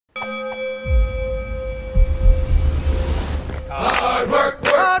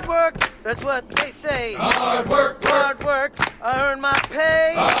That's what they say. Hard work, Hard work, I earn my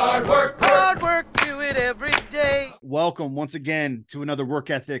pay. hard work, Hard work, do it every day. Welcome once again to another Work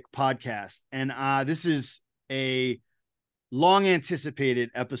Ethic podcast. And this is a long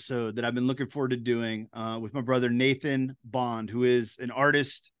anticipated episode that I've been looking forward to doing with my brother, Nathan Bond, who is an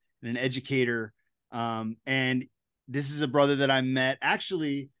artist and an educator. And this is a brother that I met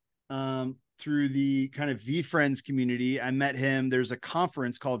actually through the kind of VFriends community. I met him. There's a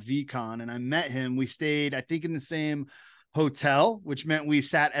conference called VCon, and I met him. We stayed, I think, in the same hotel, which meant we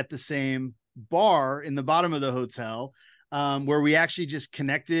sat at the same bar in the bottom of the hotel, where we actually just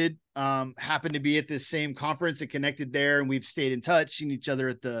connected, happened to be at this same conference and connected there. And we've stayed in touch, seen each other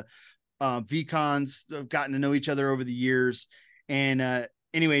at the VCons, gotten to know each other over the years. And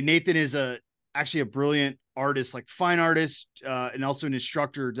anyway, Nathan is actually a brilliant artist, like fine artist, and also an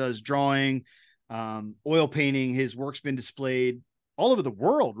instructor, does drawing, oil painting. His work's been displayed all over the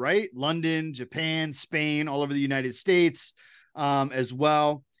world, right? London, Japan, Spain, all over the United States, as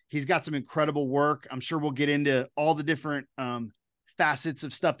well. He's got some incredible work. I'm sure we'll get into all the different facets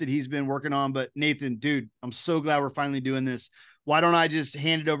of stuff that he's been working on. But Nathan, dude, I'm so glad we're finally doing this. Why don't I just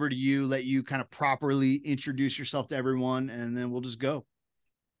hand it over to you, let you kind of properly introduce yourself to everyone, and then we'll just go.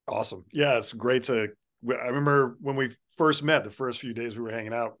 Awesome. Yeah, it's great I remember when we first met, the first few days we were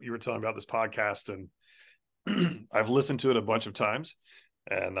hanging out, you were telling me about this podcast, and I've listened to it a bunch of times,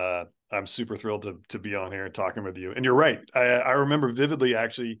 and I'm super thrilled to be on here and talking with you. And you're right. I remember vividly,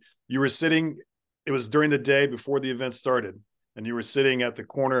 actually, you were sitting, it was during the day before the event started, and you were sitting at the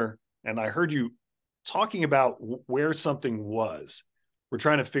corner, and I heard you talking about where something was. We're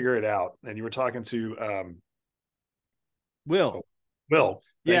trying to figure it out. And you were talking to Will.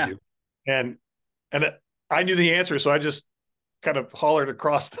 Thank you. And I knew the answer, so I just kind of hollered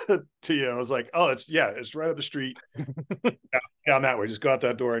across to you. I was like, "Oh, it's right up the street, down that way. Just go out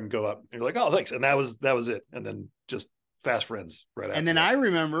that door and go up." And you're like, "Oh, thanks." And that was it. And then just fast friends right after. And then that. I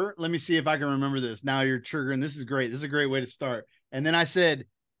remember. Let me see if I can remember this. Now you're triggering. This is great. This is a great way to start. And then I said,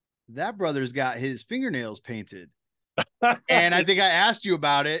 "That brother's got his fingernails painted." And I think I asked you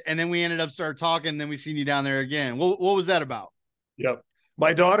about it, and then we ended up started talking. And then we seen you down there again. What was that about? Yep.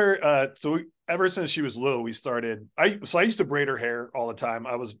 My daughter, ever since she was little, we started, I used to braid her hair all the time.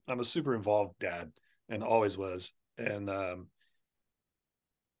 I'm a super involved dad and always was. And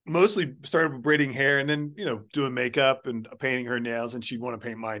mostly started braiding hair and then, doing makeup and painting her nails, and she'd want to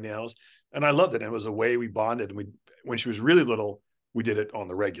paint my nails. And I loved it. And it was a way we bonded. And when she was really little, we did it on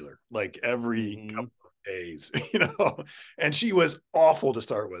the regular, like every couple of days, and she was awful to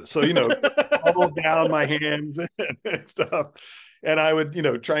start with. So, all down my hands and stuff. And I would,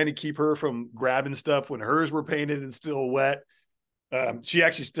 trying to keep her from grabbing stuff when hers were painted and still wet. She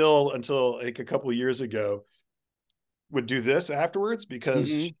actually still, until like a couple of years ago, would do this afterwards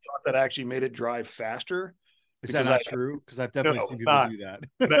because she thought that actually made it dry faster. Is that not true? Because I've definitely seen people do that.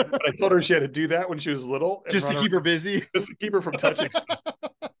 But I told her she had to do that when she was little. Just to keep her busy. Just to keep her from touching stuff.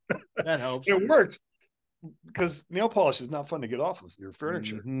 That helps. It worked because nail polish is not fun to get off of your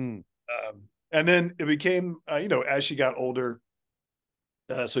furniture. Mm-hmm. And then it became, as she got older,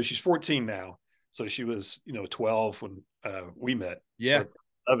 so she's 14 now. So she was, 12 when we met. Yeah.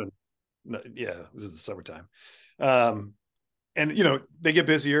 11. Yeah, it was the summertime. And, they get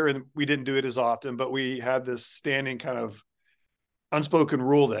busier and we didn't do it as often, but we had this standing kind of unspoken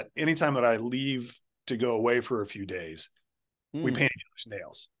rule that anytime that I leave to go away for a few days, we paint each other's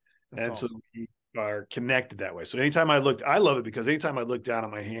nails. That's awesome. So we are connected that way. So I love it because anytime I look down at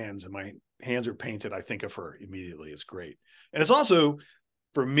my hands and my hands are painted, I think of her immediately. It's great. And it's also,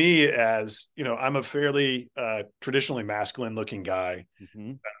 for me, as I'm a fairly traditionally masculine looking guy.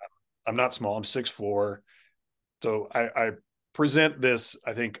 Mm-hmm. I'm not small. I'm 6'4". So I present this,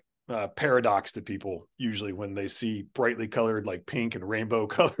 I think, paradox to people usually when they see brightly colored, like pink and rainbow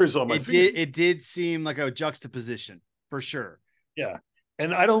colors on my feet. It did seem like a juxtaposition for sure. Yeah.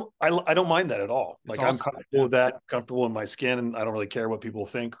 And I don't mind that at all. Like, awesome. I'm comfortable with that, comfortable in my skin, and I don't really care what people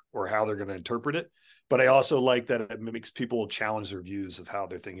think or how they're going to interpret it. But I also like that it makes people challenge their views of how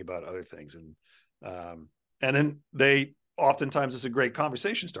they're thinking about other things. And then oftentimes it's a great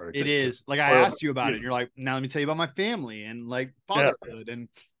conversation starter. It is. Like, I asked you about it. And you're like, now let me tell you about my family and like fatherhood. Yeah. And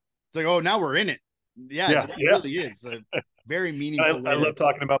it's like, oh, now we're in it. Yeah. It really is a very meaningful. I love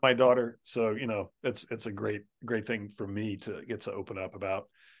talking about my daughter. So, it's a great thing for me to get to open up about.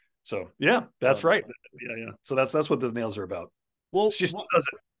 So yeah, that's right. Yeah. So that's what the nails are about. Well, she still does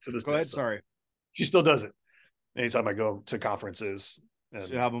it to this day. Go ahead. Sorry. She still does it anytime I go to conferences. And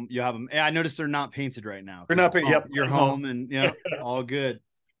so you have them. I noticed they're not painted right now. They're not painted. Yep. You're home and all good.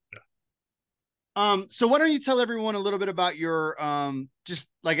 So why don't you tell everyone a little bit about your just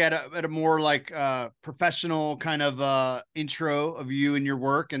like at a more like professional kind of intro of you and your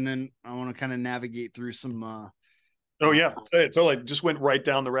work, and then I want to kind of navigate through some Oh yeah, so I just went right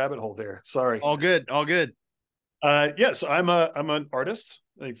down the rabbit hole there. Sorry. all good, all good. Yeah, so I'm an artist,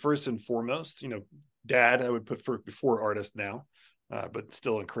 like first and foremost. Dad I would put before artist now, but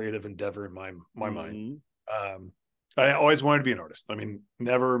still a creative endeavor in my mind. I always wanted to be an artist. I mean,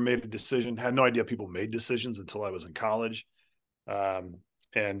 never made a decision. Had no idea people made decisions until I was in college, and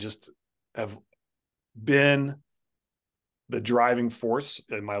just have been the driving force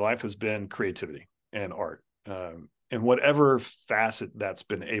in my life has been creativity and art, and whatever facet that's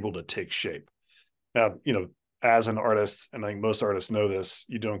been able to take shape. Now, as an artist, and I think most artists know this,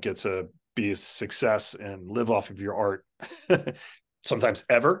 you don't get to be a success and live off of your art sometimes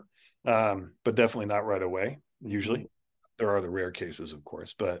ever, but definitely not right away. Usually there are the rare cases, of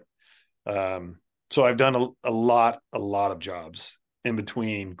course, but so I've done a lot of jobs in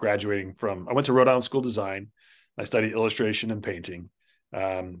between graduating from, I went to Rhode Island School of Design. I studied illustration and painting,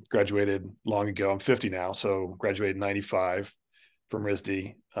 graduated long ago. I'm 50 now. So graduated in 95 from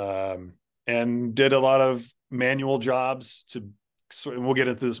RISD, and did a lot of manual jobs and we'll get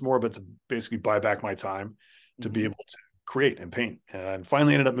into this more, but to basically buy back my time to be able to create and paint. And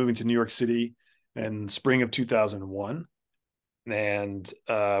finally ended up moving to New York City in spring of 2001, and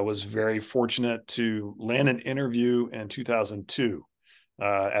was very fortunate to land an interview in 2002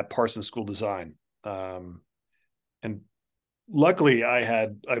 at Parsons School of Design. And luckily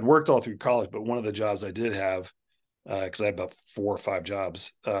I'd worked all through college, but one of the jobs I did have, because I had about 4 or 5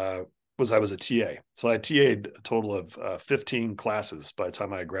 jobs, was I was a TA. So I TA'd a total of 15 classes by the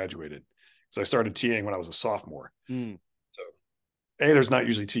time I graduated. So I started TAing when I was a sophomore. So A, there's not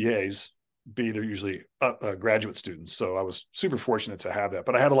usually TAs. B, they're usually graduate students. So I was super fortunate to have that,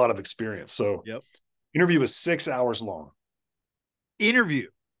 but I had a lot of experience. So interview was 6 hours long. The interview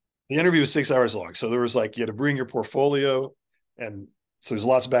was 6 hours long. So there was you had to bring your portfolio, and so there's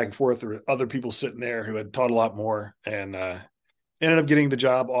lots of back and forth. There were other people sitting there who had taught a lot more, and ended up getting the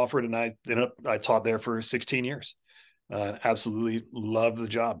job offered. And I taught there for 16 years. Absolutely loved the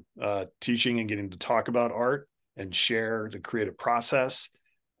job, teaching and getting to talk about art and share the creative process,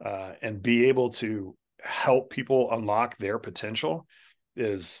 and be able to help people unlock their potential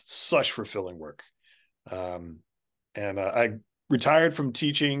is such fulfilling work. And I retired from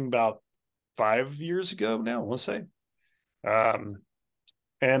teaching about 5 years ago now, let's say.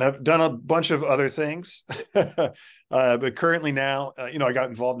 And I've done a bunch of other things, but currently now, I got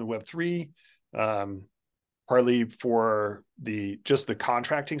involved in Web3, partly for just the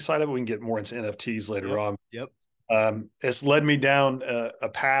contracting side of it. We can get more into NFTs later on. It's led me down a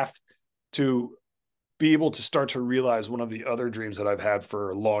path to be able to start to realize one of the other dreams that I've had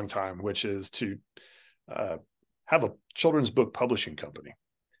for a long time, which is to have a children's book publishing company.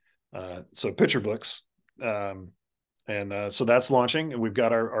 So Picture Books. And so that's launching, and we've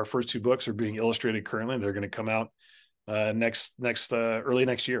got our first 2 books are being illustrated currently. They're going to come out early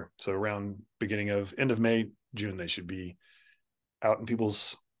next year. So around end of May, June, they should be out in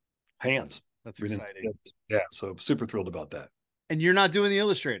people's hands. That's exciting. Yeah. So super thrilled about that. And you're not doing the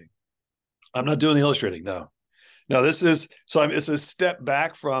illustrating? I'm not doing the illustrating. No, it's a step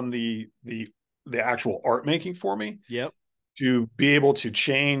back from the actual art making for me. To be able to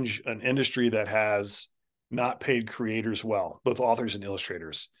change an industry that has not paid creators well, both authors and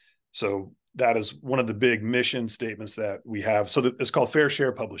illustrators. So that is one of the big mission statements that we have. So it's called Fair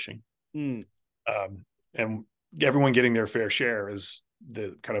Share Publishing. And everyone getting their fair share is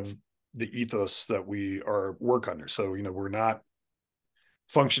the kind of the ethos that we work under. So, we're not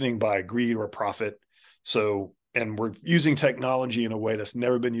functioning by greed or profit. So, and we're using technology in a way that's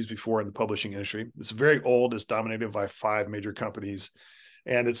never been used before in the publishing industry. It's very old. It's dominated by 5 major companies.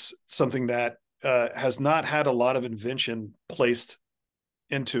 And it's something that has not had a lot of invention placed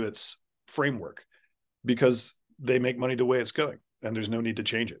into its framework because they make money the way it's going, and there's no need to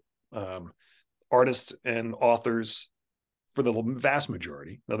change it. Artists and authors, for the vast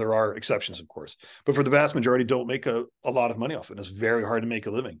majority, now there are exceptions, of course, but for the vast majority, don't make a lot of money off it. It's very hard to make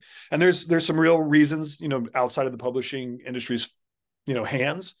a living. And there's some real reasons, outside of the publishing industry's,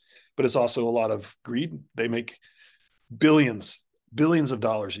 hands, but it's also a lot of greed. They make billions of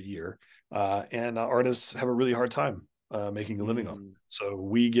dollars a year. And artists have a really hard time making a living off it. So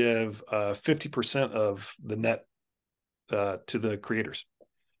we give 50% of the net to the creators,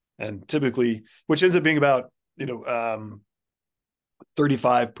 and typically, which ends up being about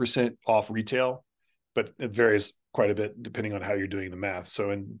 35% off retail, but it varies quite a bit depending on how you're doing the math.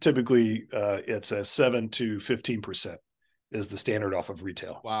 So, and typically it's a 7 to 15% is the standard off of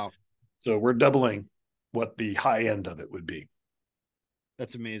retail. Wow. So we're doubling what the high end of it would be.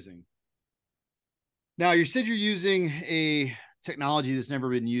 That's amazing. Now, you said you're using a technology that's never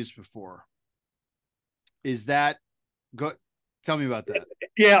been used before. Is that go? Tell me about that.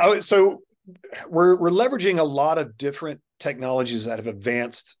 Yeah. So we're leveraging a lot of different technologies that have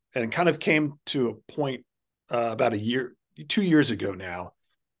advanced and kind of came to a point about 2 years ago now,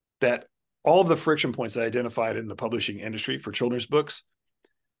 that all of the friction points I identified in the publishing industry for children's books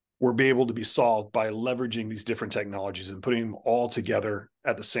were be able to be solved by leveraging these different technologies and putting them all together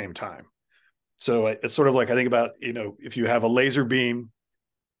at the same time. So it's sort of like, I think about, if you have a laser beam,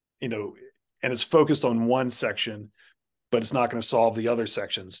 and it's focused on one section, but it's not going to solve the other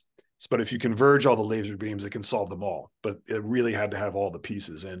sections. But if you converge all the laser beams, it can solve them all. But it really had to have all the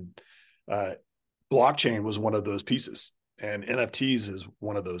pieces. And blockchain was one of those pieces, and NFTs is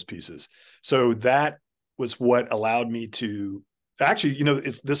one of those pieces. So that was what allowed me to actually,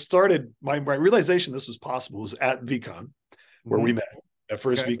 this started, my realization this was possible was at VCon, where we met at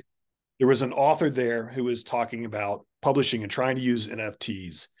first. Okay. There was an author there who was talking about publishing and trying to use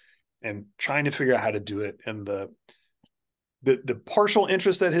NFTs and trying to figure out how to do it. And the partial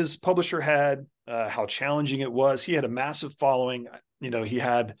interest that his publisher had, how challenging it was. He had a massive following. He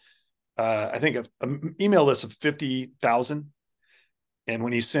had, I think, an email list of 50,000. And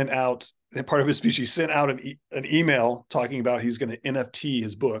when he sent out part of his speech, he sent out an email talking about he's going to NFT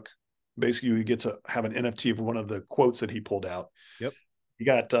his book. Basically, you get to have an NFT of one of the quotes that he pulled out. Yep. He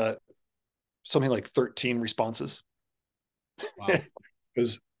got something like 13 responses. Wow.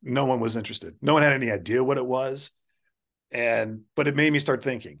 Because no one was interested. No one had any idea what it was. But it made me start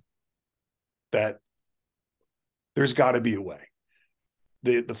thinking that there's got to be a way.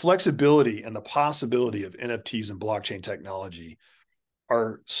 The flexibility and the possibility of NFTs and blockchain technology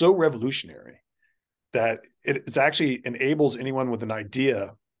are so revolutionary that it actually enables anyone with an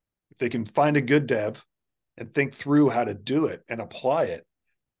idea, if they can find a good dev and think through how to do it and apply it,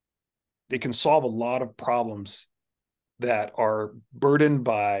 they can solve a lot of problems that are burdened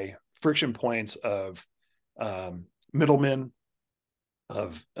by friction points of middlemen,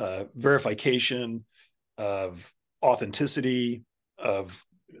 of verification, of authenticity, of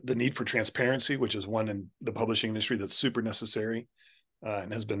the need for transparency, which is one in the publishing industry that's super necessary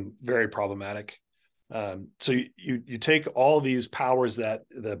and has been very problematic. So you take all these powers that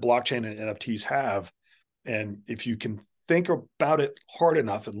the blockchain and NFTs have, and if you can think about it hard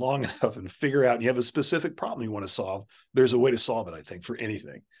enough and long enough and figure out, and you have a specific problem you want to solve, there's a way to solve it, I think, for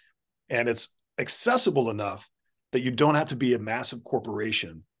anything. And it's accessible enough that you don't have to be a massive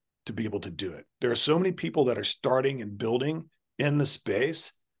corporation to be able to do it. There are so many people that are starting and building in the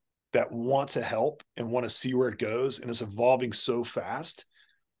space that want to help and want to see where it goes. And it's evolving so fast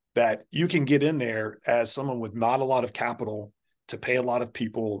that you can get in there as someone with not a lot of capital to pay a lot of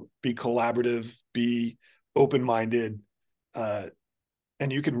people, be collaborative, be open-minded,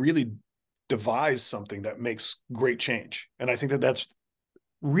 and you can really devise something that makes great change. And I think that that's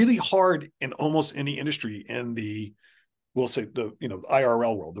really hard in almost any industry in the, we'll say the,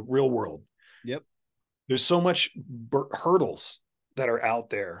 IRL world, the real world. Yep. There's so much hurdles that are out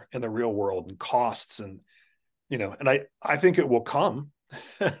there in the real world, and costs, and, and I think it will come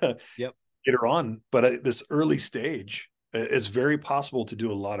yep. later on, but at this early stage, it's very possible to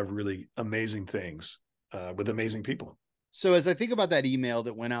do a lot of really amazing things with amazing people. So as I think about that email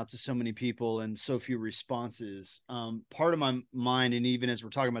that went out to so many people and so few responses, part of my mind, and even as we're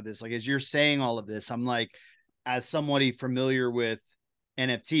talking about this, like as you're saying all of this, I'm like, as somebody familiar with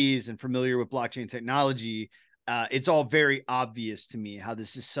NFTs and familiar with blockchain technology, it's all very obvious to me how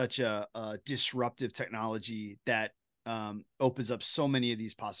this is such a disruptive technology that opens up so many of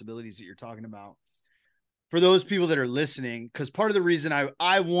these possibilities that you're talking about. For those people that are listening, because part of the reason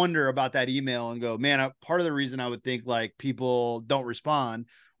I wonder about that email and go, man, part of the reason I would think like people don't respond,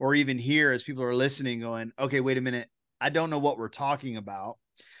 or even hear as people are listening going, okay, wait a minute, I don't know what we're talking about.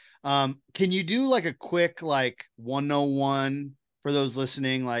 Can you do like a quick, like 101 for those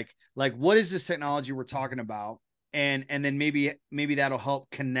listening? Like what is this technology we're talking about? And then maybe that'll help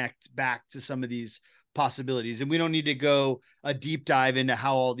connect back to some of these possibilities. And we don't need to go a deep dive into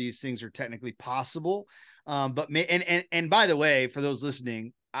how all these things are technically possible. But by the way, for those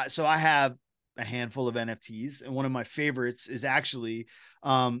listening, so I have a handful of NFTs, and one of my favorites is actually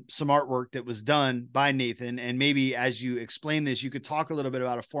some artwork that was done by Nathan. And maybe as you explain this, you could talk a little bit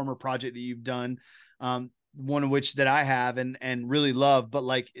about a former project that you've done, one of which that I have and really love. But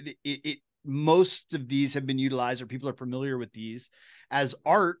like it most of these have been utilized, or people are familiar with these as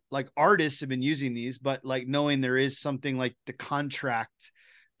art, like artists have been using these, but like knowing there is something like the contract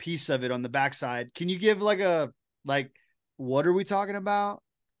piece of it on the backside. Can you give like what are we talking about?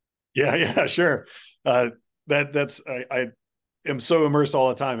 Yeah, yeah, sure. That's I am so immersed all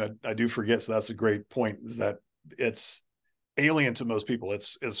the time. I do forget. So that's a great point. Is that it's alien to most people.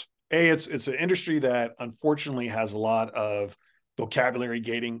 It's an industry that unfortunately has a lot of vocabulary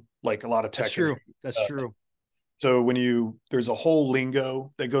gating, like a lot of That's tech. true. That's true. So there's a whole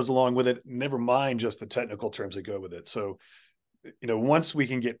lingo that goes along with it, never mind just the technical terms that go with it. So, once we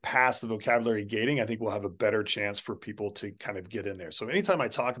can get past the vocabulary gating, I think we'll have a better chance for people to kind of get in there. So anytime I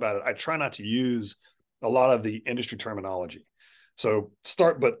talk about it, I try not to use a lot of the industry terminology. So to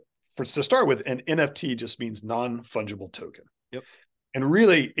start with, an NFT just means non-fungible token. Yep. And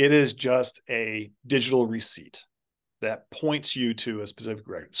really, it is just a digital receipt that points you to a specific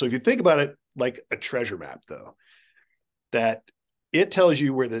record. So if you think about it like a treasure map, though, that it tells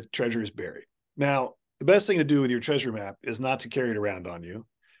you where the treasure is buried. Now, the best thing to do with your treasure map is not to carry it around on you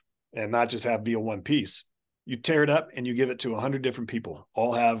and not just be a one piece. You tear it up and you give it to 100 different people,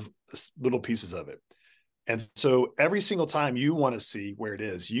 all have little pieces of it. And so every single time you want to see where it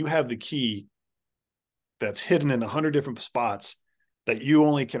is, you have the key that's hidden in 100 different spots that you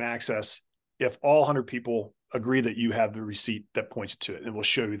only can access if all 100 people agree that you have the receipt that points to it, and we'll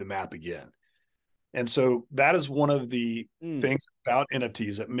show you the map again. And so that is one of the things about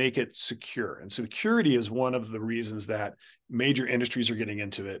NFTs that make it secure. And security is one of the reasons that major industries are getting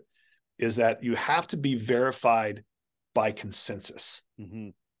into it, is that you have to be verified by consensus. Mm-hmm.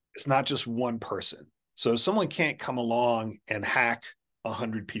 It's not just one person. So someone can't come along and hack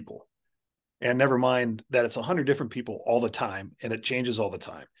 100 people. And never mind that it's 100 different people all the time, and it changes all the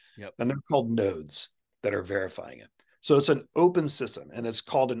time. Yep. And they're called nodes that are verifying it. So it's an open system, and it's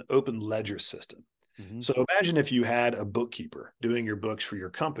called an open ledger system. Mm-hmm. So imagine if you had a bookkeeper doing your books for your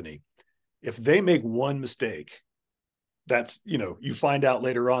company. If they make one mistake, that's, you find out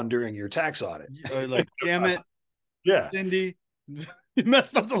later on during your tax audit. Like, damn it. Yeah. Cindy, you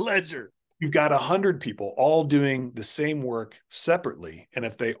messed up the ledger. You've got 100 people all doing the same work separately. And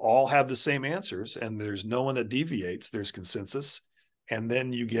if they all have the same answers and there's no one that deviates, there's consensus. And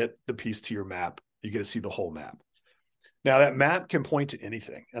then you get the piece to your map. You get to see the whole map. Now that map can point to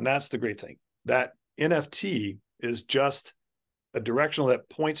anything. And that's the great thing. That NFT is just a directional that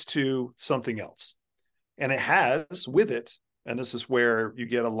points to something else. And it has with it, and this is where you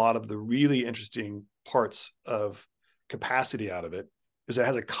get a lot of the really interesting parts of capacity out of it, is it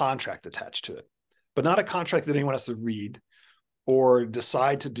has a contract attached to it, but not a contract that anyone has to read or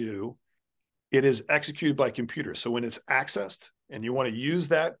decide to do. It is executed by computer. So when it's accessed and you want to use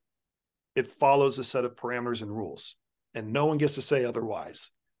that, it follows a set of parameters and rules, and no one gets to say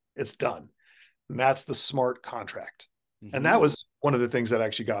otherwise. It's done. And that's the smart contract. Mm-hmm. And that was one of the things that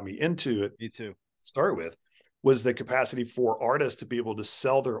actually got me into it. Me too. To start with, was the capacity for artists to be able to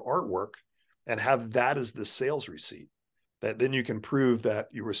sell their artwork and have that as the sales receipt. That then you can prove that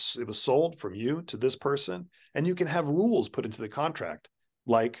it was sold from you to this person, and you can have rules put into the contract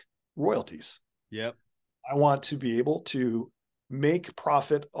like royalties. Yep. I want to be able to make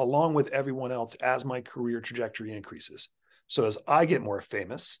profit along with everyone else as my career trajectory increases. So as I get more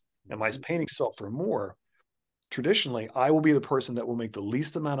famous and my paintings sell for more, traditionally, I will be the person that will make the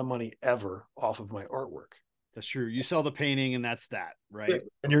least amount of money ever off of my artwork. That's true. You sell the painting and that's that, right? Yeah.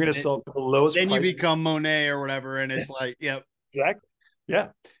 And you're going to sell for the lowest then price. You become Monet or whatever. And it's like, yep. Exactly. Yeah.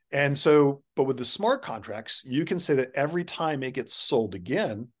 And so, but with the smart contracts, you can say that every time it gets sold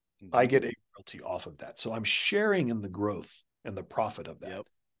again, I get a royalty off of that. So I'm sharing in the growth and the profit of that. Yep.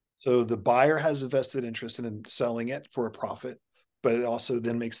 So the buyer has a vested interest in selling it for a profit, but it also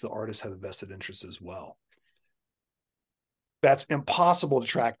then makes the artist have a vested interest as well. That's impossible to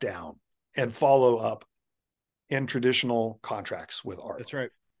track down and follow up in traditional contracts with art. That's right.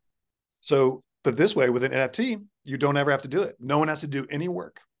 So, but this way with an NFT, you don't ever have to do it. No one has to do any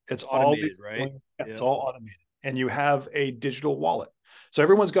work. It's automated, right? It's all automated. And you have a digital wallet. So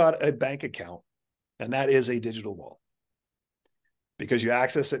everyone's got a bank account, and that is a digital wallet because you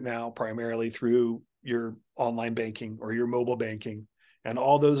access it now primarily through your online banking or your mobile banking. And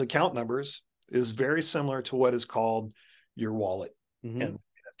all those account numbers is very similar to what is called your wallet in the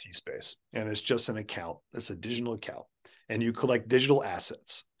NFT space. And it's just an account. It's a digital account. And you collect digital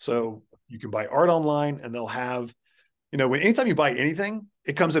assets. So you can buy art online, and they'll have, anytime you buy anything,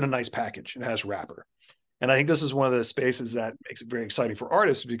 it comes in a nice package and has wrapper. And I think this is one of the spaces that makes it very exciting for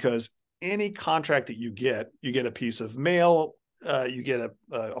artists, because any contract that you get a piece of mail, you get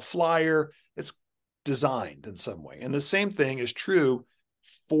a flyer. It's designed in some way. And the same thing is true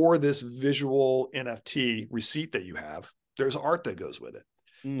for this visual NFT receipt that you have. There's art that goes with it.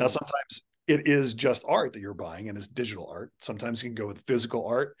 Now, sometimes it is just art that you're buying and it's digital art. Sometimes you can go with physical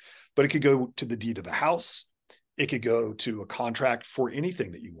art, but it could go to the deed of a house. it could go to a contract for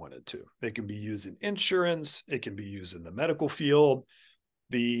anything that you wanted to. It can be used in insurance. It can be used in the medical field.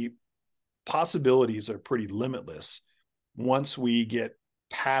 The possibilities are pretty limitless once we get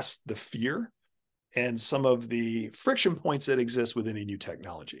past the fear and some of the friction points that exist with any new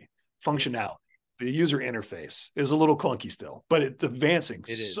technology. Functionality, the user interface is a little clunky still, but it's advancing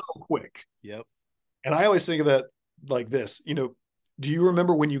so quick. Yep. And I always think of it like this, you know, do you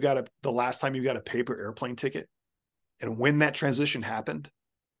remember when you got the last time you got a paper airplane ticket? And when that transition happened,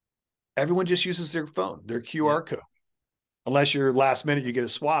 everyone just uses their phone, their QR code. Unless you're last minute, you get a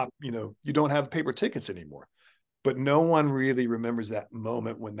swap, you know, you don't have paper tickets anymore. But no one really remembers that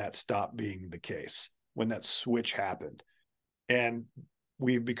moment when that stopped being the case, when that switch happened. And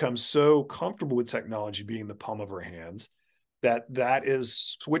we've become so comfortable with technology being in the palm of our hands that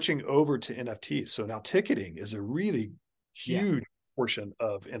is switching over to NFTs. So now ticketing is a really huge portion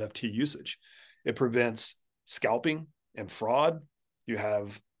of NFT usage. It prevents scalping and fraud. You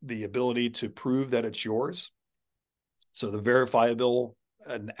have the ability to prove that it's yours. So the verifiable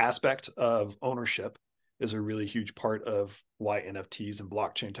aspect of ownership is a really huge part of why NFTs and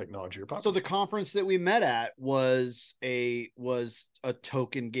blockchain technology are popular. So the conference that we met at was a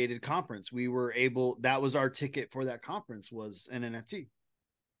token gated conference. We were able, that was our ticket for that conference, was an NFT.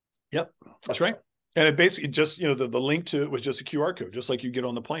 Yep, that's right. And it basically just, you know, the link to it was just a QR code, just like you get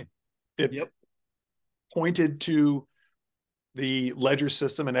on the plane. It pointed to the ledger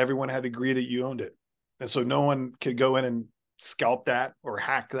system and everyone had to agree that you owned it. And so no one could go in and scalp that or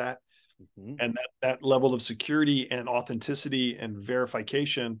hack that. And that level of security and authenticity and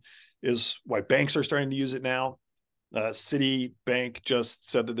verification is why banks are starting to use it now. Citibank just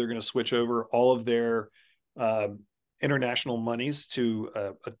said that they're going to switch over all of their international monies to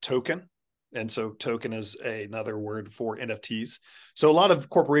a token. And so token is another word for NFTs. So a lot of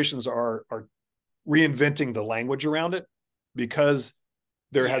corporations are reinventing the language around it because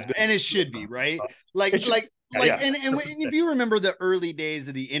there has been, and it should be, right? And if you remember the early days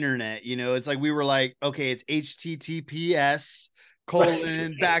of the internet, you know, it's like we were like, okay, it's HTTPS :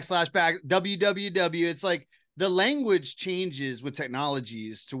 www. It's like the language changes with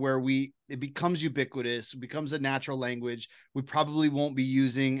technologies to where it becomes ubiquitous, it becomes a natural language. We probably won't be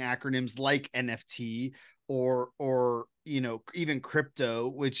using acronyms like NFT or you know, even crypto,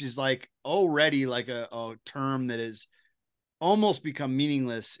 which is like already like a term that is almost become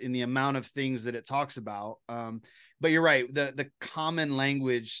meaningless in the amount of things that it talks about. But you're right. The common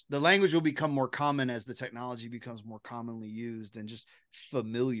language, the language will become more common as the technology becomes more commonly used and just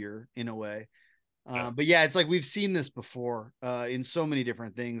familiar in a way. But yeah, it's like, we've seen this before in so many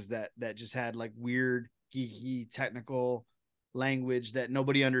different things that just had like weird, geeky, technical language that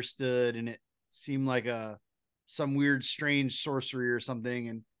nobody understood. And it seemed like some weird, strange sorcery or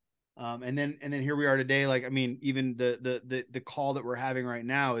something. And then here we are today. Like, I mean, even the call that we're having right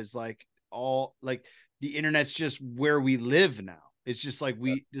now is like all like the internet's just where we live now. It's just like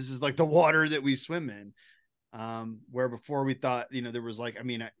this is like the water that we swim in. Where before we thought, you know, there was like, I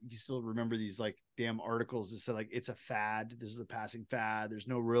mean, you still remember these like damn articles that said like, it's a fad. This is a passing fad. There's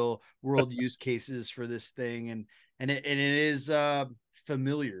no real world use cases for this thing. And it is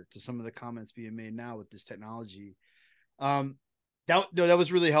familiar to some of the comments being made now with this technology. That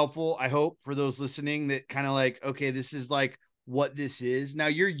was really helpful. I hope for those listening that kind of like, okay, this is like what this is. Now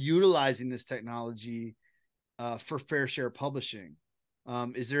you're utilizing this technology for Fair Share Publishing.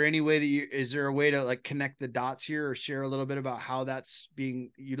 Is there any way is there a way to like connect the dots here or share a little bit about how that's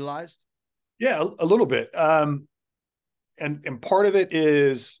being utilized? Yeah, a little bit. And part of it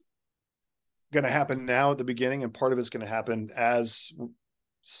is going to happen now at the beginning, and part of it's going to happen as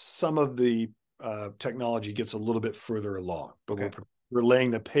some of the technology gets a little bit further along. But we're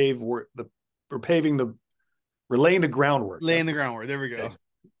laying we're laying the groundwork. Laying the groundwork. There we go.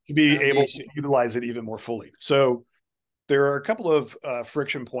 To be able to utilize it even more fully. So there are a couple of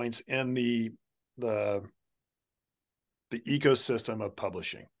friction points in the ecosystem of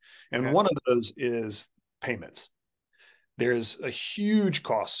publishing. And one of those is payments. There's a huge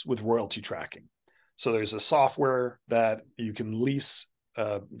cost with royalty tracking. So there's a software that you can lease.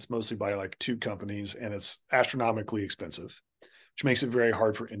 It's mostly by like 2 companies, and it's astronomically expensive, which makes it very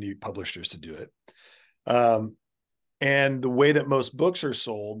hard for indie publishers to do it. And the way that most books are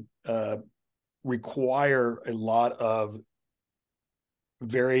sold require a lot of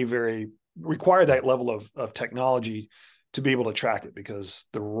require that level of technology to be able to track it, because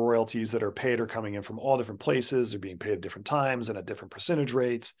the royalties that are paid are coming in from all different places. They're being paid at different times and at different percentage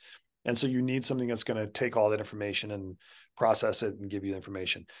rates. And so you need something that's going to take all that information and process it and give you the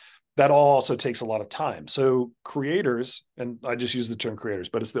information. That all also takes a lot of time. So creators, and I just use the term creators,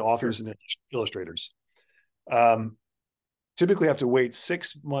 but it's the authors and illustrators, typically have to wait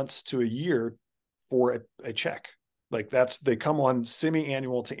 6 months to a year for a check. Like they come on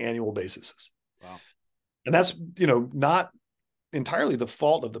semi-annual to annual basis. Wow. And that's, not entirely the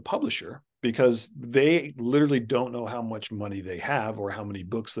fault of the publisher, because they literally don't know how much money they have or how many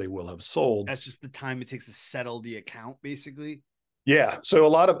books they will have sold. That's just the time it takes to settle the account, basically. Yeah. So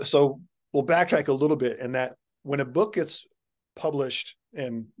we'll backtrack a little bit, in that when a book gets published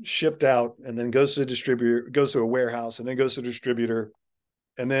and shipped out and then goes to a distributor, goes to a warehouse, and then goes to a distributor,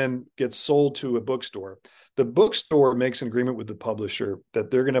 and then gets sold to a bookstore, the bookstore makes an agreement with the publisher that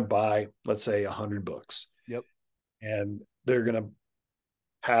they're going to buy, let's say, 100 books. Yep. And they're going to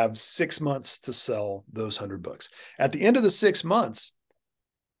have 6 months to sell those 100 books. At the end of the 6 months,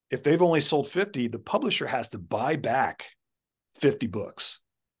 if they've only sold 50, the publisher has to buy back 50 books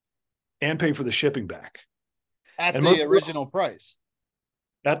and pay for the shipping back At the original price.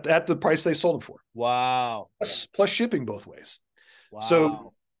 At the price they sold them for. Wow. Plus shipping both ways. Wow.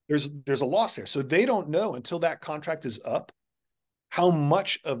 So there's a loss there. So they don't know until that contract is up how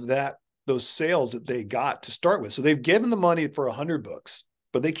much of those sales that they got to start with. So they've given the money for 100 books,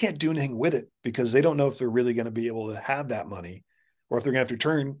 but they can't do anything with it because they don't know if they're really going to be able to have that money, or if they're going to have to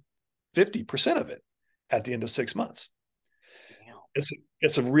return 50% of it at the end of 6 months. Damn.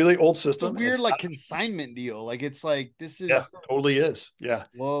 It's a really old system. It's a weird consignment deal. This is. Yeah, totally is. Yeah.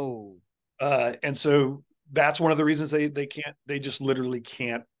 Whoa. And so that's one of the reasons they just literally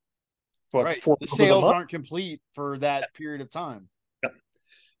can't. Right. The sales aren't complete for that period of time.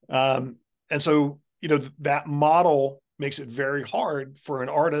 Yeah. And so, that model makes it very hard for an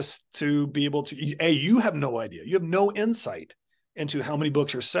artist to be able to, you have no idea. You have no insight into how many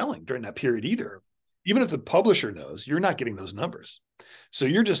books are selling during that period either. Even if the publisher knows, you're not getting those numbers. So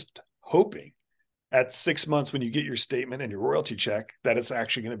you're just hoping at 6 months, when you get your statement and your royalty check, that it's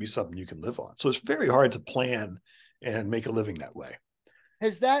actually going to be something you can live on. So it's very hard to plan and make a living that way.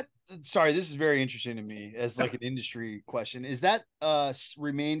 Sorry, this is very interesting to me as an industry question. Is that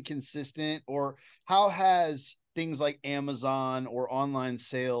remained consistent, or how has things like Amazon or online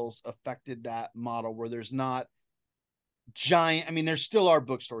sales affected that model where there's not giant, there still are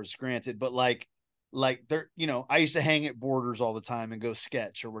bookstores, granted, but like there, I used to hang at Borders all the time and go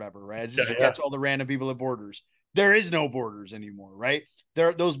sketch or whatever, right? I just sketch all the random people at Borders. There is no Borders anymore, right?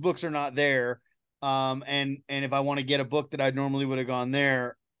 Those books are not there. And if I want to get a book that I normally would have gone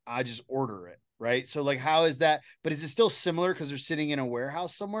there, I just order it, right? So how is that? But is it still similar because they're sitting in a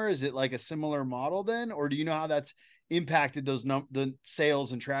warehouse somewhere? Is it like a similar model then, or do you know how that's impacted the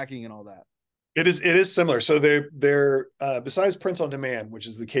sales and tracking and all that? It is similar. So they're besides print on demand, which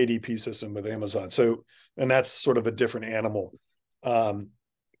is the KDP system with Amazon. So, and that's sort of a different animal.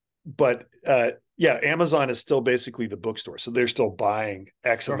 But Amazon is still basically the bookstore. So they're still buying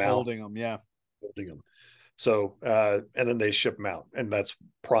X amount. Holding them. Yeah. Holding them. So, and then they ship them out, and that's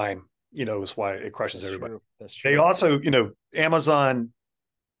Prime, is why it crushes everybody. That's true. They also, Amazon,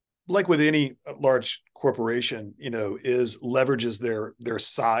 like with any large corporation, leverages their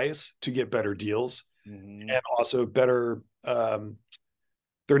size to get better deals, and also better.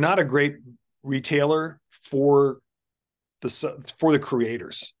 They're not a great retailer for the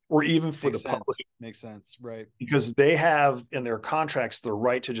creators, or even for the public. Makes sense, right? Because they have in their contracts the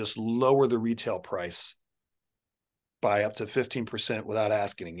right to just lower the retail price by up to 15% without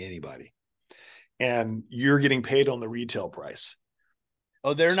asking anybody, and you're getting paid on the retail price.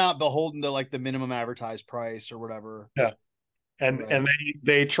 Oh, they're not beholden to the minimum advertised price or whatever. Yeah. And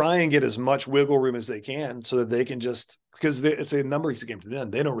they try and get as much wiggle room as they can so that they can because it's a numbers game to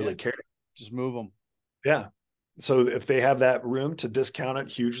them. They don't really care. Just move them. Yeah. So if they have that room to discount it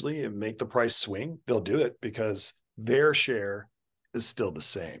hugely and make the price swing, they'll do it because their share is still the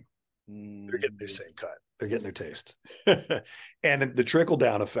same. They're getting their same cut. They're getting their taste. And the trickle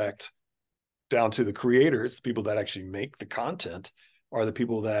down effect down to the creators, the people that actually make the content, are the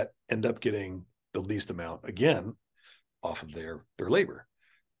people that end up getting the least amount, again, off of their labor.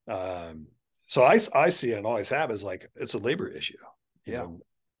 So I see it, and always have, as it's a labor issue.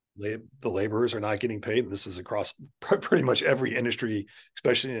 The laborers are not getting paid. And this is across pretty much every industry,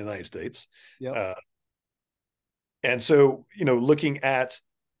 especially in the United States. Yeah. And so,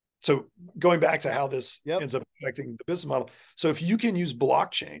 going back to how this ends up affecting the business model. So if you can use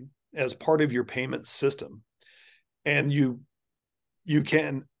blockchain as part of your payment system, and you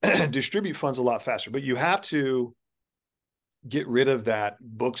can distribute funds a lot faster, but you have to get rid of that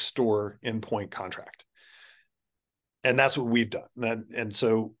bookstore endpoint contract. And that's what we've done. And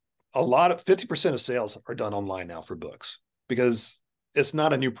so 50% of sales are done online now for books, because it's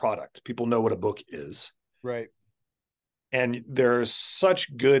not a new product. People know what a book is. Right. And there's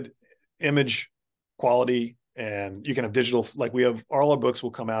such good image quality, and you can have digital, like we have, all our books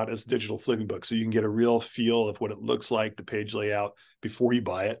will come out as digital flipping books. So you can get a real feel of what it looks like, the page layout before you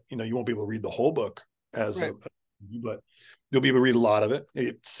buy it. You won't be able to read the whole book Right. but you'll be able to read a lot of it.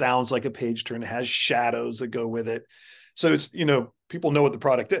 It sounds like a page turn. It has shadows that go with it. So it's, people know what the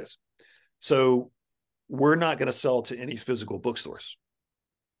product is. So we're not going to sell to any physical bookstores.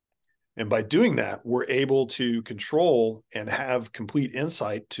 And by doing that, we're able to control and have complete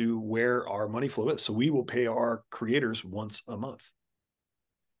insight to where our money flow is. So we will pay our creators once a month.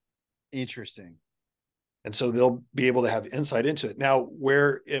 Interesting. And so they'll be able to have insight into it. Now,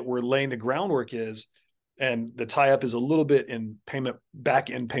 where we're laying the groundwork is, and the tie-up is a little bit in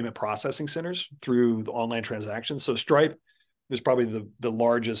back-end payment processing centers through the online transactions. So Stripe is probably the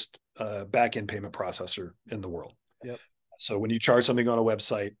largest back-end payment processor in the world. Yep. So when you charge something on a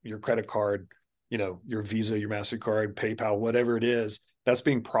website, your credit card, your Visa, your MasterCard, PayPal, whatever it is, that's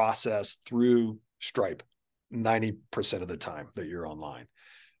being processed through Stripe 90% of the time that you're online.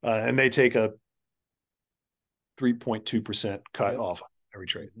 And they take a 3.2% cut off every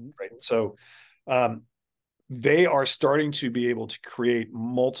trade, right? So they are starting to be able to create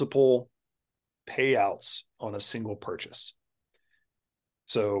multiple payouts on a single purchase.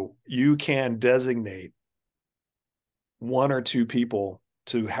 So you can designate one or two people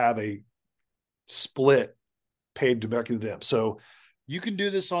to have a split paid directly to them. So you can do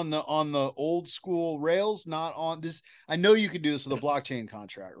this on the old school rails, not on this. I know you could do this with a blockchain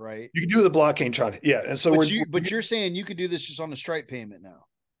contract, right? You can do the blockchain chart. Yeah. And so you're saying you could do this just on a Stripe payment now.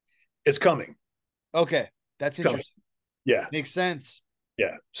 It's coming. Okay. That's interesting. Yeah. Makes sense.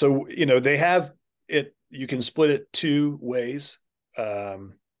 Yeah. So, they have it, you can split it two ways.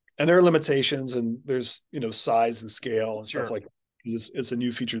 And there are limitations, and there's, size and scale and stuff like that. It's a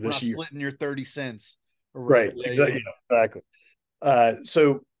new feature this year. Splitting your 30 cents. Right. Exactly. Yeah, exactly.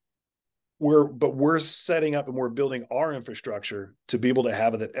 So we're setting up and we're building our infrastructure to be able to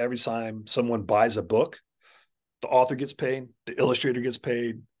have it that every time someone buys a book, the author gets paid, the illustrator gets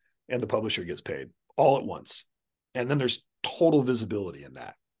paid, and the publisher gets paid all at once. And then there's total visibility in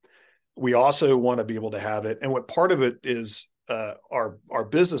that. We also want to be able to have it. And what part of it is our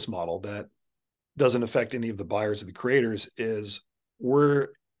business model that doesn't affect any of the buyers or the creators is we're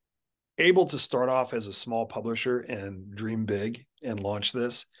able to start off as a small publisher and dream big and launch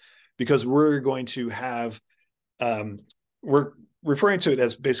this, because we're going to have, we're referring to it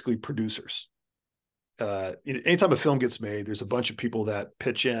as basically producers. Anytime a film gets made, there's a bunch of people that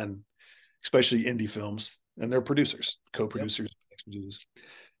pitch in, especially indie films, and they're producers, co-producers,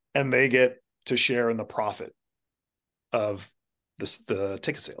 and they get to share in the profit of the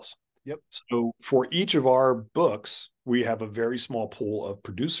ticket sales. Yep. So for each of our books, we have a very small pool of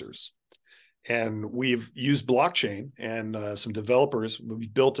producers, and we've used blockchain and some developers.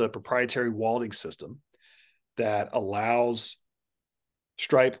 We've built a proprietary walleting system that allows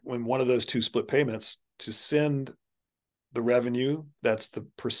Stripe, when one of those two split payments, to send the revenue, that's the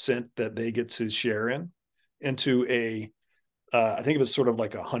percent that they get to share in, into I think of it sort of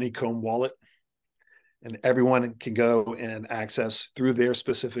like a honeycomb wallet. And everyone can go and access through their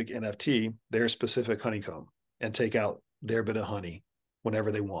specific NFT, their specific honeycomb, and take out their bit of honey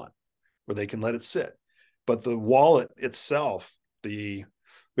whenever they want, or they can let it sit. But the wallet itself, we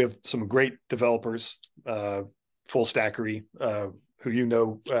have some great developers, Full Stackery, who we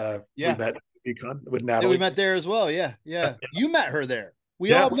met with Natalie. Yeah, we met there as well. Yeah. You met her there.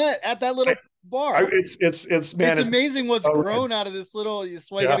 We all met at that little bar. It's amazing what's grown out of this little.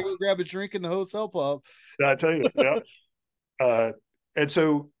 That's why you got to go grab a drink in the hotel pub. I tell you, yeah. And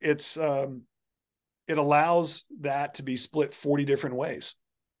so it allows that to be split 40 different ways,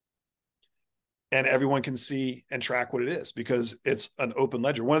 and everyone can see and track what it is because it's an open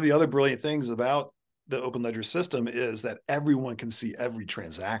ledger. One of the other brilliant things about the open ledger system is that everyone can see every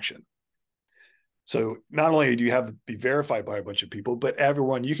transaction. So not only do you have to be verified by a bunch of people, but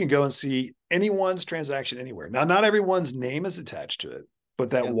everyone, you can go and see anyone's transaction anywhere. Now, not everyone's name is attached to it,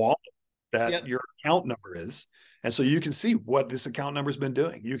 but that wallet that your account number is. And so you can see what this account number has been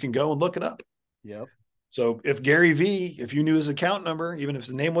doing. You can go and look it up. Yep. So if Gary V, if you knew his account number, even if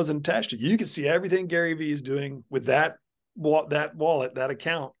his name wasn't attached to it, you can see everything Gary V is doing with that wallet, that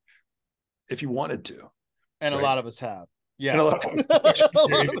account, if you wanted to. And a lot of us have. Yeah.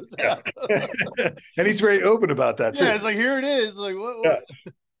 And he's very open about that too. Yeah, it's like, here it is. Like, what? Yeah.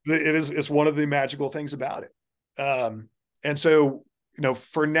 It's one of the magical things about it. And so,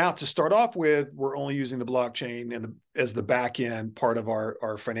 for now, to start off with, we're only using the blockchain as the back end part of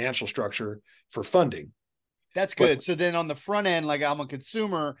our financial structure for funding. That's good. So then on the front end, like I'm a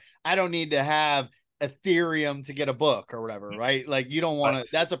consumer, I don't need to have Ethereum to get a book or whatever, right? Like you don't want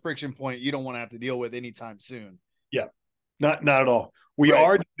to, that's a friction point you don't want to have to deal with anytime soon. Yeah, not at all. We Right.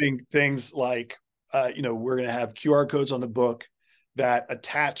 are doing things like, we're going to have QR codes on the book that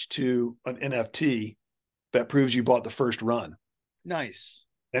attach to an NFT that proves you bought the first run. Nice.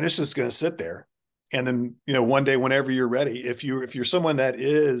 And it's just going to sit there. And then, one day, whenever you're ready, if you're someone that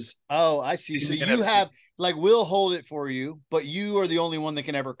is, Oh, I see. So you NFTs, have, like, we'll hold it for you, but you are the only one that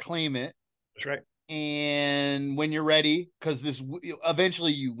can ever claim it. that's right. And when you're ready, because this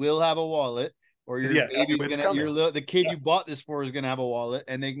eventually you will have a wallet, or your baby's it's gonna, coming. the kid you bought this for is gonna have a wallet,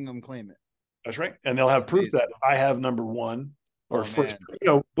 and they can come claim it. That's right. And they'll have proof amazing. that I have number one or Oh, first,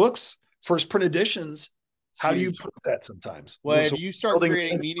 man. books, first print editions. It's How do you huge. prove that sometimes? Well, So if you start building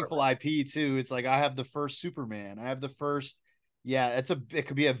creating a meaningful IP too, it's like I have the first Superman. I have the first. Yeah, it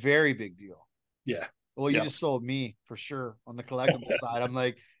could be a very big deal. Yeah. Well, you Yeah. just sold me for sure on the collectible side. I'm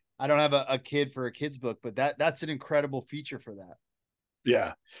like, I don't have a kid for a kid's book, but that's an incredible feature for that.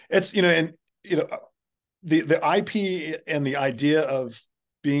 Yeah. It's, the IP and the idea of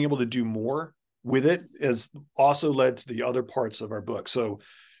being able to do more with it has also led to the other parts of our book. So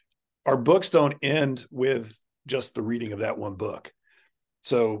our books don't end with just the reading of that one book.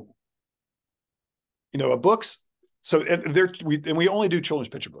 So, a book's, so we only do children's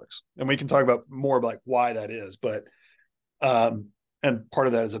picture books, and we can talk about more about why that is, but, and part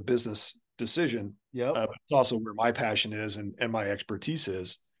of that is a business decision. Yep. It's also where my passion is and my expertise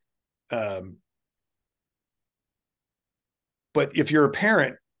is. But if you're a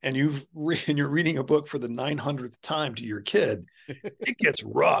parent and you're reading a book for the 900th time to your kid, it gets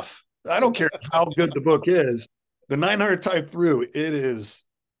rough. I don't care how good the book is. The 900th time through, it is,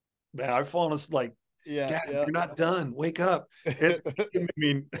 man, I've fallen asleep like, Dad, you're not done. Wake up. It's,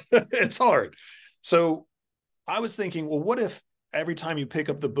 it's hard. So I was thinking, well, what if every time you pick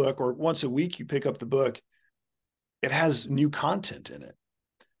up the book, or once a week you pick up the book, it has new content in it?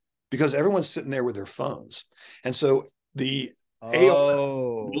 Because everyone's sitting there with their phones. And so the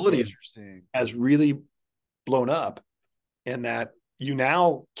AR ability has really blown up, in that you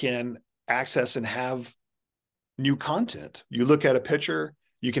now can access and have new content. You look at a picture,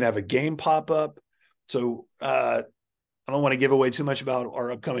 you can have a game pop up. So I don't want to give away too much about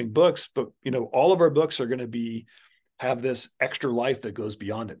our upcoming books, but all of our books are going to have this extra life that goes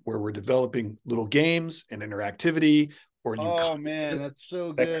beyond it, where we're developing little games and interactivity or new content. Man, that's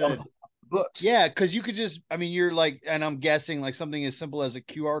so good. Books. Yeah, because you could just, you're like, and I'm guessing like something as simple as a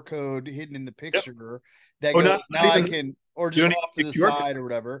QR code hidden in the picture that goes, I can, or just off to the side or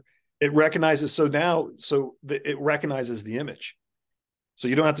whatever. It recognizes, it recognizes the image. So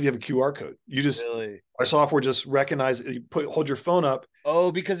you don't have to have a QR code. You just, our software just recognizes, hold your phone up.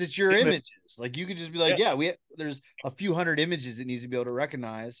 Oh, because it's your images. Like you could just be like, there's a few hundred images it needs to be able to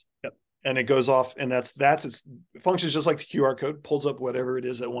recognize. Yep. And it goes off, and it functions just like the QR code, pulls up whatever it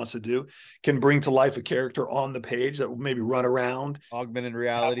is that it wants to do, can bring to life a character on the page that will maybe run around. Augmented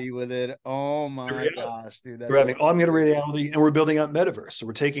reality with it. Oh my gosh, dude. We're having augmented reality, and we're building up metaverse. So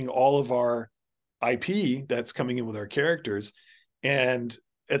we're taking all of our IP that's coming in with our characters, and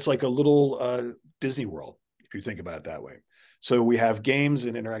it's like a little Disney World, if you think about it that way. So we have games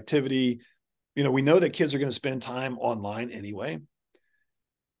and interactivity. We know that kids are going to spend time online anyway,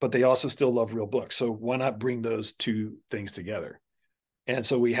 but they also still love real books. So why not bring those two things together? And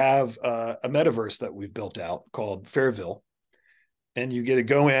so we have a metaverse that we've built out called Fairville, and you get to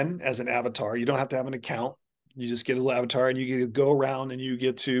go in as an avatar. You don't have to have an account. You just get a little avatar, and you get to go around and you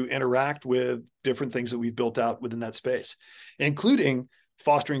get to interact with different things that we've built out within that space, including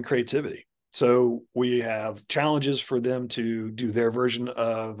fostering creativity. So we have challenges for them to do their version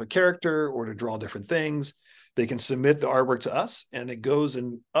of a character or to draw different things. They can submit the artwork to us, and it goes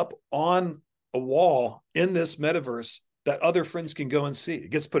up on a wall in this metaverse that other friends can go and see. It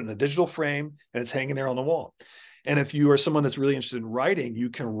gets put in a digital frame, and it's hanging there on the wall. And if you are someone that's really interested in writing, you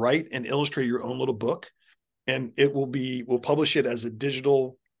can write and illustrate your own little book, and we'll publish it as a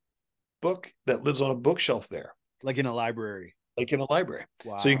digital book that lives on a bookshelf there. Like in a library.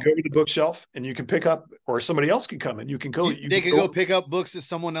 Wow. So you can go to the bookshelf, and you can pick up, or somebody else can come and you can go. They can go pick up books that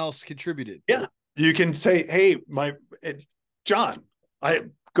someone else contributed. Yeah. You can say, hey, John, I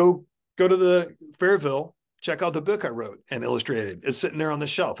go to the Fairville, check out the book I wrote and illustrated. It's sitting there on the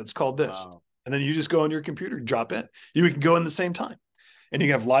shelf. It's called this. Wow. And then you just go on your computer, drop in. You can go in the same time, and you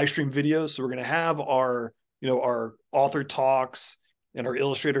can have live stream videos. So we're going to have our author talks and our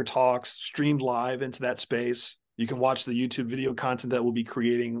illustrator talks streamed live into that space. You can watch the YouTube video content that we'll be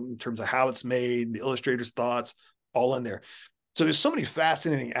creating in terms of how it's made, the illustrator's thoughts, all in there. So there's so many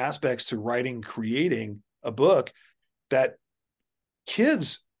fascinating aspects to writing, creating a book that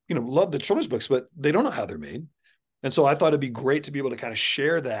kids, love the children's books, but they don't know how they're made. And so I thought it'd be great to be able to kind of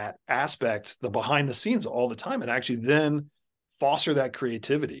share that aspect, the behind the scenes all the time, and actually then foster that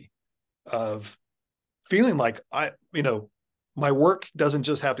creativity of feeling like my work doesn't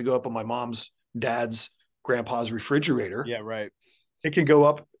just have to go up on my mom's, dad's, grandpa's refrigerator. Yeah, right. It can go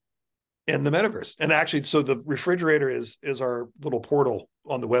up in the metaverse. And actually, so the refrigerator is our little portal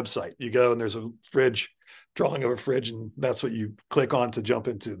on the website. You go and there's a fridge, drawing of a fridge, and that's what you click on to jump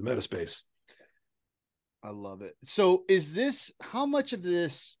into the metaspace. I love it. So how much of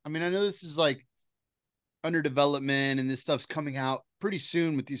this, I mean, I know this is like under development and this stuff's coming out pretty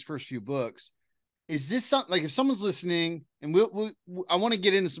soon with these first few books. Is this something like if someone's listening, and I want to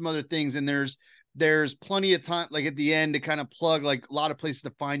get into some other things, and there's plenty of time, like at the end, to kind of plug like a lot of places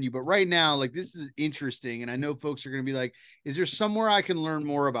to find you. But right now, like this is interesting. And I know folks are going to be like, is there somewhere I can learn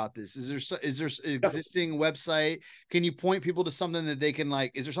more about this? Is there an existing website? Can you point people to something that they can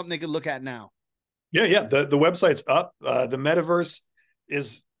is there something they can look at now? Yeah. The website's up. The metaverse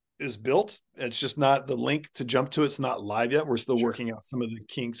is built. It's just not, the link to jump to it's not live yet. We're still working out some of the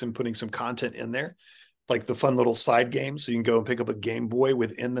kinks and putting some content in there, like the fun little side game. So you can go and pick up a Game Boy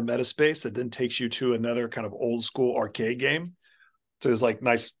within the metaspace that then takes you to another kind of old school arcade game. So there's like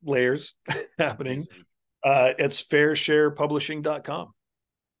nice layers happening. It's fairsharepublishing.com.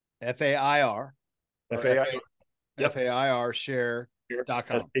 FAIR. FAIR. Yep. FAIR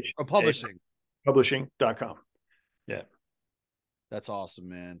share.com. Or publishing. Publishing.com. Yeah. That's awesome,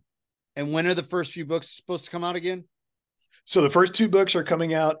 man. And when are the first few books supposed to come out again? So the first 2 books are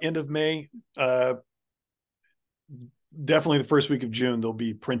coming out end of May. Definitely the first week of June, they'll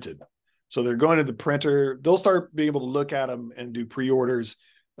be printed. So they're going to the printer. They'll start being able to look at them and do pre-orders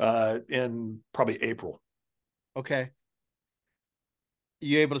in probably April. Okay.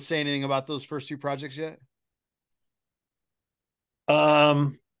 You able to say anything about those first 2 projects yet?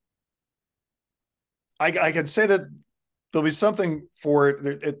 I can say that there'll be something for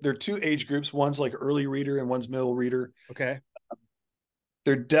it. They're 2 age groups. One's like early reader and one's middle reader. Okay.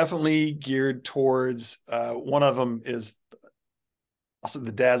 They're definitely geared towards, one of them is also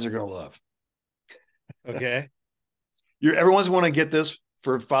the dads are going to love. Okay. Everyone's want to get this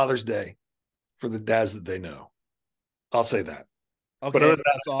for Father's Day for the dads that they know. I'll say that. Okay. But other than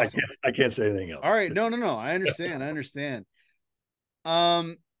that's that, awesome. I can't say anything else. All right. No. I understand.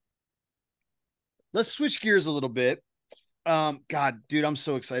 Let's switch gears a little bit. God, dude, I'm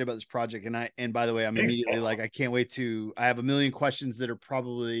so excited about this project. And by the way, I'm immediately like, I can't wait I have a million questions that are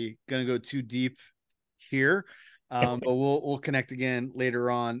probably going to go too deep here. But we'll connect again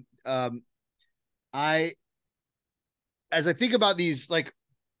later on. As I think about these like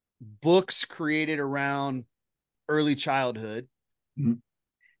books created around early childhood, mm-hmm.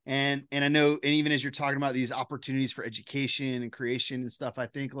 and I know, and even as you're talking about these opportunities for education and creation and stuff, I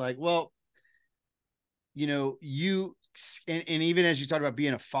think like, well, you and even as you talked about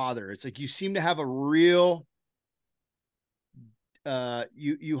being a father, it's like you seem to have a real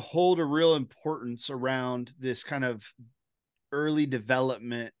you hold a real importance around this kind of early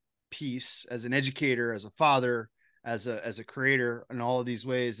development piece as an educator, as a father, as a creator in all of these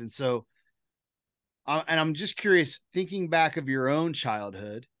ways. And so and I'm just curious, thinking back of your own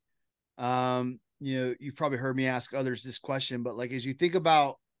childhood, you've probably heard me ask others this question, but like as you think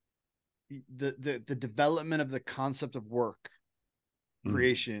about the development of the concept of work,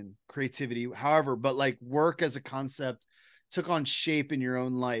 creation, creativity, however, but like work as a concept took on shape in your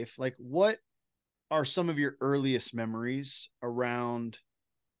own life. Like what are some of your earliest memories around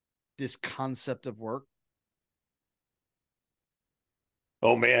this concept of work?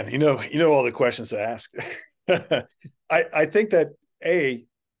 Oh man, all the questions to ask. I think that it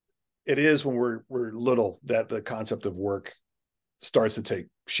is when we're little that the concept of work starts to take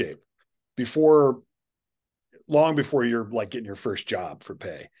shape. Long before you're like getting your first job for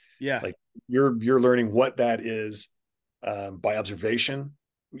pay. Yeah. Like you're learning what that is by observation.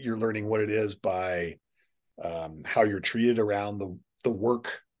 You're learning what it is by how you're treated around the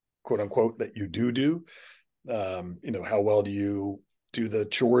work, quote unquote, that you do. How well do you do the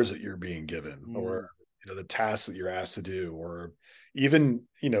chores that you're being given, or the tasks that you're asked to do, or even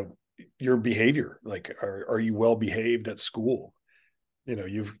your behavior. Like are you well behaved at school?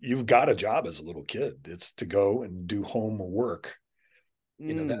 You've got a job as a little kid. It's to go and do homework.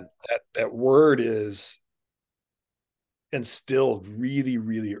 That word is instilled really,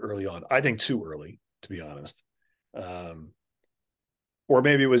 really early on. I think too early, to be honest. Or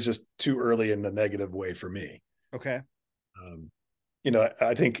maybe it was just too early in the negative way for me. Okay.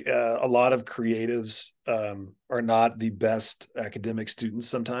 I think a lot of creatives are not the best academic students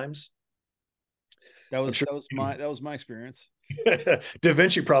sometimes. That was my experience. Da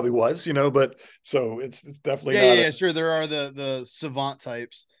Vinci probably was, but so it's definitely Yeah, not. yeah, sure. There are the savant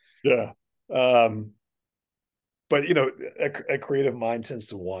types. Yeah. But a creative mind tends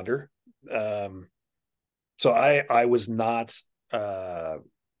to wander. So I was not uh,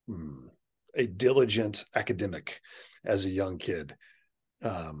 a diligent academic as a young kid.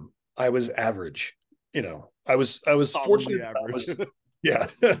 I was average. I was Solidly fortunate that I average. was yeah.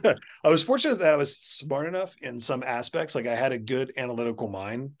 I was fortunate that I was smart enough in some aspects. Like I had a good analytical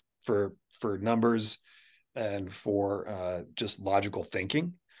mind for numbers and for just logical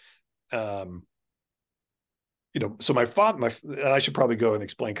thinking. Um, so my father, and I should probably go and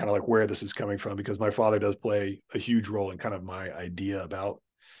explain kind of like where this is coming from, because my father does play a huge role in kind of my idea about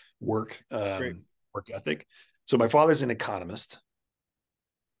work, Great. work ethic. So my father's an economist,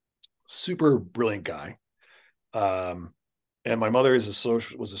 super brilliant guy. And my mother was a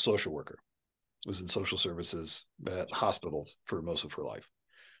social worker, was in social services at hospitals for most of her life,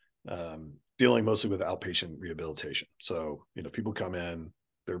 dealing mostly with outpatient rehabilitation. So, people come in,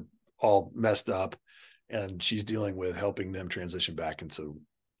 they're all messed up, and she's dealing with helping them transition back into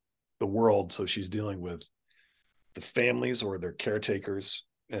the world. So she's dealing with the families or their caretakers.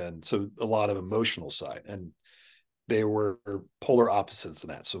 And so a lot of emotional side. And they were polar opposites in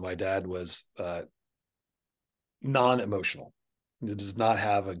that. So my dad was non-emotional. It does not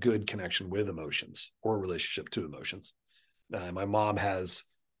have a good connection with emotions or relationship to emotions. My mom has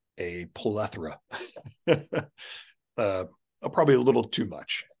a plethora, probably a little too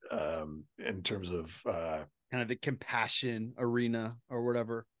much in terms of kind of the compassion arena or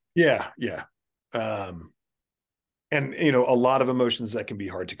whatever. Yeah. And a lot of emotions that can be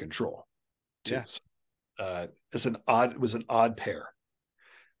hard to control too. Yeah. So, it was an odd pair.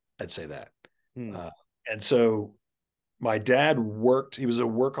 I'd say that. And so my dad worked, he was a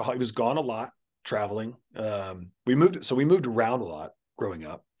workaholic. He was gone a lot, traveling. We moved around a lot growing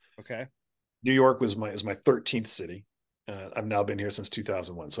up. Okay. New York is my 13th city. I've now been here since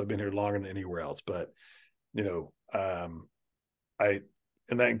 2001. So I've been here longer than anywhere else, but and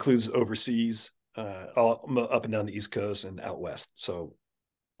that includes overseas, all up and down the East Coast and out West. So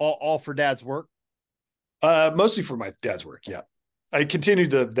all for dad's work. Mostly for my dad's work. Yeah. I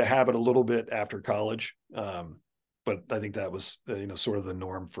continued the habit a little bit after college. But I think that was, sort of the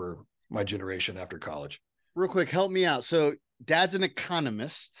norm for my generation after college. Real quick, help me out. So dad's an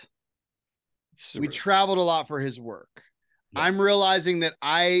economist. Super. We traveled a lot for his work. Yeah. I'm realizing that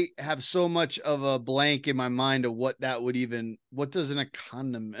I have so much of a blank in my mind of what does an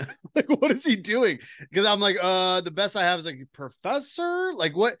economist, like, what is he doing? Because I'm like, the best I have is like professor,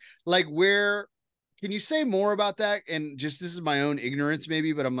 like what, like where, can you say more about that? And just, this is my own ignorance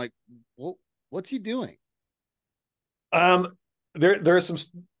maybe, but I'm like, well, what's he doing? There are some,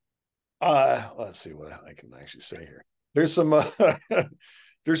 let's see what I can actually say here. There's some,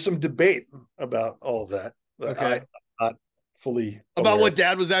 there's some debate about all of that. Okay. I'm not fully about what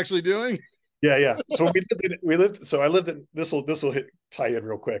dad was actually doing. Yeah. So I lived in, this will tie in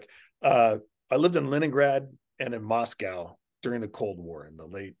real quick. I lived in Leningrad and in Moscow during the Cold War in the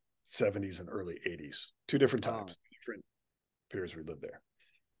late 70s and early 80s, two different times, different periods we lived there.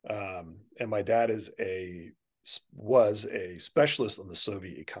 And my dad was a specialist on the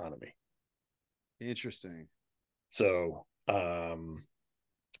Soviet economy. Interesting. So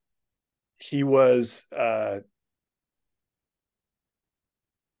he was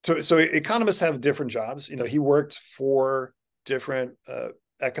so economists have different jobs. He worked for different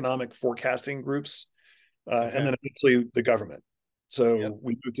economic forecasting groups, and then eventually the government. So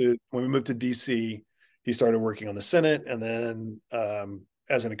when we moved to DC, he started working on the Senate, and then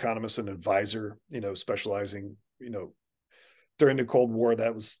as an economist and advisor, specializing, during the Cold War,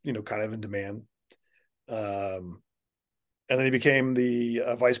 that was, kind of in demand. And then he became the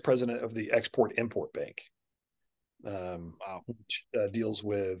vice president of the Export-Import Bank, which deals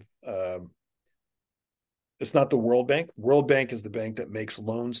with, it's not the World Bank. World Bank is the bank that makes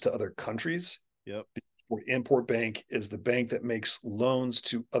loans to other countries. Yep. The Import Bank is the bank that makes loans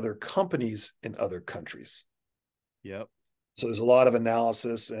to other companies in other countries. Yep. So there's a lot of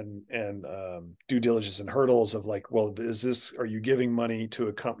analysis and due diligence and hurdles of like, well, are you giving money to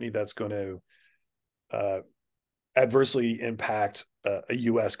a company that's going to adversely impact a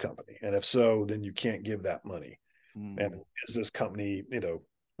U.S. company? And if so, then you can't give that money. And is this company,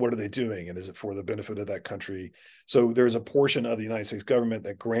 what are they doing? And is it for the benefit of that country? So there's a portion of the United States government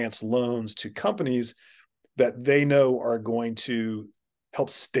that grants loans to companies that they know are going to help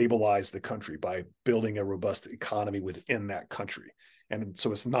stabilize the country by building a robust economy within that country. And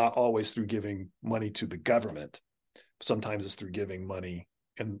so it's not always through giving money to the government. Sometimes it's through giving money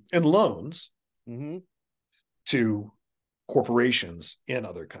and loans to corporations in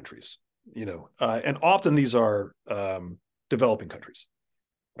other countries, and often these are developing countries,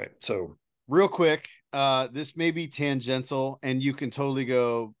 right? So real quick, this may be tangential and you can totally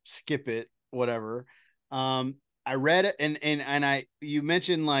go skip it, whatever. I read it and you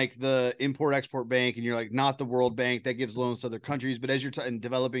mentioned like the Import Export Bank, and you're like, not the World Bank that gives loans to other countries, but as you're in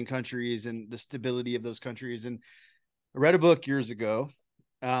developing countries and the stability of those countries. And I read a book years ago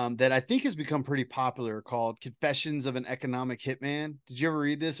that I think has become pretty popular called Confessions of an Economic Hitman. Did you ever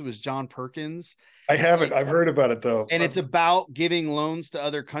read this? It was John Perkins. I haven't. I've heard about it though. And it's about giving loans to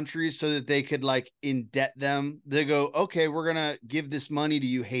other countries so that they could like indebt them. They go, okay, we're going to give this money to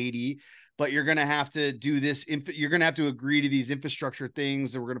you, Haiti, but you're going to have to do this. You're going to have to agree to these infrastructure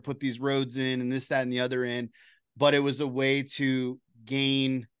things, and we're going to put these roads in and this, that, and the other in. But it was a way to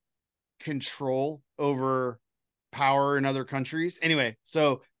gain control over power in other countries. Anyway,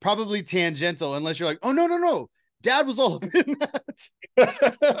 so probably tangential, unless you're like, oh, no. Dad was all up in that.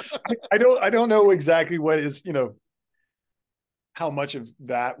 I don't know exactly what is, how much of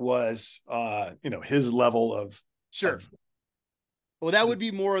that was, his level of. Sure. Well, that would be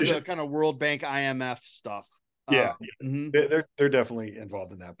more of the kind of World Bank, IMF stuff. Yeah. They're definitely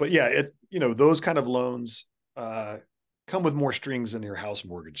involved in that. But yeah, those kind of loans come with more strings than your house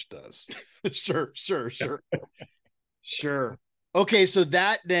mortgage does. Sure. Sure. Okay. So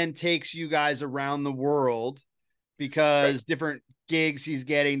that then takes you guys around the world, because different gigs he's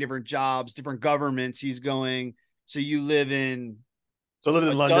getting, different jobs, different governments he's going. So you live in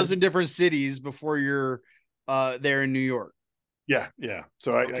London, a dozen different cities before you're there in New York. Yeah.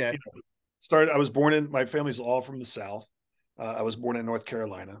 So I was born in, my family's all from the South. I was born in North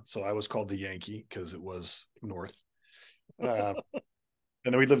Carolina, so I was called the Yankee because it was North. And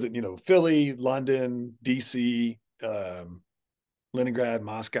then we lived in, Philly, London, DC, Leningrad,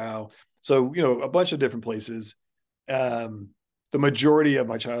 Moscow. So, a bunch of different places. The majority of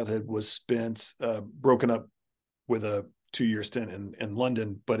my childhood was spent broken up with a 2-year stint in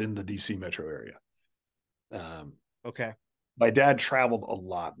London, but in the DC metro area. Okay. My dad traveled a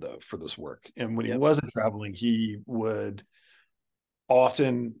lot though for this work. And when he wasn't traveling, he would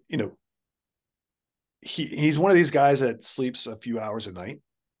often, he's one of these guys that sleeps a few hours a night.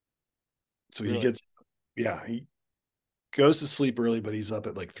 So he he goes to sleep early, but he's up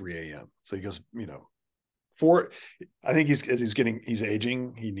at like 3 a.m. So he goes, I think he's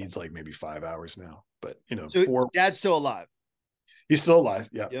aging. He needs like maybe 5 hours now, but so dad's still alive. He's still alive.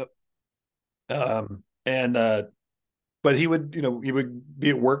 Yeah. Yep. But he would be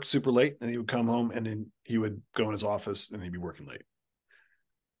at work super late, and he would come home, and then he would go in his office and he'd be working late,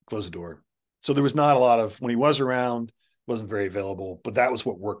 close the door. So there was not a lot of, when he was around, wasn't very available, but that was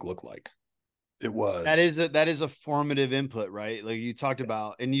what work looked like. It was. That is a formative input, right? Like you talked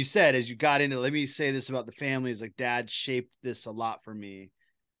about, and you said, as you got into, let me say this about the family, is like dad shaped this a lot for me,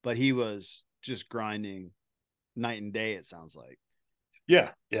 but he was just grinding night and day, it sounds like.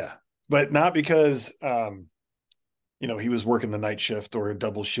 Yeah. But not because, he was working the night shift or a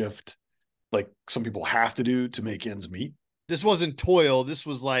double shift like some people have to do to make ends meet. This wasn't toil. This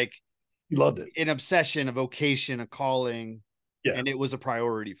was like, he loved it. An obsession, a vocation, a calling. Yeah. And it was a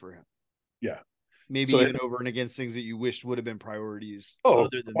priority for him. Yeah. Maybe even over and against things that you wished would have been priorities. Oh,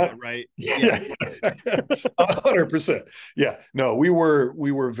 other than that, right? Yeah. 100%. Yeah. No, we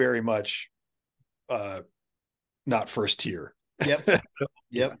were very much not first tier. Yep.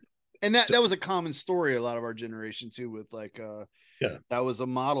 Yep. And that was a common story, a lot of our generation too, with like that was a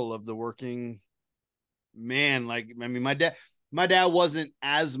model of the working man. Like, I mean, my dad wasn't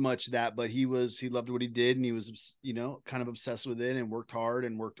as much that, but he loved what he did, and he was, kind of obsessed with it, and worked hard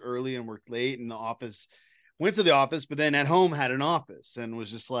and worked early and worked late in the office, went to the office, but then at home had an office, and was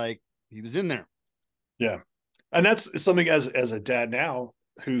just like, he was in there. Yeah. And that's something as a dad now,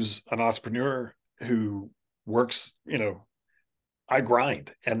 who's an entrepreneur who works, I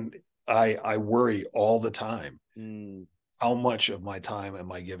grind and I worry all the time. How much of my time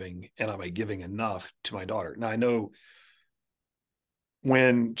am I giving, and am I giving enough to my daughter? Now I know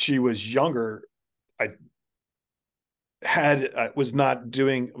when she was younger, I was not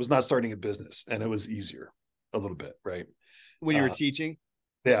starting a business, and it was easier a little bit, right? When you were teaching?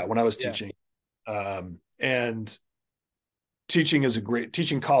 Yeah. When I was teaching, and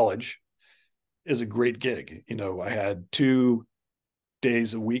teaching college is a great gig. I had 2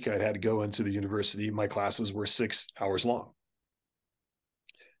 days a week I had to go into the university. My classes were 6 hours long.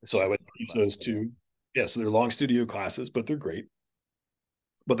 So I would teach those 2. Yeah. So they're long studio classes, but they're great.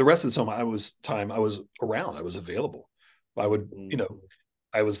 But the rest of the time I was around, I was available. I would,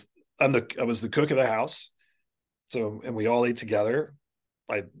 I was the cook of the house. So, and we all ate together.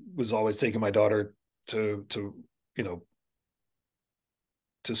 I was always taking my daughter to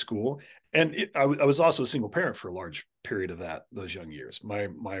to school. And I was also a single parent for a large period of those young years.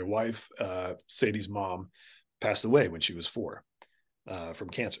 My wife, Sadie's mom, passed away when she was 4 from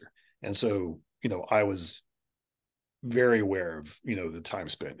cancer. And so, I was very aware of, the time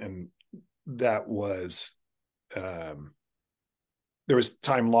spent. And that was, there was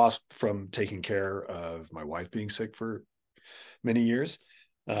time lost from taking care of my wife being sick for many years.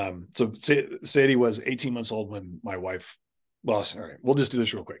 So Sadie was 18 months old when my wife, well, all right, we'll just do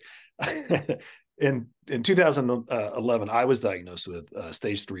this real quick. in 2011, I was diagnosed with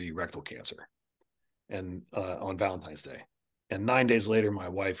stage 3 rectal cancer, and on Valentine's Day. And 9 days later, my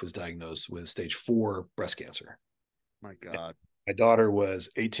wife was diagnosed with stage 4 breast cancer. My God. My daughter was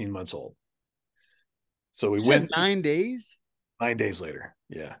 18 months old. So we You went said 9 days. 9 days later.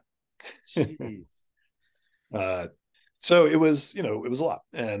 Yeah. Jeez. So it was, it was a lot.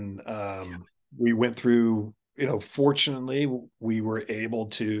 And we went through, fortunately, we were able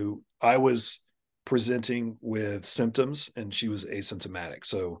to, I was presenting with symptoms and she was asymptomatic.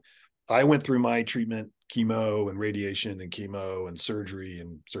 So I went through my treatment, chemo and radiation and chemo and surgery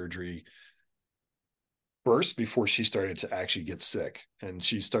first before she started to actually get sick. And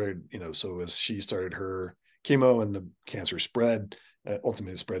she started, so as she started her chemo and the cancer spread,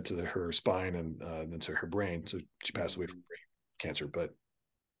 ultimately spread to her spine and then to her brain. So she passed away from brain cancer. But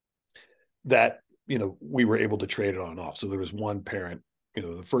that, we were able to trade it on and off. So there was one parent,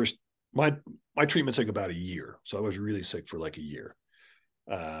 the first, my treatment took about a year. So I was really sick for like a year.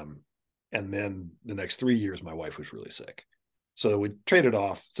 And then the next 3 years, my wife was really sick. So we traded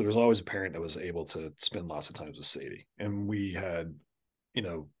off. So there's always a parent that was able to spend lots of time with Sadie. And we had,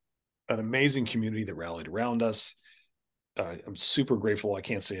 an amazing community that rallied around us. I'm super grateful. I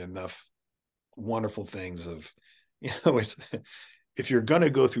can't say enough wonderful things of, if you're going to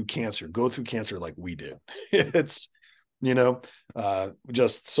go through cancer like we did. It's,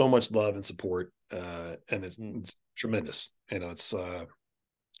 just so much love and support. And it's tremendous.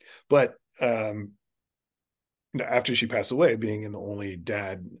 But after she passed away, being an only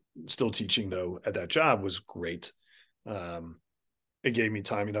dad, still teaching though at that job was great. It gave me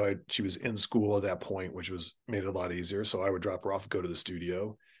time, she was in school at that point, which made it a lot easier. So I would drop her off, go to the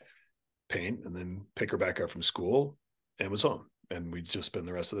studio, paint, and then pick her back up from school and was home. And we'd just spend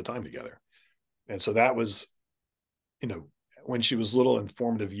the rest of the time together. And so that was, when she was little in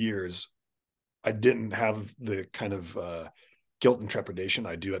formative years, I didn't have the kind of guilt and trepidation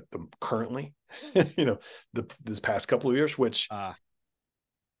I do at them currently, this past couple of years, which,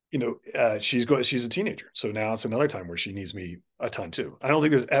 she's a teenager. So now it's another time where she needs me a ton too. I don't think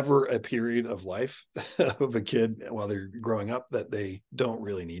there's ever a period of life of a kid while they're growing up that they don't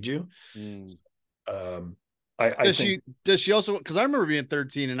really need you. Does she also, because I remember being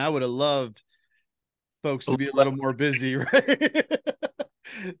 13 and I would have loved folks to be a little more busy, right?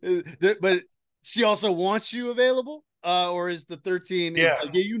 But she also wants you available, or is the 13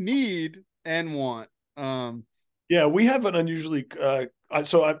 like, you need and want? Yeah, we have an unusually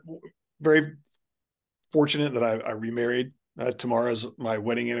so I'm very fortunate that I remarried. Tomorrow's my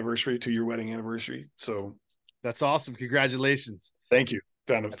wedding anniversary, 2-year wedding anniversary. So that's awesome. Congratulations. Thank you.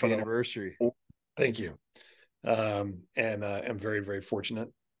 Kind of fun anniversary. Thank you. And I'm very, very fortunate.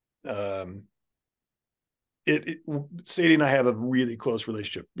 Sadie and I have a really close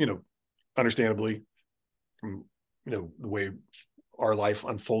relationship, understandably from, the way our life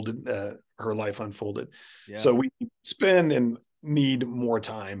unfolded, her life unfolded. Yeah. So we spend and need more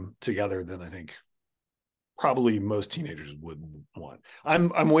time together than I think probably most teenagers would want.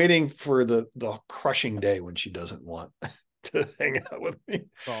 I'm waiting for the crushing day when she doesn't want to hang out with me.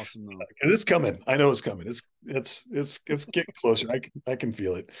 It's awesome. It's coming. I know it's coming. It's getting closer. I can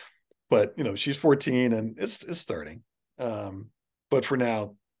feel it. But she's 14 and it's starting. But for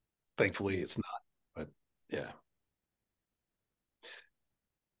now, thankfully it's not. But yeah.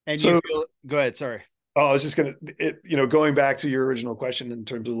 And so, go ahead. Sorry. Oh, I was just going back to your original question in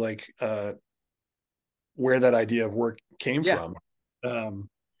terms of like where that idea of work came from.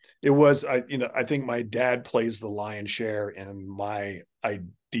 It was, I think my dad plays the lion's share in my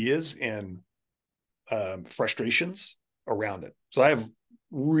ideas and frustrations around it. So I have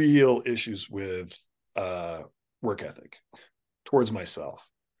real issues with work ethic towards myself.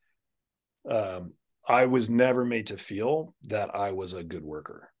 I was never made to feel that I was a good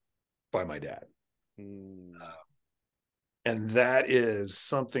worker by my dad. And that is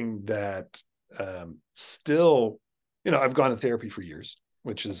something that still, I've gone to therapy for years,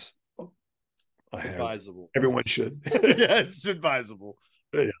 which is advisable. Everyone should. Yeah, it's advisable.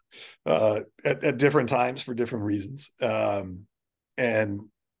 Yeah. At different times for different reasons. And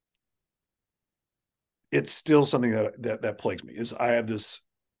it's still something that plagues me is I have this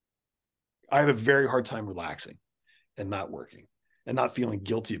I have a very hard time relaxing and not working and not feeling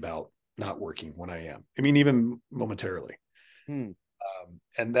guilty about not working when I am. I mean, even momentarily. And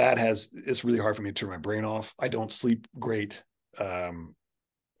it's really hard for me to turn my brain off. I don't sleep great. I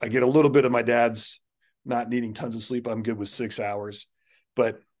get a little bit of my dad's not needing tons of sleep. I'm good with 6 hours,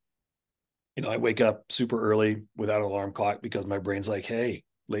 but I wake up super early without an alarm clock because my brain's like, hey,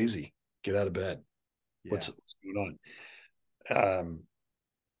 lazy, get out of bed. Yeah. What's going on?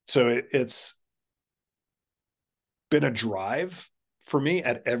 So it's been a drive for me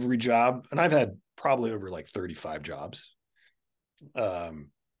at every job. And I've had probably over like 35 jobs, to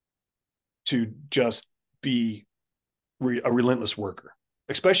just be a relentless worker,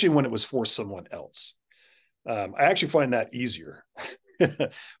 especially when it was for someone else. I actually find that easier.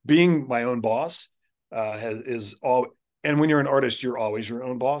 Being my own boss is all, and when you're an artist, you're always your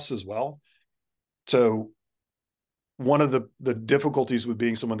own boss as well. So one of the difficulties with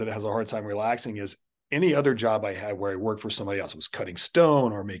being someone that has a hard time relaxing is any other job I had where I worked for somebody else, was cutting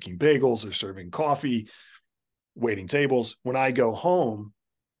stone or making bagels or serving coffee, waiting tables. When I go home,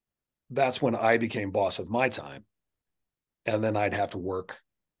 that's when I became boss of my time. And then I'd have to work.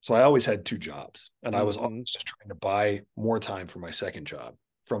 So I always had 2 jobs, and I was always just trying to buy more time for my second job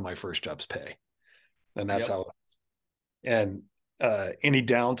from my first job's pay. And that's how, and any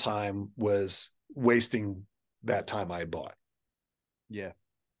downtime was wasting that time I had bought. Yeah.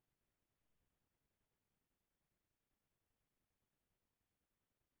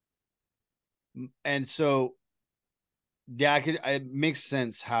 And so, yeah, it makes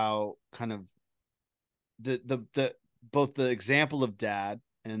sense how kind of the both the example of dad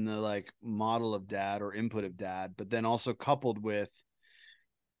and the like model of dad or input of dad, but then also coupled with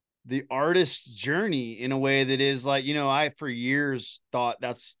the artist's journey in a way that is like, I for years thought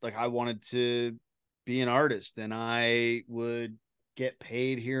that's like, I wanted to be an artist and I would get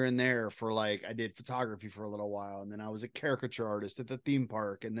paid here and there for, like, I did photography for a little while, and then I was a caricature artist at the theme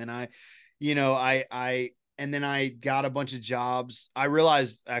park, and then I got a bunch of jobs. I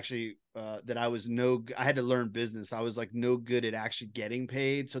realized actually that I had to learn business. I was like no good at actually getting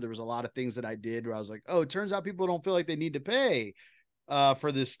paid. So there was a lot of things that I did where I was like, oh, it turns out people don't feel like they need to pay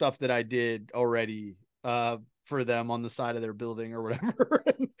for this stuff that I did already for them on the side of their building or whatever,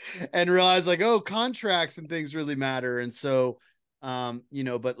 and realize like, oh, contracts and things really matter. And so,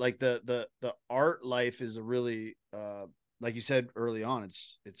 but like the art life is a really, like you said early on,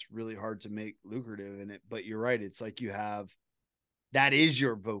 it's really hard to make lucrative in it, but you're right. It's like that is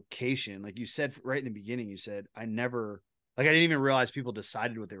your vocation. Like you said right in the beginning, you said, I didn't even realize people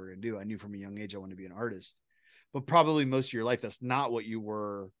decided what they were going to do. I knew from a young age I wanted to be an artist, but probably most of your life, that's not what you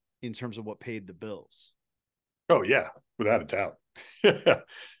were in terms of what paid the bills. Oh yeah, without a doubt.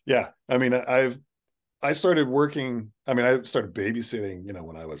 Yeah. I mean, I started working. I mean, I started babysitting,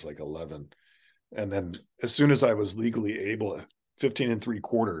 when I was like 11. And then as soon as I was legally able, 15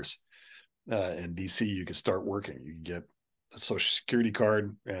 3/4 in DC, you could start working. You could get a social security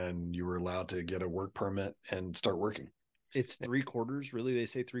card and you were allowed to get a work permit and start working. It's 3/4. Really? They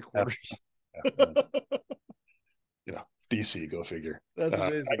say 3/4. Yeah. DC, go figure. That's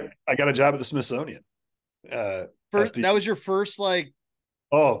amazing. I got a job at the Smithsonian. That was your first like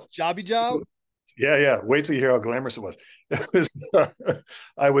jobby job? Yeah. Wait till you hear how glamorous it was.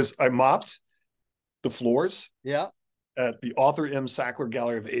 I mopped the floors at the Arthur M. Sackler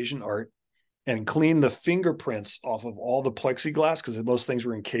Gallery of Asian Art and cleaned the fingerprints off of all the plexiglass, because most things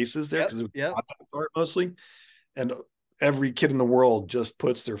were in cases there, because it was art mostly. And every kid in the world just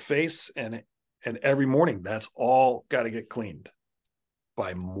puts their face, and every morning that's all got to get cleaned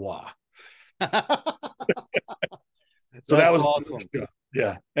by moi. So that was awesome.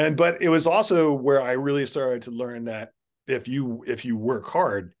 Yeah. But it was also where I really started to learn that if you work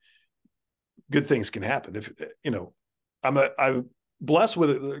hard, good things can happen. I'm blessed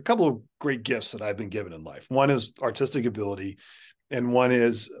with a couple of great gifts that I've been given in life. One is artistic ability, and one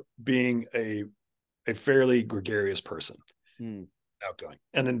is being a fairly gregarious person, outgoing,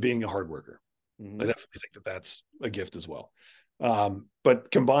 and then being a hard worker. I definitely think that that's a gift as well. But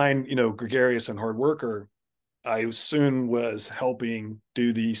combine, gregarious and hard worker, I soon was helping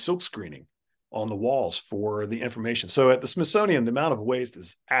do the silk screening on the walls for the information. So at the Smithsonian, the amount of waste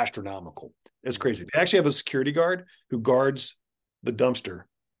is astronomical. It's crazy. They actually have a security guard who guards the dumpster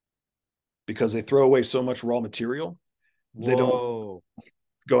because they throw away so much raw material. Whoa. They don't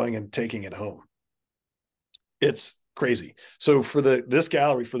going and taking it home. It's crazy. So for this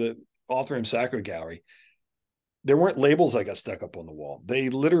gallery, for the Arthur M. Sackler Gallery, there weren't labels that got stuck up on the wall. They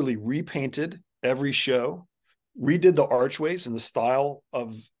literally repainted every show, redid the archways in the style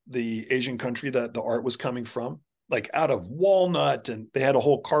of the Asian country that the art was coming from, like out of walnut, and they had a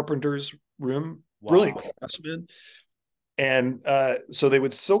whole carpenter's room, brilliant craftsmen. And so they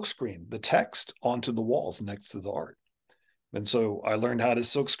would silk screen the text onto the walls next to the art. And so I learned how to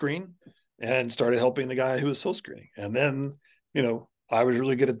silk screen and started helping the guy who was silk screening. And then, you know, I was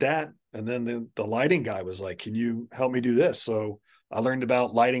really good at that. And then the lighting guy was like, can you help me do this? So I learned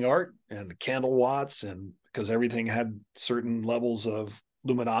about lighting art and the candle watts, and because everything had certain levels of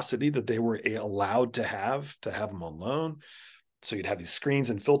luminosity that they were allowed to have them on loan. So you'd have these screens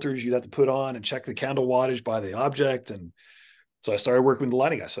and filters you'd have to put on and check the candle wattage by the object. And so I started working with the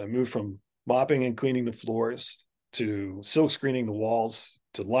lighting guy. So I moved from mopping and cleaning the floors to silk screening the walls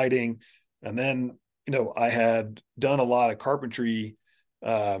to lighting. And then, you know, I had done a lot of carpentry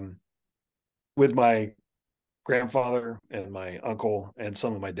with my grandfather and my uncle and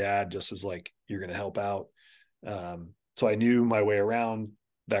some of my dad, just as like, you're going to help out. So I knew my way around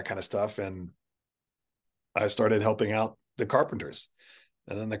that kind of stuff. And I started helping out the carpenters.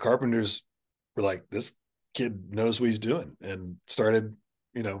 And then the carpenters were like, this kid knows what he's doing, and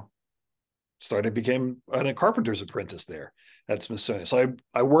became a carpenter's apprentice there at Smithsonian. So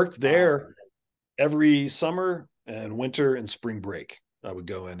I worked there every summer and winter and spring break. I would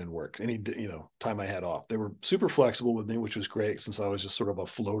go in and work any, you know, time I had off. They were super flexible with me, which was great since I was just sort of a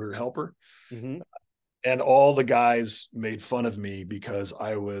floater helper. Mm-hmm. And all the guys made fun of me because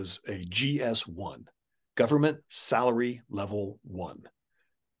I was a GS1, government salary level 1,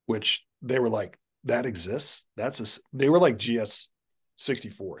 which they were like, that exists. They were like GS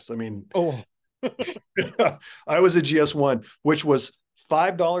 64s. I mean, I was a GS1, which was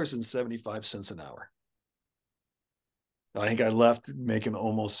 $5.75 an hour. I think I left making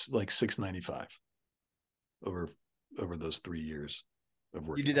almost like $6.95 over those 3 years of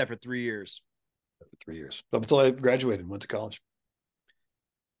work. You did that for 3 years. For 3 years, up until I graduated and went to college.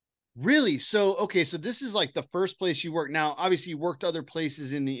 Really? So, okay. So this is like the first place you worked. Now, obviously you worked other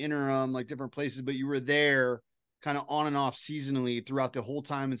places in the interim, like different places, but you were there kind of on and off seasonally throughout the whole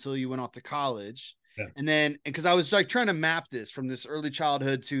time until you went off to college. Yeah. And then, because I was like trying to map this from this early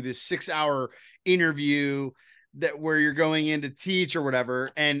childhood to this 6-hour interview where you're going in to teach or whatever.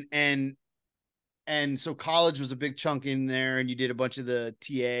 And so college was a big chunk in there, and you did a bunch of the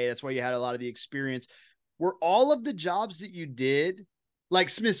TA. That's why you had a lot of the experience. Were all of the jobs that you did, like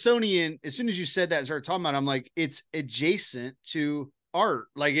Smithsonian, as soon as you said that and started talking about it, I'm like, it's adjacent to art.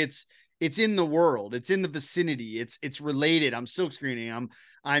 Like it's in the world, it's in the vicinity, it's related. I'm silk screening,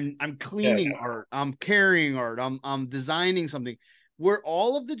 I'm cleaning art, I'm carrying art, I'm designing something. Were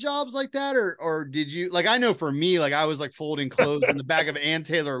all of the jobs like that, or did you, like, I know for me, like I was like folding clothes in the back of Ann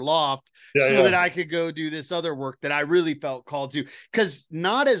Taylor loft that I could go do this other work that I really felt called to. Because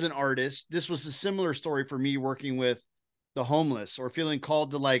not as an artist, this was a similar story for me working with the homeless or feeling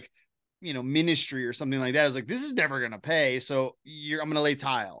called to, like, you know, ministry or something like that. I was like, this is never going to pay. So I'm going to lay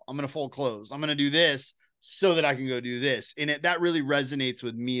tile. I'm going to fold clothes. I'm going to do this so that I can go do this. And that really resonates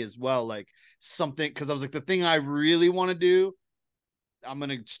with me as well. Like something, cause I was like, the thing I really want to do, I'm going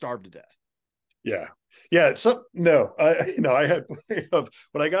to starve to death. Yeah. Yeah. I had,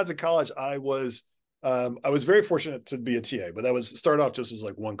 when I got to college, I was very fortunate to be a TA, but that started off just as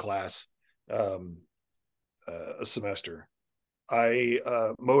like one class, a semester. I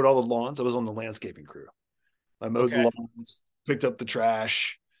mowed all the lawns. I was on the landscaping crew. I mowed the lawns, picked up the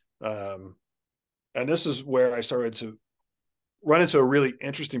trash. And this is where I started to run into a really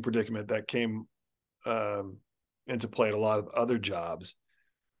interesting predicament that came into play at a lot of other jobs.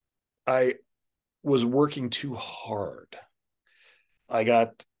 I was working too hard. I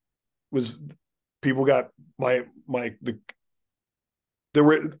was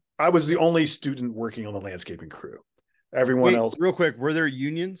the only student working on the landscaping crew. Everyone else. Real quick, were there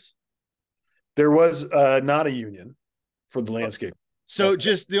unions? There was not a union for the landscape. So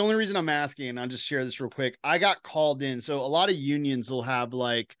just the only reason I'm asking, and I'll just share this real quick. I got called in. So a lot of unions will have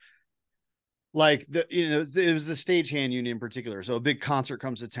like it was the stagehand union in particular. So a big concert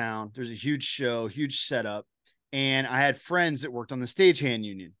comes to town. There's a huge show, huge setup. And I had friends that worked on the stagehand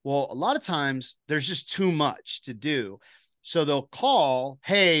union. Well, a lot of times there's just too much to do. So they'll call,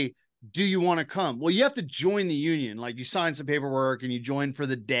 hey, do you want to come? Well, you have to join the union. Like you sign some paperwork and you join for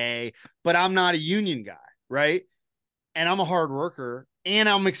the day, but I'm not a union guy. Right. And I'm a hard worker and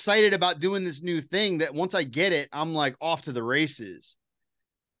I'm excited about doing this new thing that once I get it, I'm like off to the races.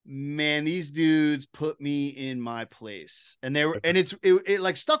 Man, these dudes put me in my place, and it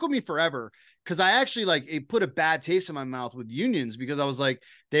like stuck with me forever. Cause I actually it put a bad taste in my mouth with unions because I was like,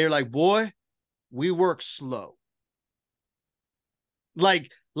 they're like, boy, we work slow.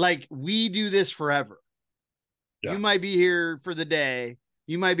 Like we do this forever. Yeah. You might be here for the day.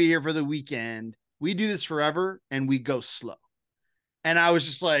 You might be here for the weekend. we do this forever and we go slow. And I was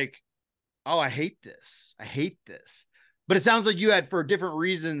just like, oh, I hate this. I hate this. But it sounds like you had, for different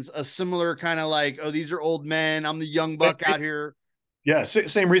reasons, a similar kind of like, oh, these are old men. I'm the young buck out here. Yeah,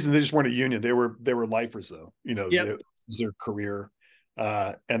 same reason. They just weren't a union. They were lifers, though. Yep. It was their career.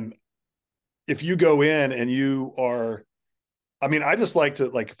 And if you go in and you are, I mean, I just like to,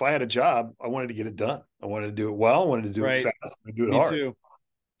 like, if I had a job, I wanted to get it done. I wanted to do it well. I wanted to do it fast. I wanted to do it Me hard. too.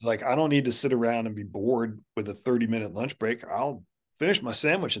 It's like, I don't need to sit around and be bored with a 30-minute lunch break. I'll finish my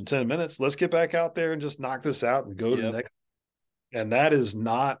sandwich in 10 minutes. Let's get back out there and just knock this out and go to the next. And that is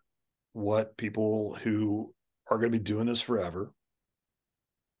not what people who are going to be doing this forever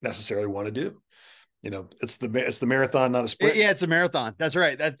necessarily want to do. It's the marathon, not a sprint. Yeah, it's a marathon. That's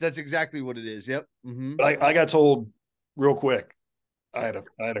right. That's exactly what it is. Yep. Mm-hmm. But I got told real quick, I had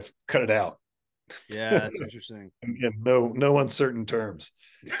to cut it out. Yeah, that's interesting. In no uncertain terms.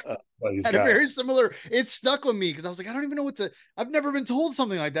 Had a very similar. It stuck with me because I was like, I don't even know what to. I've never been told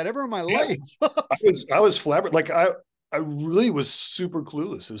something like that ever in my life. I was flabbergasted. Like I really was super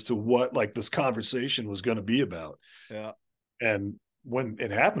clueless as to what like this conversation was going to be about. Yeah. And when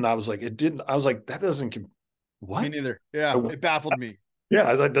it happened, I was like, I was like, that doesn't. What? Me neither. Yeah, it baffled me.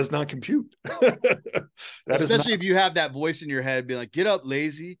 Yeah, that does not compute. Especially if you have that voice in your head being like, get up,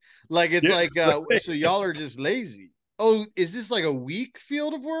 lazy. Like, it's like, so y'all are just lazy. Oh, is this like a weak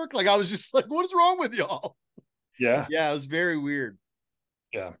field of work? Like, I was just like, what is wrong with y'all? Yeah. Yeah, it was very weird.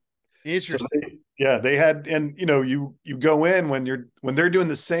 Yeah. Interesting. So they had, and you go in when they're doing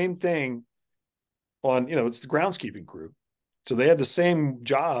the same thing on, it's the groundskeeping crew. So they had the same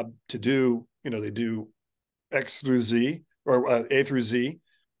job to do, they do X through Z, or A through Z,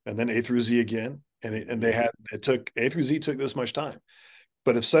 and then A through Z again. And A through Z took this much time.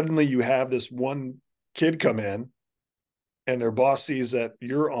 But if suddenly you have this one kid come in and their boss sees that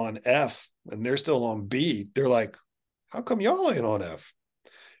you're on F and they're still on B, they're like, how come y'all ain't on F?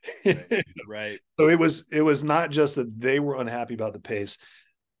 Right. So it was not just that they were unhappy about the pace.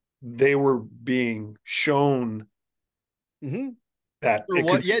 They were being shown that.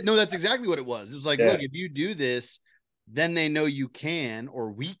 That's exactly what it was. It was like, look, if you do this, then they know you can,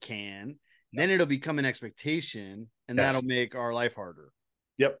 or we can, then it'll become an expectation, and that'll make our life harder.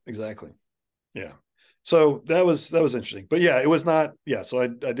 Yep, exactly. Yeah. So that was interesting. But yeah, it was not, so I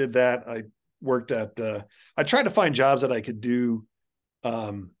did that. I worked at I tried to find jobs that I could do.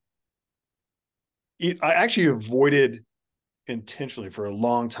 I actually avoided intentionally for a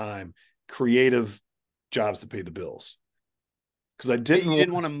long time creative jobs to pay the bills. Because I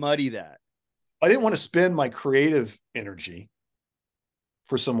didn't want to muddy that. I didn't want to spend my creative energy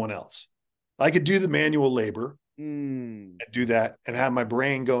for someone else. I could do the manual labor and do that and have my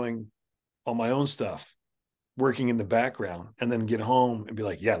brain going on my own stuff, working in the background, and then get home and be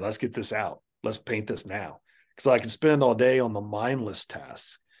like, yeah, let's get this out. Let's paint this now. Because I can spend all day on the mindless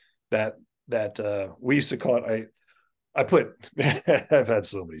tasks that we used to call it. I've had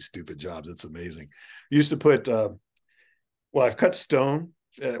so many stupid jobs. It's amazing. I used to put, I've cut stone.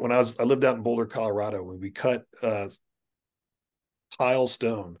 When I lived out in Boulder, Colorado, when we cut tile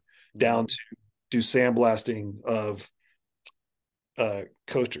stone down to do sandblasting of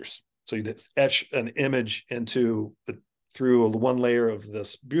coasters. So you'd etch an image through one layer of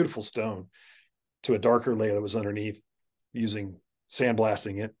this beautiful stone to a darker layer that was underneath, using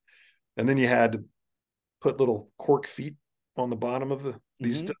sandblasting it. And then you had to put little cork feet on the bottom of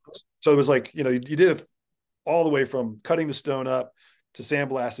these stones. So it was like, you did it all the way from cutting the stone up to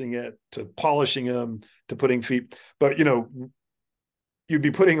sandblasting it, to polishing them, to putting feet. But, you'd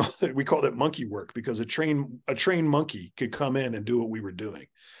be putting, we called it monkey work, because a trained monkey could come in and do what we were doing,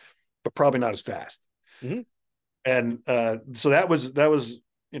 but probably not as fast. Mm-hmm. And so that was,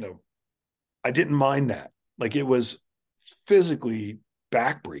 I didn't mind that. Like, it was physically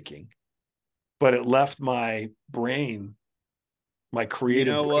backbreaking, but it left my brain, my creative.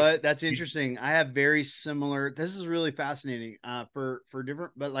 You know what? That's interesting. I have very similar. This is really fascinating for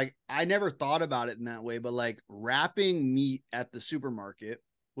different, but like, I never thought about it in that way, but like, wrapping meat at the supermarket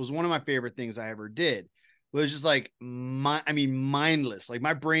was one of my favorite things I ever did. It was just like, mindless. Like,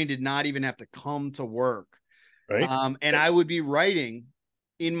 my brain did not even have to come to work. Right. And I would be writing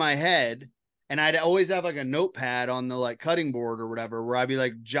in my head, and I'd always have like a notepad on the like cutting board or whatever, where I'd be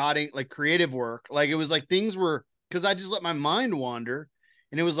like jotting like creative work. Like, it was like things were, because I just let my mind wander,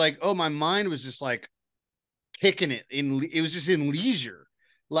 and it was like, oh, my mind was just like kicking it it was just in leisure,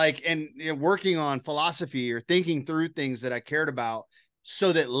 like, and working on philosophy or thinking through things that I cared about,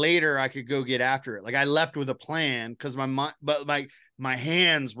 so that later I could go get after it. Like, I left with a plan, because my mind, but my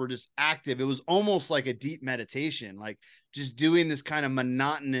hands were just active. It was almost like a deep meditation, like just doing this kind of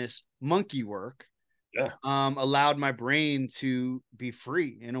monotonous monkey work. allowed my brain to be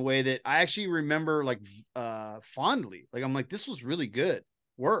free in a way that I actually remember like fondly. Like I'm like, this was really good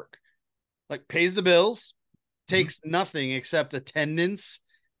work. Like pays the bills, takes nothing except attendance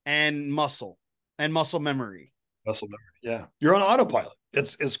and muscle memory. Muscle memory. Yeah. You're on autopilot.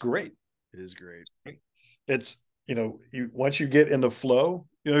 It's great. It is great. It's, once you get in the flow,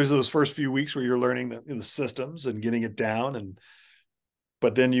 there's those first few weeks where you're learning the systems and getting it down.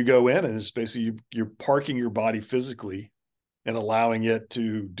 But then you go in and it's basically you're parking your body physically and allowing it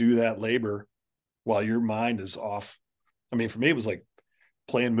to do that labor while your mind is off. I mean, for me, it was like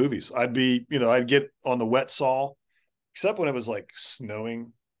playing movies. I'd get on the wet saw, except when it was like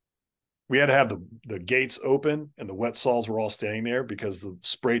snowing. We had to have the gates open and the wet saws were all standing there because the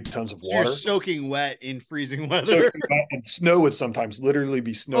sprayed tons of water. You're soaking wet in freezing weather. And snow would sometimes literally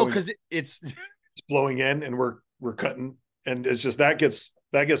be snowing. Oh, because it's blowing in and we're cutting. And it's just that gets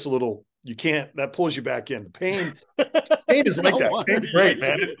a little, that pulls you back in. The pain is like that. Pain's great,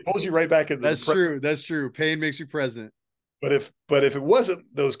 man. It pulls you right back in. That's true. That's true. Pain makes you present. But if it wasn't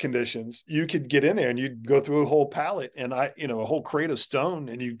those conditions, you could get in there and you'd go through a whole pallet and a whole crate of stone,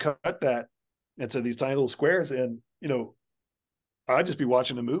 and you cut that into these tiny little squares. And, I'd just be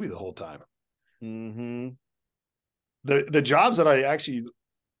watching a movie the whole time. Mm-hmm. The jobs that I actually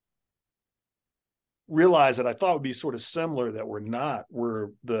realized that I thought would be sort of similar that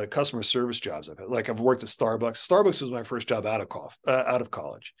were the customer service jobs I've had. Like I've worked at Starbucks. Starbucks was my first job out of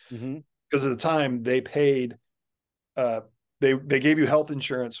college. Because at the time they paid, they gave you health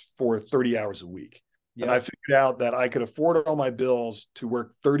insurance for 30 hours a week. Yep. And I figured out that I could afford all my bills to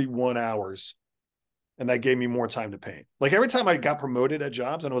work 31 hours. And that gave me more time to paint. Like every time I got promoted at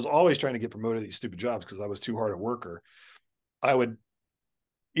jobs, and I was always trying to get promoted at these stupid jobs because I was too hard a worker, I would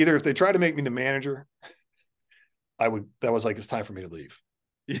either, if they tried to make me the manager, that was like, it's time for me to leave.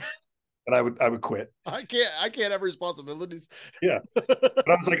 Yeah. And I would quit. I can't have responsibilities. Yeah. But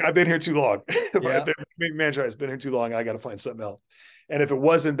I was like, I've been here too long. Yeah. If they made me manager, I've been here too long. I got to find something else. And if it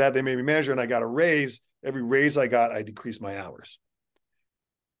wasn't that they made me manager and I got a raise, every raise I got, I decreased my hours.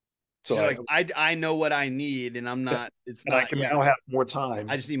 So I know what I need, and I'm not, it's and not, I can now have more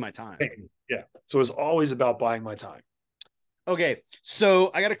time. I just need my time. Yeah. So it's always about buying my time. Okay. So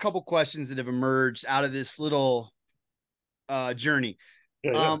I got a couple questions that have emerged out of this little journey.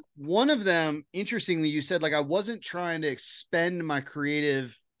 Yeah. One of them, interestingly, you said like I wasn't trying to expend my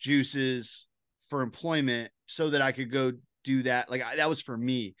creative juices for employment so that I could go do that. Like that was for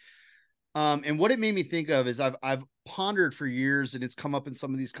me. And what it made me think of is I've pondered for years, and it's come up in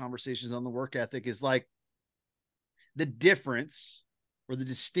some of these conversations on the work ethic, is like the difference or the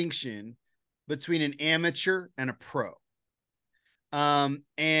distinction between an amateur and a pro.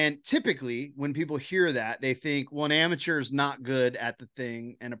 And typically when people hear that, they think, well, an amateur is not good at the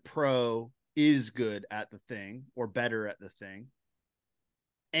thing and a pro is good at the thing or better at the thing.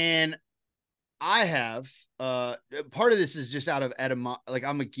 And I have, part of this is just out of like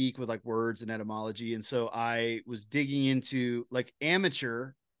I'm a geek with like words and etymology. And so I was digging into like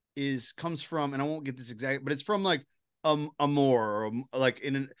amateur comes from, and I won't get this exact, but it's from like, amor, or like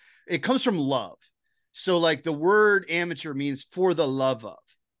it comes from love. So like the word amateur means for the love of,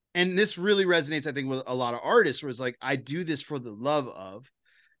 and this really resonates, I think, with a lot of artists, where it's like, I do this for the love of.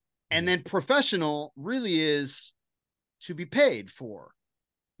 And then professional really is to be paid for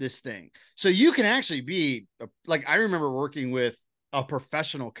this thing. So you can actually be like, I remember working with a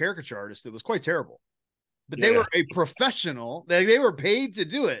professional caricature artist that was quite terrible, but they were a professional. They were paid to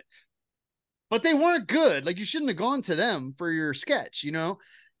do it, but they weren't good. Like you shouldn't have gone to them for your sketch,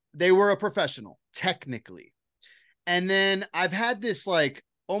 They were a professional, technically. And then I've had this like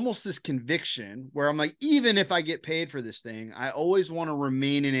almost this conviction where I'm like, even if I get paid for this thing, I always want to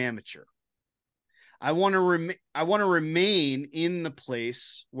remain an amateur. I want to remain in the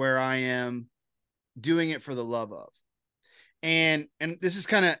place where I am doing it for the love of. And this is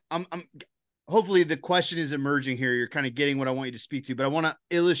kind of, I'm hopefully the question is emerging here. You're kind of getting what I want you to speak to, but I want to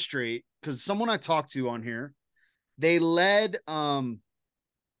illustrate, because someone I talked to on here, they led,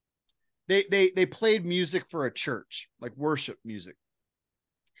 they played music for a church, like worship music.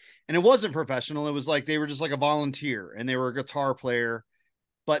 And it wasn't professional. It was like, they were just like a volunteer, and they were a guitar player,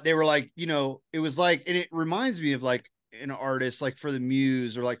 but they were like, it was like, and it reminds me of like an artist, like for the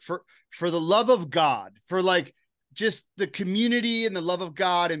muse, or like for the love of God, for like just the community and the love of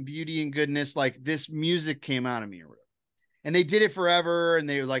God and beauty and goodness. Like this music came out of me or whatever. And they did it forever. And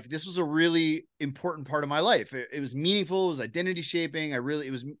they were like, this was a really important part of my life. It was meaningful. It was identity shaping. It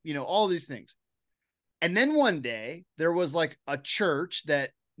was, all these things. And then one day there was like a church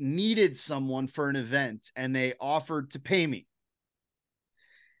that needed someone for an event, and they offered to pay me.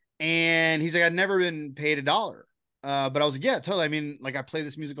 And And he's like, I'd never been paid $1. But I was like, yeah, totally. I mean, like, I play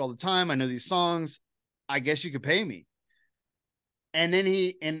this music all the time. I know these songs. I guess you could pay me. And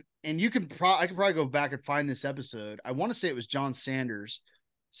then and you can I could probably go back and find this episode. I want to say it was John Sanders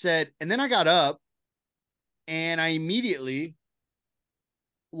said, and then I got up and I immediately,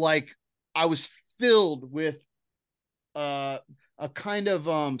 like, I was filled with a kind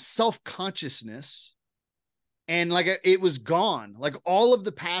of self-consciousness, and like it was gone, like all of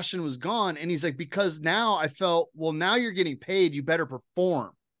the passion was gone. And he's like, because now I felt, well, now you're getting paid, you better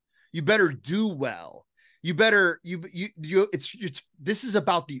perform, you better do well, you better it's this is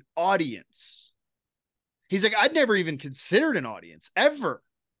about the audience. He's like, I'd never even considered an audience ever,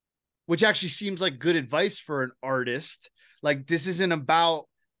 which actually seems like good advice for an artist. Like, this isn't about,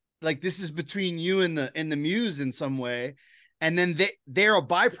 like, this is between you and the muse in some way. And then they're a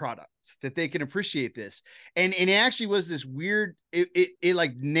byproduct that they can appreciate this. And it actually was this weird,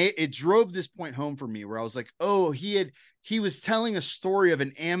 it drove this point home for me where I was like, oh, he was telling a story of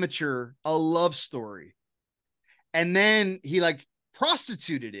an amateur, a love story. And then he like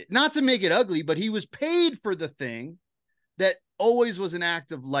prostituted it, not to make it ugly, but he was paid for the thing that always was an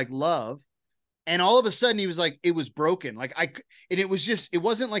act of like love. And all of a sudden he was like, it was broken. Like and it was just, it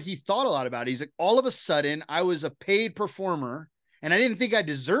wasn't like he thought a lot about it. He's like, all of a sudden I was a paid performer and I didn't think I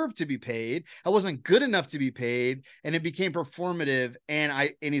deserved to be paid. I wasn't good enough to be paid. And it became performative.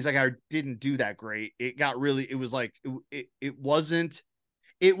 And he's like, I didn't do that great. It got really, it was like, it was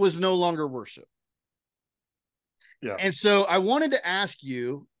no longer worship. Yeah. And so I wanted to ask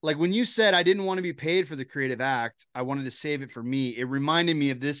you, like, when you said I didn't want to be paid for the creative act, I wanted to save it for me. It reminded me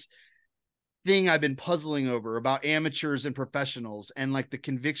of this thing I've been puzzling over about amateurs and professionals, and like the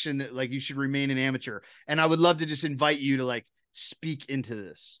conviction that like you should remain an amateur. And I would love to just invite you to like speak into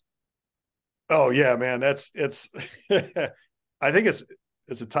this. Oh yeah, man. It's I think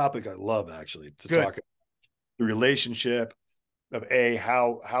it's a topic I love, actually, to talk about the relationship of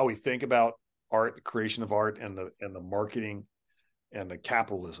how we think about art, the creation of art, and the marketing and the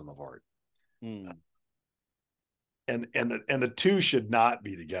capitalism of art. And the two should not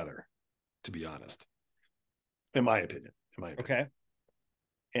be together, to be honest, in my opinion. Okay.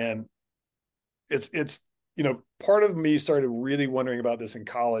 And it's part of me started really wondering about this in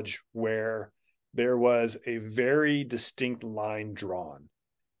college, where there was a very distinct line drawn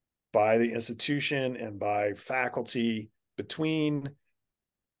by the institution and by faculty between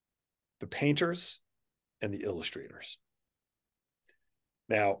the painters and the illustrators.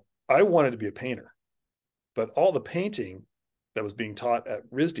 Now, I wanted to be a painter, but all the painting that was being taught at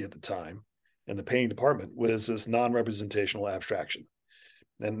RISD at the time in the painting department was this non-representational abstraction.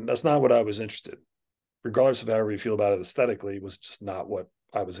 And that's not what I was interested in. Regardless of however you feel about it aesthetically, it was just not what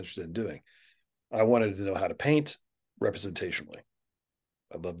I was interested in doing. I wanted to know how to paint representationally.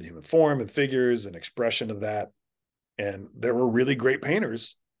 I love the human form and figures and expression of that. And there were really great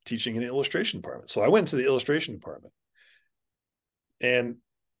painters teaching in the illustration department. So I went to the illustration department, and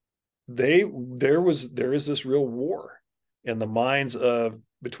there is this real war in the minds of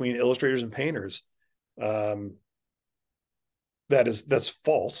between illustrators and painters. That's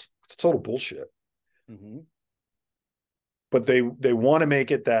false. It's total bullshit. Mm-hmm. But they want to make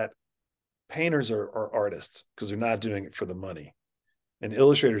it that painters are artists because they're not doing it for the money, and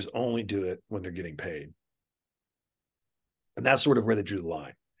illustrators only do it when they're getting paid. And that's sort of where they drew the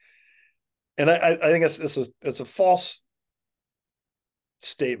line. And I think it's a false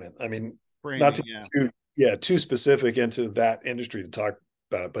statement. I mean, not to get too specific into that industry to talk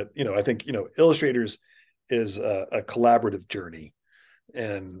about it, but I think illustrators is a collaborative journey,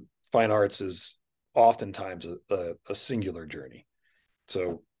 and fine arts is oftentimes a singular journey.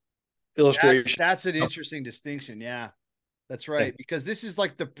 So illustration, that's an interesting distinction. Yeah, that's right. Yeah. Because this is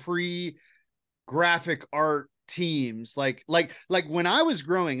like the pre-graphic art teams. Like when I was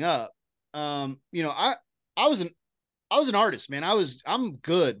growing up, I was an artist, man. I'm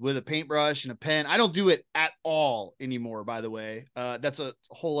good with a paintbrush and a pen. I don't do it at all anymore, by the way. That's a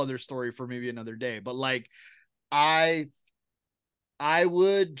whole other story for maybe another day. But like, I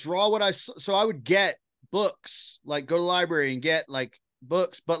would draw what so I would get books, like go to the library and get like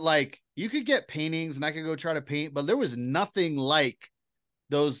books, but like you could get paintings and I could go try to paint, but there was nothing like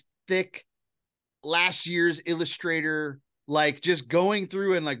those thick last year's Illustrator, like just going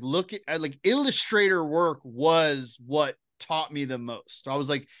through and like look at like Illustrator work was what taught me the most. I was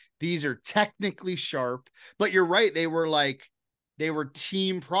like, these are technically sharp, but you're right. They were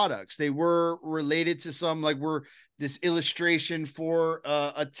team products. They were related to some, like, were this illustration for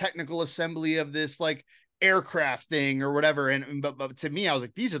a technical assembly of this like aircraft thing or whatever. But to me, I was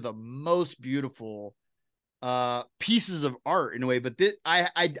like, these are the most beautiful pieces of art in a way. But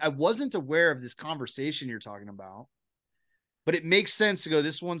I wasn't aware of this conversation you're talking about, but it makes sense to go,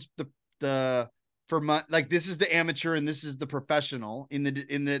 this one's the for my, like, this is the amateur and this is the professional in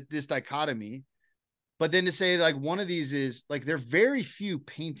the this dichotomy. But then to say like one of these is like, there are very few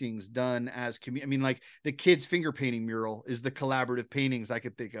paintings done as I mean, like the kids finger painting mural is the collaborative paintings I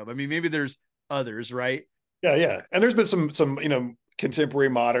could think of. I mean, maybe there's others, right? Yeah. And there's been some, you know, contemporary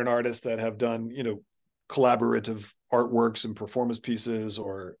modern artists that have done, you know, collaborative artworks and performance pieces,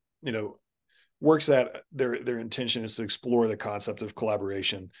 or, you know, works that their intention is to explore the concept of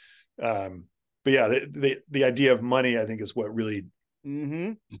collaboration. But yeah, the idea of money, I think, is what really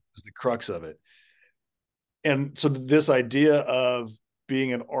is the crux of it. And so this idea of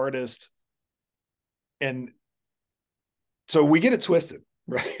being an artist, and so we get it twisted,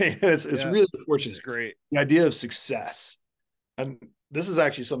 right? It's really unfortunate. It's great. The idea of success. And this is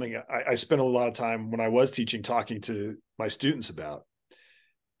actually something I spent a lot of time when I was teaching, talking to my students about,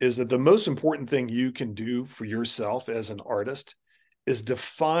 is that the most important thing you can do for yourself as an artist is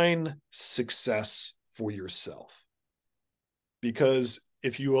define success for yourself. Because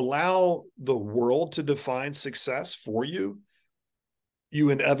if you allow the world to define success for you, you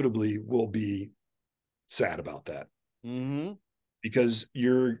inevitably will be sad about that. Because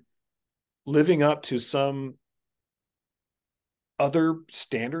you're living up to some other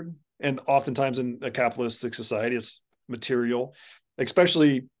standard. And oftentimes in a capitalistic society, it's material,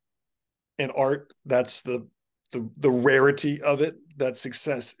 especially in art. That's the rarity of it, that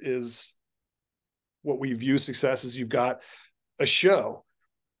success is what we view success as. You've got a show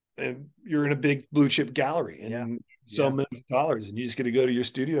and you're in a big blue chip gallery and sell millions of dollars, and you just get to go to your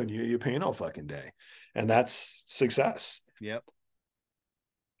studio and you paint all fucking day. And that's success. Yep.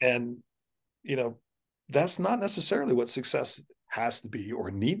 And, you know, that's not necessarily what success has to be or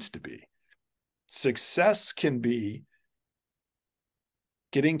needs to be. Success can be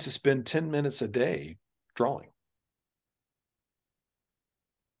getting to spend 10 minutes a day drawing.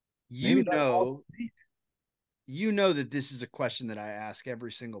 You know that this is a question that I ask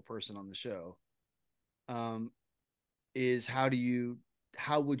every single person on the show. Is how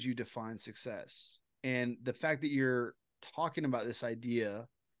would you define success? And the fact that you're talking about this idea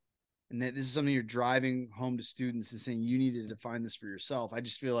and that this is something you're driving home to students and saying you need to define this for yourself, I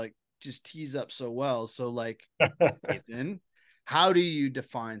just feel like just tees up so well. So like, Nathan, how do you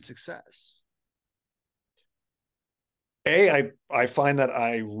define success? I find that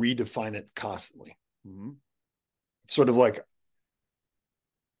I redefine it constantly. Sort of like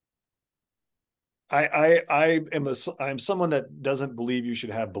I'm someone that doesn't believe you should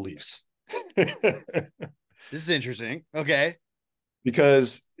have beliefs. This is interesting. Okay.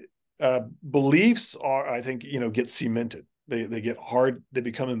 Because beliefs are, I think, you know, get cemented. They get hard. They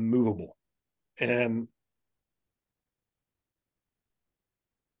become immovable. And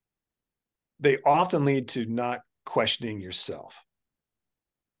they often lead to not questioning yourself.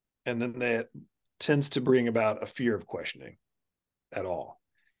 And then that tends to bring about a fear of questioning at all.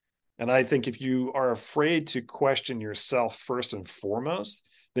 And I think if you are afraid to question yourself first and foremost,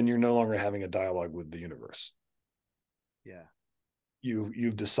 then you're no longer having a dialogue with the universe. Yeah.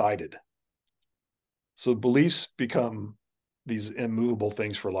 You've decided. So beliefs become these immovable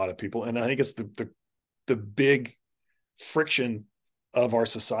things for a lot of people. And I think it's the big friction of our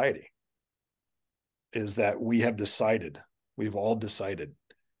society is that we've all decided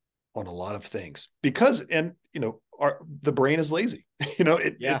on a lot of things because, and you know, the brain is lazy. You know,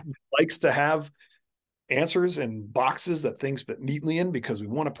 it likes to have answers and boxes that things fit neatly in because we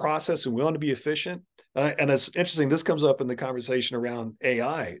want to process and we want to be efficient. And it's interesting. This comes up in the conversation around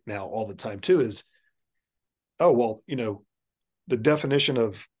AI now all the time too, is, oh, well, you know, the definition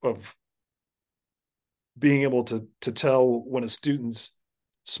of being able to tell when a student's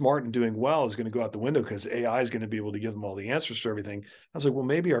smart and doing well is going to go out the window because AI is going to be able to give them all the answers for everything. I was like, well,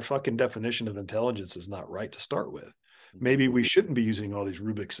 maybe our fucking definition of intelligence is not right to start with. Maybe we shouldn't be using all these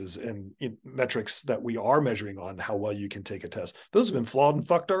Rubik's and metrics that we are measuring on how well you can take a test. Those have been flawed and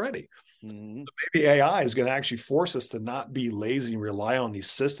fucked already. So maybe AI is going to actually force us to not be lazy and rely on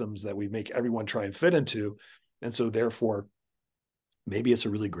these systems that we make everyone try and fit into. And so therefore, maybe it's a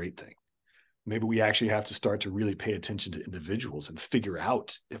really great thing. Maybe we actually have to start to really pay attention to individuals and figure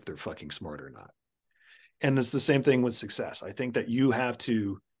out if they're fucking smart or not. And it's the same thing with success. I think that you have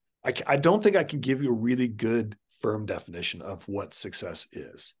to, I don't think I can give you a really good, firm definition of what success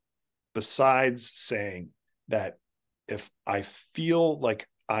is, besides saying that if I feel like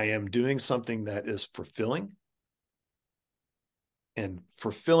I am doing something that is fulfilling and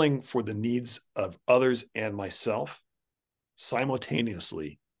fulfilling for the needs of others and myself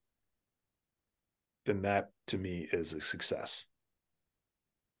simultaneously, then that to me is a success.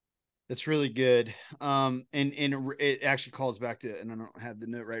 That's really good. And it actually calls back to, and I don't have the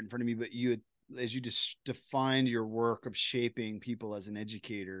note right in front of me, but you had, as you just defined your work of shaping people as an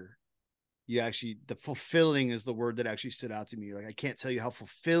educator, you actually, the fulfilling is the word that actually stood out to me. Like, I can't tell you how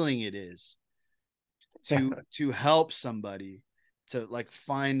fulfilling it is to help somebody to like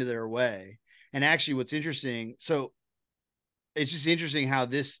find their way. And actually what's interesting, so it's just interesting how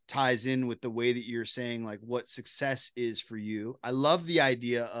this ties in with the way that you're saying like what success is for you. I love the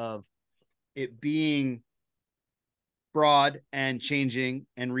idea of it being broad and changing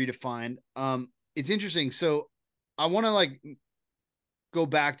and redefined. It's interesting. So I want to like go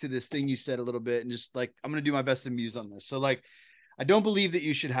back to this thing you said a little bit and just like, I'm going to do my best to muse on this. So like, I don't believe that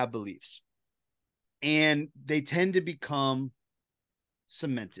you should have beliefs, and they tend to become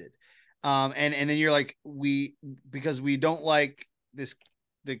cemented. And then you're like, because we don't like this,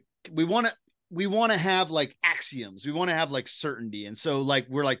 we want to have like axioms. We want to have like certainty. And so like,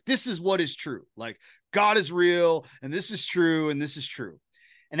 we're like, this is what is true. Like God is real and this is true. And this is true.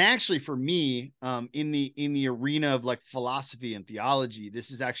 And actually for me, in the arena of like philosophy and theology, this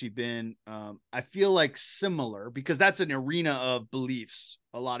has actually been, I feel like similar, because that's an arena of beliefs.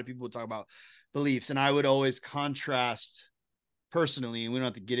 A lot of people would talk about beliefs, and I would always contrast personally, and we don't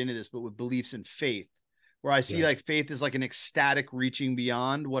have to get into this, but with beliefs and faith, where I see like faith is like an ecstatic reaching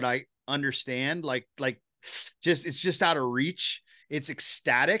beyond what I understand, like just, it's just out of reach. It's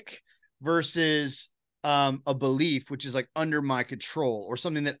ecstatic versus a belief, which is like under my control, or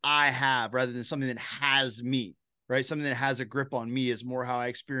something that I have rather than something that has me, right? Something that has a grip on me is more how I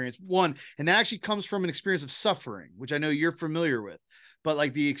experience one. And that actually comes from an experience of suffering, which I know you're familiar with. But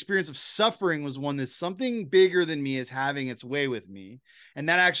like the experience of suffering was one that something bigger than me is having its way with me. And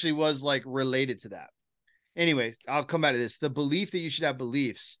that actually was like related to that. Anyway, I'll come back to this. The belief that you should have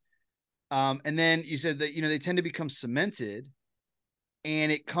beliefs. And then you said that, they tend to become cemented,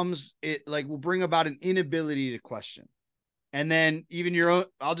 and it like will bring about an inability to question. And then even your own,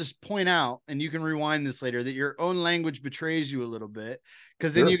 I'll just point out, and you can rewind this later, that your own language betrays you a little bit.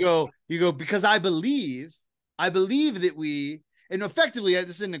 Cause then you go, because I believe that and effectively,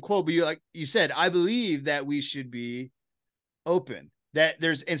 this isn't a quote, but you said, I believe that we should be open, that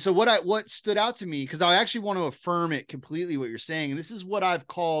there's, and so what stood out to me, because I actually want to affirm it completely what you're saying. And this is what I've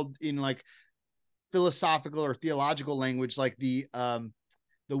called in like philosophical or theological language, like the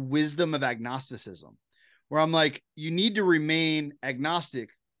wisdom of agnosticism, where I'm like, you need to remain agnostic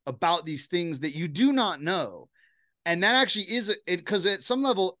about these things that you do not know. And that actually is it, because at some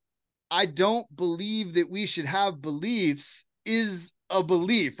level, I don't believe that we should have beliefs is a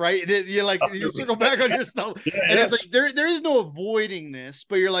belief, right? You're like, you circle back on yourself. And it's like, there is no avoiding this,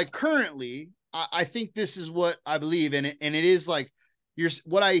 but you're like, currently, I think this is what I believe in it. And it is like,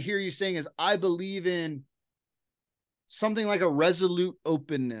 what I hear you saying is, I believe in something like a resolute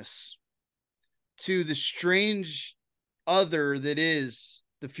openness to the strange other that is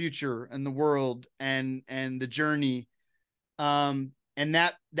the future and the world and the journey. And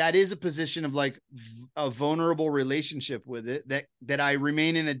that is a position of like a vulnerable relationship with it that I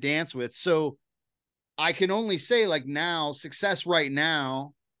remain in a dance with. So I can only say like now, success right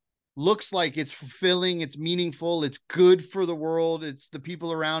now looks like it's fulfilling, it's meaningful, it's good for the world, it's the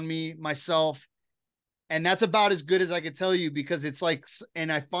people around me, myself. And that's about as good as I could tell you, because it's like,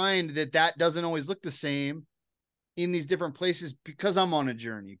 and I find that doesn't always look the same in these different places, because I'm on a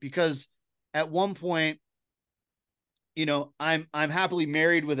journey. Because at one point, I'm happily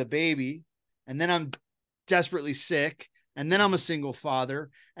married with a baby, and then I'm desperately sick, and then I'm a single father,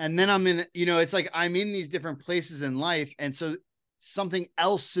 and then I'm in, it's like I'm in these different places in life, and so something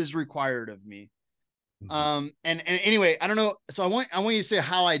else is required of me. And anyway, I don't know. So I want you to say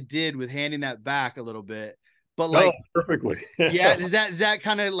how I did with handing that back a little bit, but like perfectly. Yeah. Does that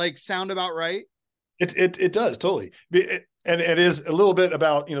kind of like sound about right? It does totally. And it is a little bit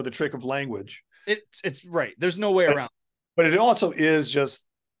about, the trick of language. It's right. There's no way around. But it also is just,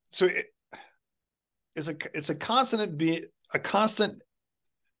 so it's a constant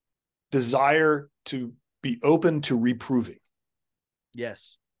desire to be open to reproving.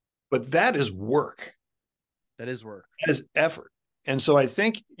 Yes. But that is work. That is work. That is effort. And so I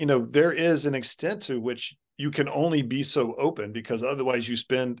think, there is an extent to which you can only be so open, because otherwise you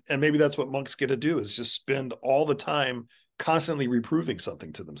spend, and maybe that's what monks get to do, is just spend all the time constantly reproving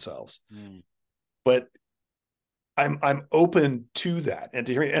something to themselves. But I'm open to that and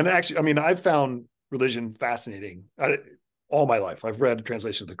to hearing. And actually, I've found religion fascinating all my life. I've read a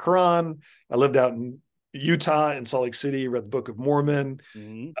translation of the Quran. I lived out in Utah, in Salt Lake City, read the Book of Mormon.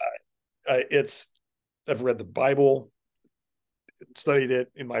 I've read the Bible, studied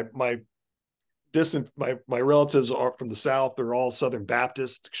it in my distant. My relatives are from the South. They're all Southern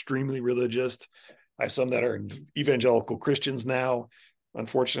Baptist, extremely religious. I have some that are evangelical Christians now,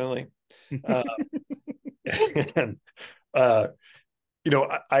 unfortunately. Uh, and you know,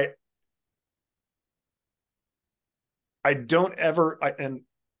 I don't ever I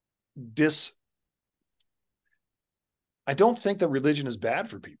don't think that religion is bad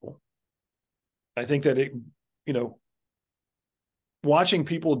for people. I think that it, you know, watching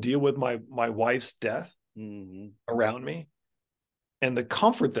people deal with my wife's death around me and the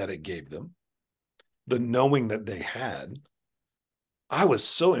comfort that it gave them, the knowing that they had, I was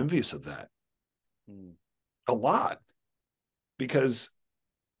so envious of that. A lot.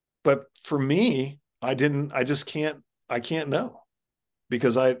 But for me, I can't know,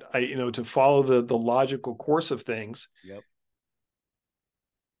 because I you know, to follow the logical course of things. Yep.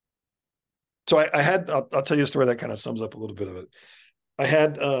 So I'll tell you a story that kind of sums up a little bit of it. I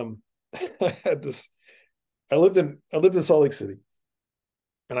had I had this I lived in Salt Lake City,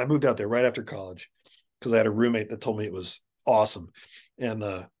 and I moved out there right after college because I had a roommate that told me it was awesome. And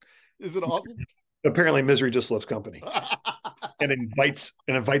Is it awesome? Apparently misery just loves company, and invites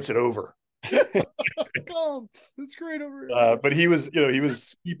it over. Come, it's great over here. But he was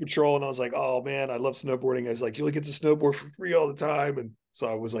ski patrol, and I was like, oh man, I love snowboarding. I was like, you'll get to snowboard for free all the time. And so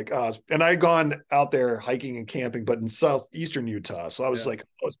I was like, and I'd gone out there hiking and camping, but in southeastern Utah. So I was like,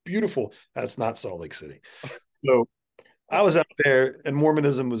 oh, it's beautiful. That's not Salt Lake City. So I was out there, and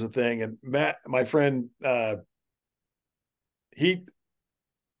Mormonism was a thing. And Matt, my friend, he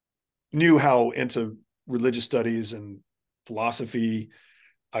knew how into religious studies and philosophy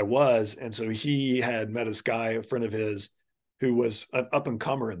I was. And so he had met this guy, a friend of his, who was an up and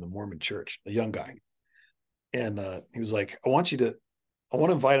comer in the Mormon church, a young guy. And he was like, I want to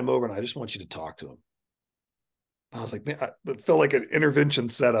invite him over, and I just want you to talk to him. I was like, man, it felt like an intervention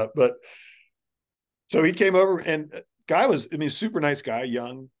setup. But so he came over, and guy was, I mean, super nice guy,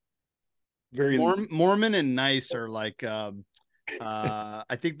 young, very Mormon and nice are like, I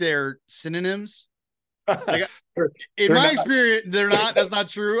think they're synonyms. Like, in my experience, they're not. That's not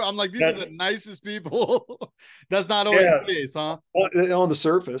true. I'm like, these are the nicest people. That's not always the case, huh? On the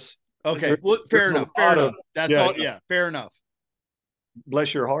surface. Okay, well, fair enough. That's all. Yeah, fair enough.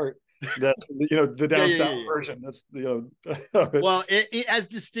 Bless your heart. That, you know, the down south version. That's, you know. Well, it as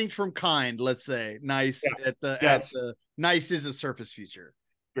distinct from kind. Let's say nice at the nice is a surface feature.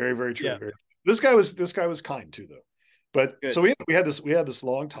 Very, very true. Yeah. This guy was kind too, though. But good. So we had this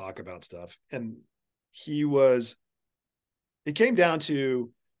long talk about stuff, and he came down to,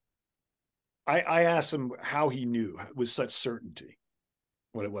 I asked him how he knew with such certainty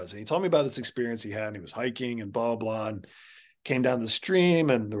what it was. And he told me about this experience he had, and he was hiking and blah, blah, and came down the stream,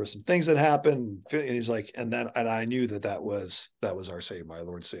 and there were some things that happened. And he's like, and I knew that was our Savior, my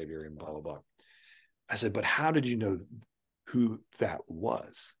Lord Savior, and blah, blah, blah. I said, but how did you know who that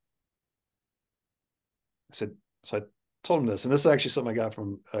was? I said, so I told him this, and this is actually something I got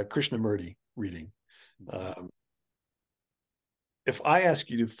from Krishnamurti reading. If I ask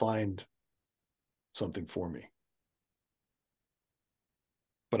you to find something for me,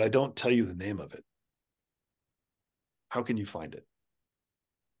 but I don't tell you the name of it, how can you find it?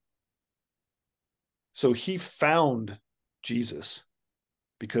 So he found Jesus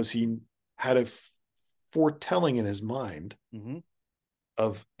because he had a foretelling in his mind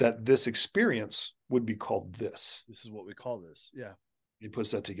of that this experience would be called this. This is what we call this. Yeah. He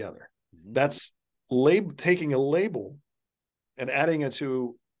puts that together. That's taking a label and adding it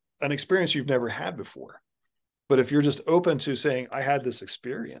to an experience you've never had before. But if you're just open to saying, I had this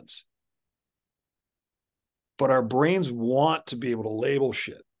experience, but our brains want to be able to label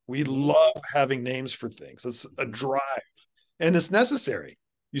shit. We love having names for things. It's a drive, and it's necessary.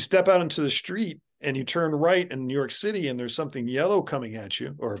 You step out into the street and you turn right in New York City, and there's something yellow coming at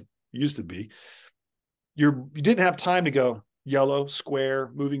you, or used to be. You didn't have time to go yellow, square,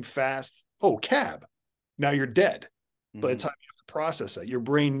 moving fast. Oh, cab. Now you're dead. By the time you have to process that, your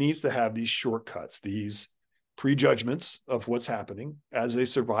brain needs to have these shortcuts, these prejudgments of what's happening as a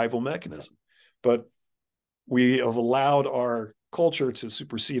survival mechanism. But we have allowed our culture to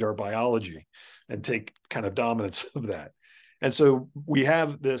supersede our biology and take kind of dominance of that. And so we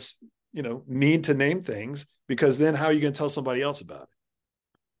have this, you know, need to name things, because then how are you going to tell somebody else about it?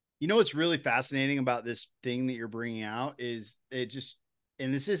 You know, what's really fascinating about this thing that you're bringing out is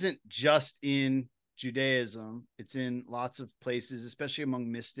and this isn't just in Judaism, it's in lots of places, especially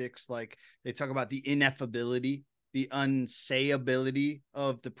among mystics. Like, they talk about the ineffability, the unsayability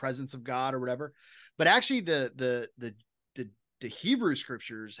of the presence of God or whatever. But actually the Hebrew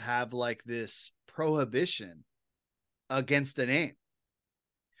scriptures have like this prohibition against the name.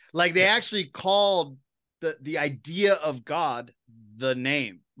 Like they actually called the idea of God the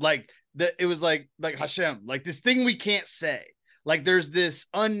name. Like it was like Hashem, like this thing we can't say. Like there's this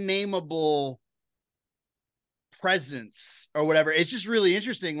unnameable presence or whatever. It's just really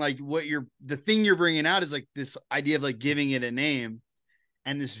interesting. Like the thing you're bringing out is like this idea of like giving it a name,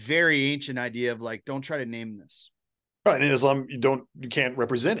 and this very ancient idea of like, don't try to name this. Right. And in Islam, you can't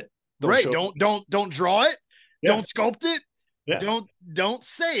represent it. Right. Don't draw it. Yeah. Don't sculpt it. Yeah. Don't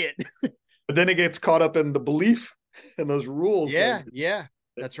say it. But then it gets caught up in the belief and those rules. Yeah.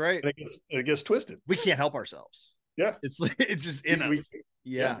 That's right. And it gets twisted. We can't help ourselves. Yeah. It's just in us.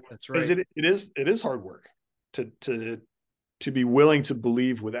 Yeah, that's right. It is hard work to be willing to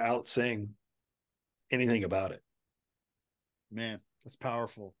believe without saying anything about it. Man, that's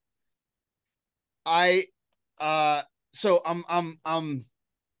powerful. So I'm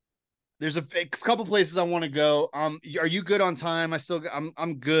there's a couple places I want to go. Are you good on time?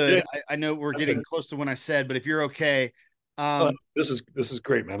 I'm good. Yeah. I know we're getting close to when I said, but if you're okay, this is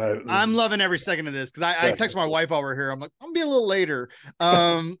great, man. I'm loving every second of this because I text my wife while we're here. I'm like, I'm being a little later.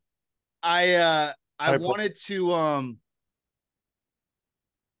 I wanted to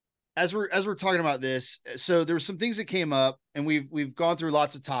as we're talking about this, so there were some things that came up, and we've gone through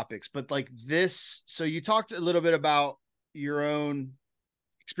lots of topics, but like this, so you talked a little bit about your own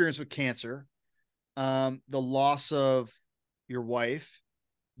experience with cancer, the loss of your wife,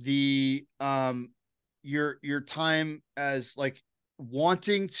 the your time as like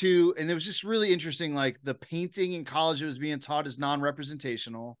wanting to, and it was just really interesting, like the painting in college that was being taught as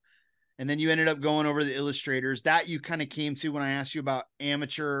non-representational, and then you ended up going over the illustrators that you kind of came to when I asked you about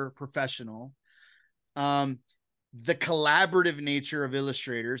amateur professional. The collaborative nature of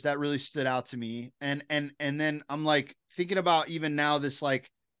illustrators that really stood out to me, and then I'm like thinking about even now this, like,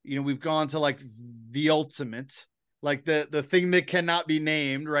 you know, we've gone to like the ultimate, like the thing that cannot be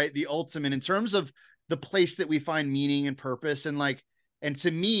named, right? The ultimate in terms of the place that we find meaning and purpose, and like, and to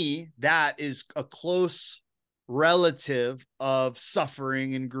me that is a close relative of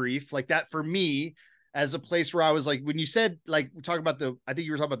suffering and grief, like that for me as a place where I was like, when you said, like, we talk about I think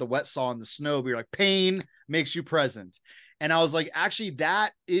you were talking about the wet saw in the snow, but you're like, pain makes you present. And I was like, actually,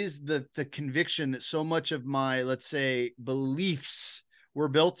 that is the conviction that so much of my, let's say, beliefs were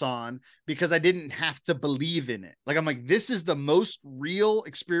built on, because I didn't have to believe in it. Like, I'm like, this is the most real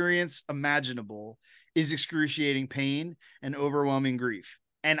experience imaginable, is excruciating pain and overwhelming grief.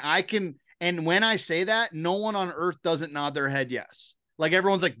 And when I say that, no one on earth doesn't nod their head yes. Like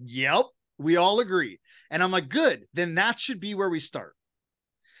everyone's like, yep, we all agree. And I'm like, good, then that should be where we start.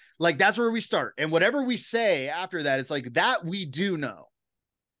 Like, that's where we start. And whatever we say after that, it's like, that we do know.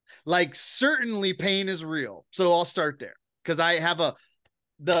 Like, certainly pain is real. So I'll start there, because I have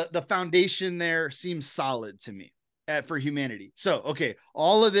the foundation there seems solid to me for humanity. So, okay,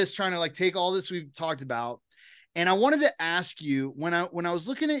 all of this, trying to like take all this we've talked about. And I wanted to ask you, when I was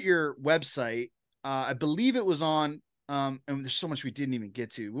looking at your website, I believe it was on, and there's so much we didn't even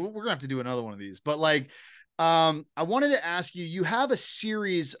get to. We're gonna have to do another one of these, but like, I wanted to ask you, you have a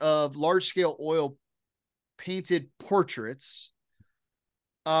series of large scale oil painted portraits,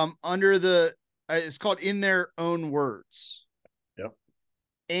 under it's called In Their Own Words. Yep.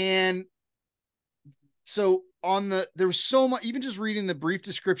 And so there was so much, even just reading the brief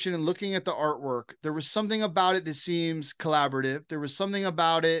description and looking at the artwork, there was something about it that seems collaborative. There was something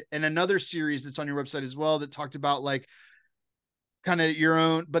about it, and another series that's on your website as well that talked about like kind of your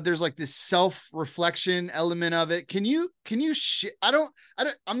own, but there's like this self-reflection element of it. Can you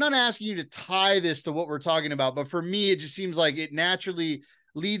I'm not asking you to tie this to what we're talking about, but for me, it just seems like it naturally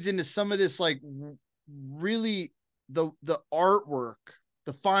leads into some of this, like really the artwork,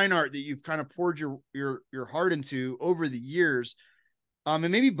 the fine art that you've kind of poured your heart into over the years. And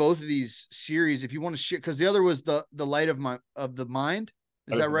maybe both of these series, if you want to share, because the other was the light of the mind.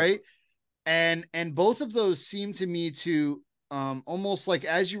 Is that right? And both of those seem to me to, almost like,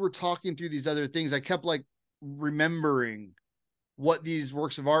 as you were talking through these other things, I kept like remembering what these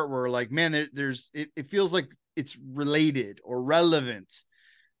works of art were like. Man, it feels like it's related or relevant.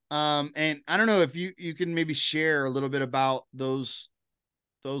 And I don't know if you can maybe share a little bit about those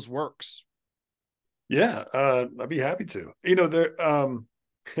works. Yeah, I'd be happy to. You know,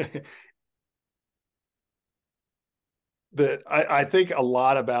 I think a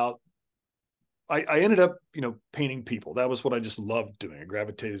lot about, I ended up, you know, painting people. That was what I just loved doing. I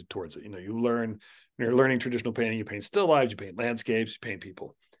gravitated towards it. You know, when you're learning traditional painting, you paint still lives, you paint landscapes, you paint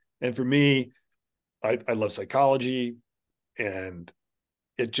people. And for me, I love psychology, and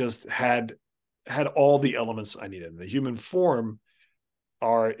it just had all the elements I needed. The human form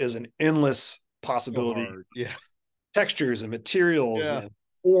is an endless possibility. Yeah. Textures and materials, yeah. and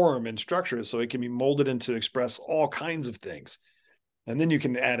form and structure so it can be molded into express all kinds of things. And then you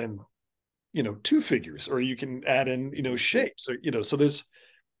can add in, two figures, or you can add in, shapes, or, so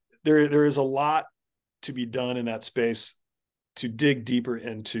there is a lot to be done in that space to dig deeper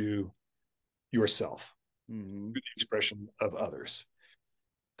into yourself, Mm-hmm. the expression of others.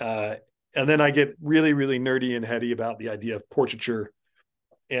 And then I get really, really nerdy and heady about the idea of portraiture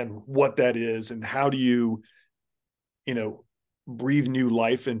and what that is, and how do you, breathe new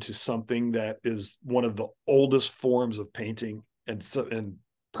life into something that is one of the oldest forms of painting and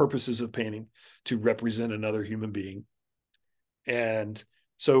purposes of painting, to represent another human being. And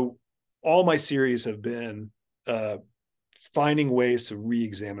so all my series have been finding ways to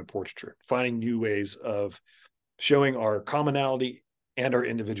re-examine portraiture, finding new ways of showing our commonality and our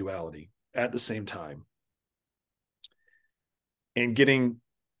individuality at the same time, and getting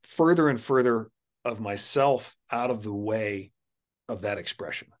further and further of myself out of the way of that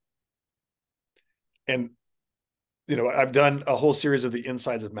expression. And, I've done a whole series of the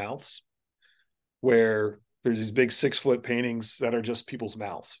insides of mouths, where there's these big 6-foot paintings that are just people's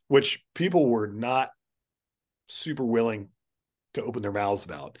mouths, which people were not super willing to open their mouths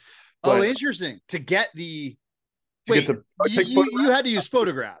about. Oh, interesting. To get the to wait, get you had to use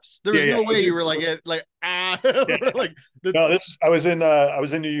photographs. There was no way you were like like no. I was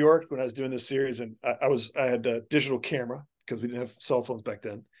in New York when I was doing this series, and I had a digital camera because we didn't have cell phones back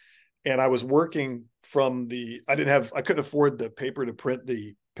then, and I was working from I couldn't afford the paper to print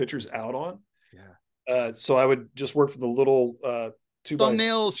the pictures out on. Yeah. So I would just work from the little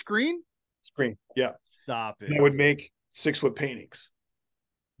thumbnail screen. Yeah. Stop it. And I would make 6-foot paintings.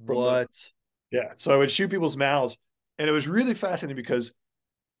 What? Yeah. So I would shoot people's mouths, and it was really fascinating because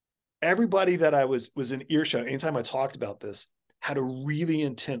everybody that I was in earshot, anytime I talked about this, had a really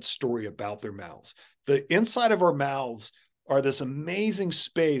intense story about their mouths. The inside of our mouths are this amazing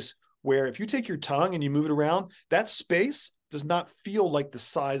space where if you take your tongue and you move it around, that space does not feel like the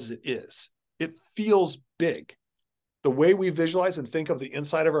size it is. It feels big. The way we visualize and think of the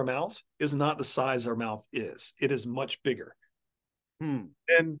inside of our mouths is not the size our mouth is. It is much bigger.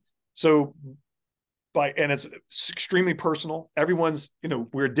 And so and it's extremely personal. Everyone's,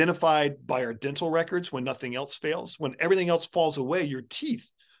 we're identified by our dental records when nothing else fails. When everything else falls away, your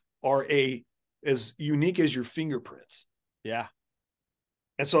teeth are as unique as your fingerprints. Yeah.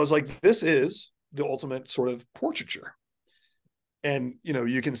 And so I was like, this is the ultimate sort of portraiture. And,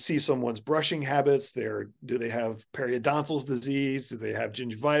 you can see someone's brushing habits. Do they have periodontal disease? Do they have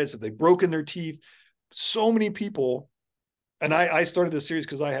gingivitis? Have they broken their teeth? So many people. And I started this series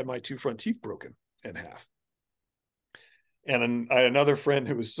because I had my 2 front teeth broken in half. And I had another friend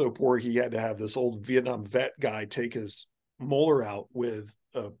who was so poor, he had to have this old Vietnam vet guy take his molar out with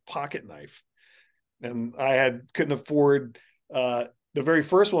a pocket knife. And couldn't afford, the very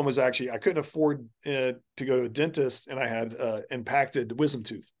first one was actually, I couldn't afford to go to a dentist, and I had impacted wisdom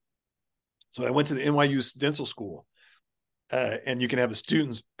tooth. So I went to the NYU dental school, and you can have the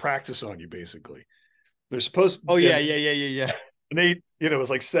students practice on you, basically. They're supposed to. Oh, yeah. And they, it was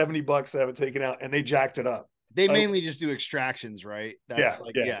like $70 to have it taken out, and they jacked it up. They mainly just do extractions, right? That's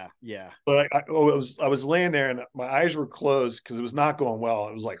yeah. But I was laying there, and my eyes were closed because it was not going well.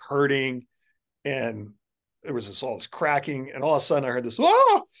 It was like hurting, and there was all this cracking, and all of a sudden I heard this,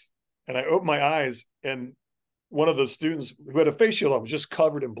 "Ah!" And I opened my eyes, and one of the students who had a face shield on was just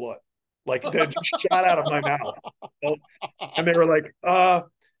covered in blood, like that just shot out of my mouth. And they were like,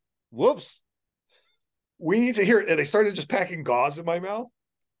 whoops. We need to hear it. And they started just packing gauze in my mouth.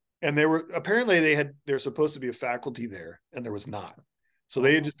 And they're supposed to be a faculty there, and there was not. So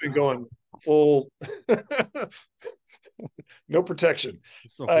they had just been going full, no protection.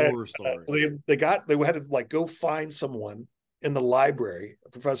 It's a horror story. They had to like go find someone in the library, a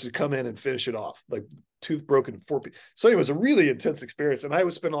professor, to come in and finish it off, like tooth broken 4 people. So it was a really intense experience. And I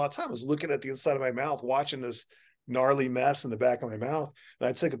would spend a lot of time, I was looking at the inside of my mouth, watching this gnarly mess in the back of my mouth. And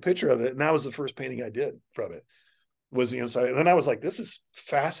I'd take a picture of it. And that was the first painting I did from it, was the inside. And then I was like, this is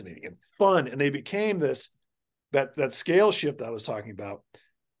fascinating and fun. And they became that scale shift I was talking about.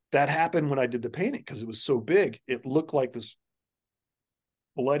 That happened when I did the painting, because it was so big. It looked like this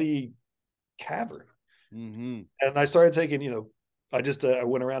bloody cavern. Mm-hmm. And I started taking, I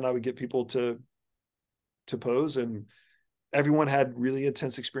went around, I would get people to pose, and everyone had really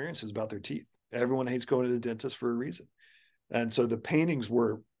intense experiences about their teeth. Everyone hates going to the dentist for a reason. And so the paintings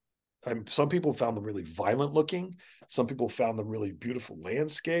were, some people found them really violent looking. Some people found them really beautiful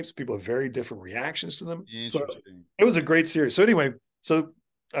landscapes. People have very different reactions to them. So it was a great series. So anyway,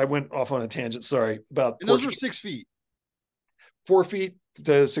 I went off on a tangent. Sorry about. And those were 6 feet. 4 feet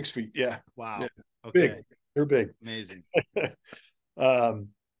to 6 feet. Yeah. Wow. Yeah. Okay. Big. They're big. Amazing.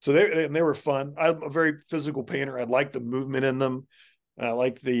 So they were fun. I'm a very physical painter. I like the movement in them. I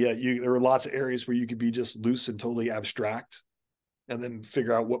like there were lots of areas where you could be just loose and totally abstract and then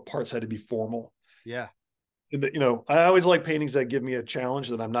figure out what parts had to be formal. Yeah. And I always like paintings that give me a challenge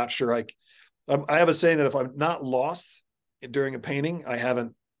that I'm not sure I have a saying that if I'm not lost during a painting, I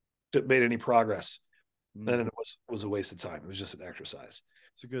haven't made any progress. Then it was a waste of time. It was just an exercise.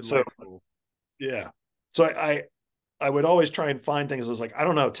 It's a good life rule. Yeah. So I would always try and find things. I was like, I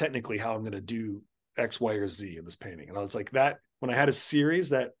don't know technically how I'm going to do X, Y, or Z in this painting. And I was like that when I had a series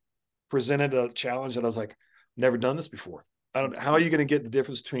that presented a challenge that I was like, never done this before. How are you going to get the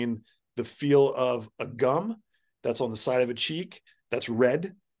difference between the feel of a gum that's on the side of a cheek that's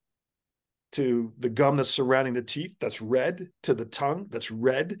red to the gum that's surrounding the teeth that's red to the tongue that's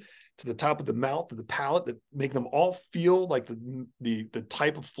red to the top of the mouth, to the palate, that make them all feel like the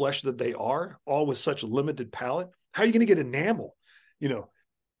type of flesh that they are, all with such a limited palate. How are you going to get enamel?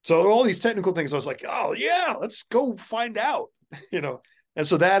 So all these technical things, I was like, oh yeah, let's go find out. And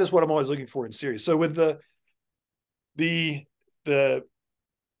so that is what I'm always looking for in series. So with the In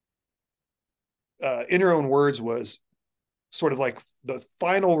Your Own Words was sort of like the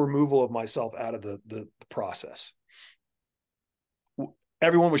final removal of myself out of the process.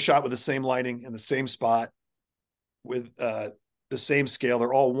 Everyone was shot with the same lighting in the same spot with the same scale.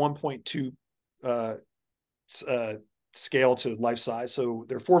 They're all 1.2 scale to life size. So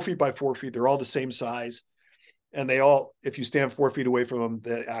they're 4 feet by 4 feet. They're all the same size. And they all, if you stand 4 feet away from them,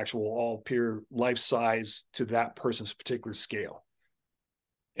 the actual all appear life size to that person's particular scale.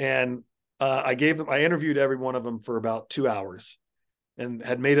 And I interviewed every one of them for about 2 hours and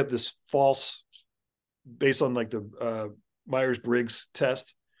had made up this false, based on like the Myers-Briggs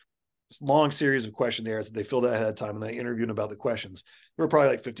test, this long series of questionnaires that they filled out ahead of time, and they interviewed about the questions. There were probably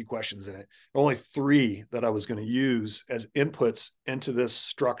like 50 questions in it. There were only 3 that I was going to use as inputs into this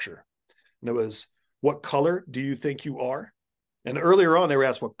structure. And it was, what color do you think you are? And earlier on, they were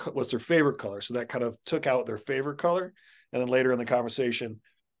asked what's their favorite color. So that kind of took out their favorite color. And then later in the conversation,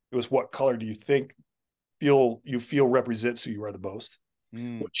 it was, what color do you think you feel represents who you are the most?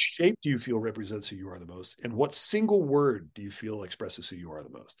 What shape do you feel represents who you are the most? And what single word do you feel expresses who you are the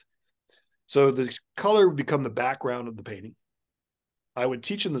most? So the color would become the background of the painting. I would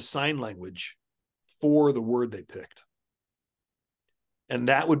teach them the sign language for the word they picked. And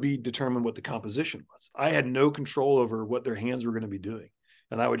that would be determine what the composition was. I had no control over what their hands were going to be doing.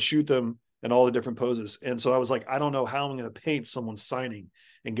 And I would shoot them in all the different poses. And so I was like, I don't know how I'm going to paint someone signing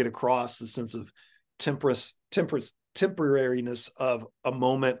and get across the sense of temporariness of a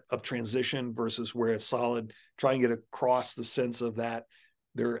moment of transition versus where it's solid, try and get across the sense of that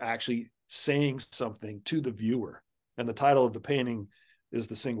they're actually saying something to the viewer. And the title of the painting is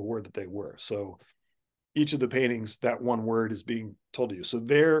the single word that they were. So each of the paintings, that one word is being told to you. So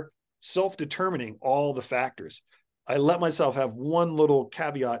they're self-determining all the factors. I let myself have one little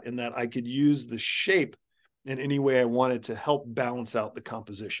caveat in that I could use the shape in any way I wanted to help balance out the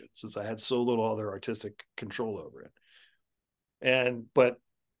composition, since I had so little other artistic control over it. But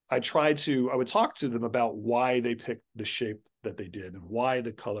I would talk to them about why they picked the shape that they did and why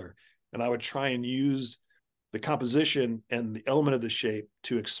the color. And I would try and use the composition and the element of the shape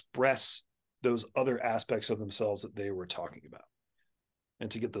to express those other aspects of themselves that they were talking about, and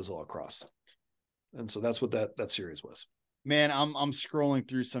to get those all across. And so that's what that series was. Man, I'm scrolling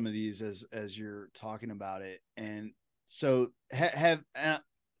through some of these as you're talking about it. And so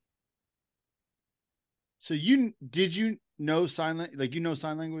did you know sign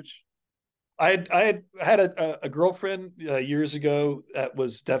language? I had a girlfriend years ago that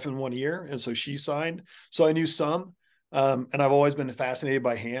was deaf in one ear, and so she signed. So I knew some, and I've always been fascinated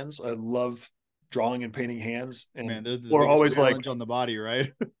by hands. I love drawing and painting hands. And man, they're we're always like on the body,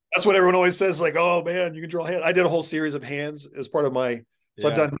 right? That's what everyone always says. Like, oh man, you can draw hands. I did a whole series of hands as part of my. So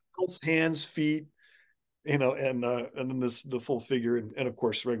I've done hands, feet, and then the full figure, and of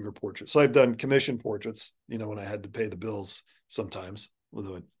course regular portraits. So I've done commission portraits, when I had to pay the bills sometimes.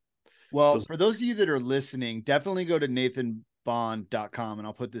 Well, for those of you that are listening, definitely go to nathanbond.com, and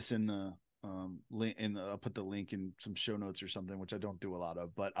I'll put this in the link, I'll put the link in some show notes or something, which I don't do a lot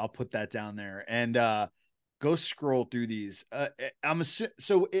of, but I'll put that down there, and go scroll through these.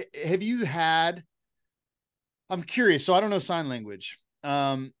 Have you had? I'm curious. So I don't know sign language,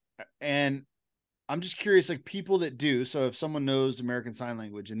 and I'm just curious, like people that do. So if someone knows American Sign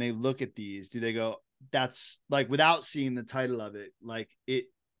Language and they look at these, do they go, "That's like," without seeing the title of it, like it?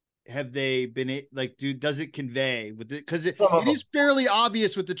 Have they been like, does it convey with it? Because it is fairly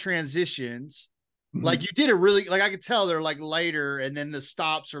obvious with the transitions. Mm-hmm. Like you did it really, like I could tell they're like lighter, and then the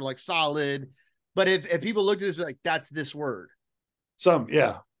stops are like solid. But if people looked at this, like that's this word. Some,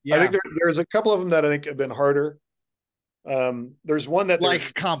 yeah. Yeah. I think there's a couple of them that I think have been harder. There's one that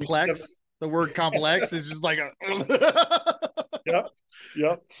like complex. The word complex is just like a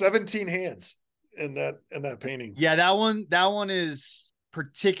Yep. 17 hands in that painting. Yeah, that one is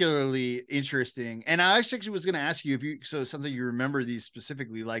particularly interesting. And I actually was going to ask you so it sounds like you remember these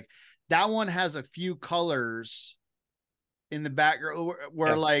specifically. Like that one has a few colors in the background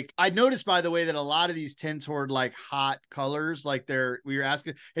where like I noticed, by the way, that a lot of these tend toward like hot colors. Like we were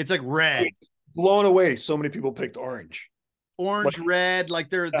asking, it's like red. Blown away. So many people picked orange, red. Like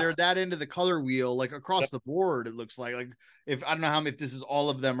they're that into the color wheel, like across the board. It looks like if I don't know if this is all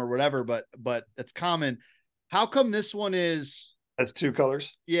of them or whatever, but it's common. How come this one is? That's two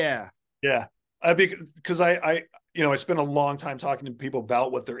colors. Yeah. Yeah. Because I spent a long time talking to people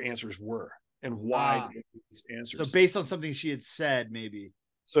about what their answers were and why these answers. So based on something she had said, maybe.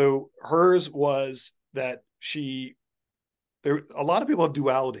 So hers was that a lot of people have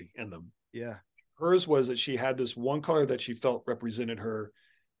duality in them. Yeah. Hers was that she had this one color that she felt represented her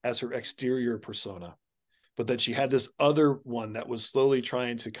as her exterior persona, but that she had this other one that was slowly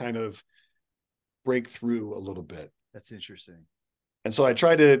trying to kind of break through a little bit. That's interesting. And so I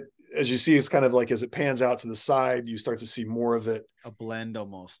try to, as you see, it's kind of like as it pans out to the side, you start to see more of it. A blend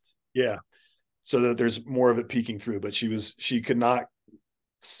almost. Yeah. So that there's more of it peeking through, but she could not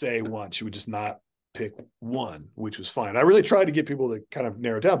say one. She would just not pick one, which was fine. I really tried to get people to kind of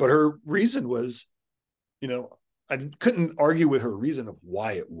narrow it down, but her reason was, I couldn't argue with her reason of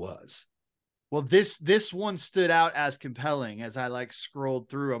why it was. Well, this one stood out as compelling as I like scrolled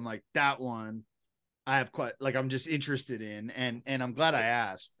through. I'm like, that one I have quite like, I'm just interested in, and I'm glad I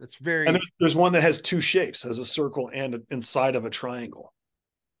asked. That's very. And there's one that has two shapes, has a circle and inside of a triangle.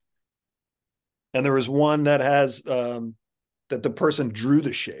 And there was one that has that the person drew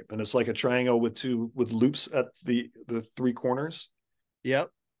the shape, and it's like a triangle with loops at the three corners. Yep.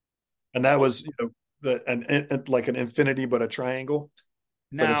 And that was like an infinity, but a triangle.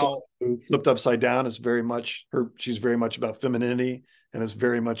 Now, but it's also flipped upside down. It's very much she's very much about femininity, and it's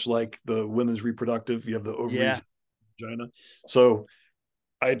very much like the women's reproductive. You have the ovaries, vagina. So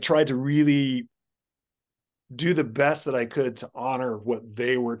I tried to really do the best that I could to honor what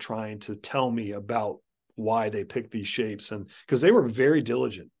they were trying to tell me about why they picked these shapes. And because they were very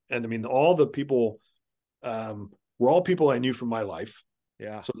diligent. And I mean, all the people were all people I knew from my life.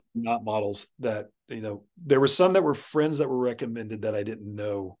 Yeah. So not models that, there were some that were friends that were recommended that I didn't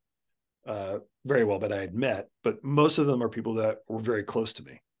know very well, but I had met, but most of them are people that were very close to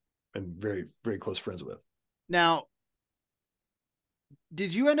me and very, very close friends with. Now,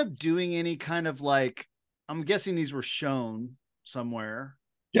 did you end up doing any kind of like, I'm guessing these were shown somewhere.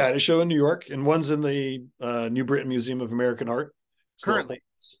 Yeah, a show in New York, and one's in the New Britain Museum of American Art. Currently.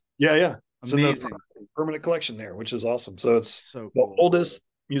 Yeah. It's amazing. in the permanent collection there, which is awesome. So it's so the cool. oldest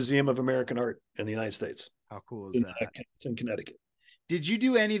museum of American art in the United States. How cool is that? It's in Connecticut. Did you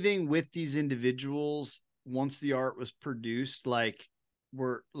do anything with these individuals once the art was produced? Like,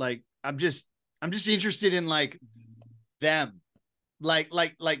 I'm just interested in like them, like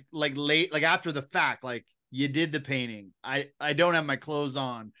late, like after the fact, like you did the painting. I don't have my clothes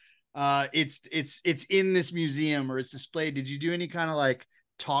on. It's in this museum or it's displayed. Did you do any kind of like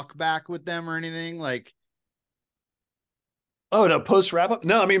talk back with them or anything like? Oh no, post wrap up.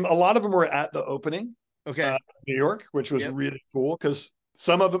 No, I mean, a lot of them were at the opening. Okay. New York, which was really cool because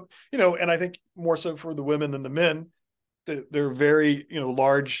some of them, and I think more so for the women than the men, they're very,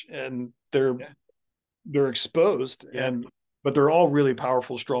 large and they're exposed but they're all really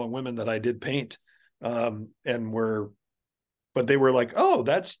powerful, strong women that I did paint. But they were like, oh,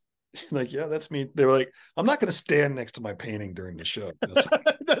 that's like, yeah, that's me. They were like, I'm not going to stand next to my painting during the show.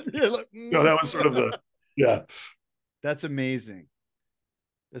 That was sort of That's amazing.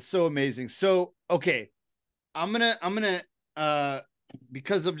 That's so amazing. So, okay. I'm gonna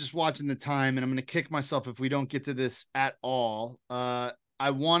because I'm just watching the time and I'm gonna kick myself if we don't get to this at all.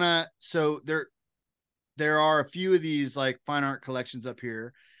 So there are a few of these like fine art collections up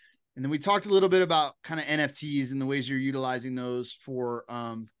here. And then we talked a little bit about kind of NFTs and the ways you're utilizing those for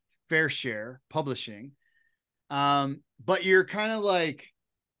Fair Share publishing. But you're kind of like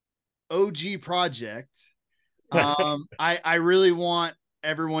OG project. I really want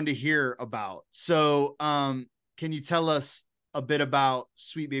everyone to hear about. So can you tell us a bit about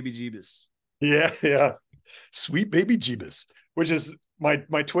Sweet Baby Jeebus? Yeah. Sweet Baby Jeebus, which is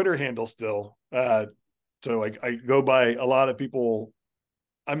my Twitter handle still. So like I go by a lot of people.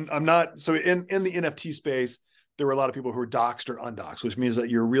 I'm not, so in the NFT space, there were a lot of people who were doxed or undoxed, which means that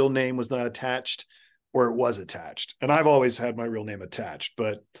your real name was not attached or it was attached. And I've always had my real name attached,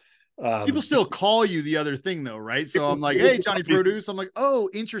 but People still call you the other thing though, right? So I'm like, hey, Johnny Produce. I'm like, oh,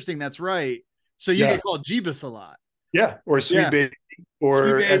 interesting. That's right. So you get called Jeebus a lot. Yeah. Or Sweet Baby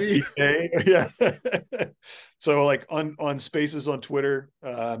or Sweet Baby. SBK. Yeah. So like on Spaces on Twitter,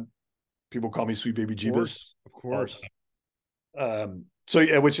 people call me Sweet Baby Jeebus. Of course. So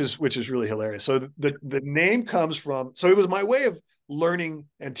yeah, which is really hilarious. So the name comes from, so it was my way of learning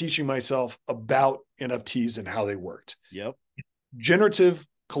and teaching myself about NFTs and how they worked. Yep. Generative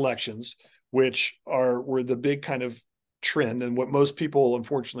collections, which were the big kind of trend, and what most people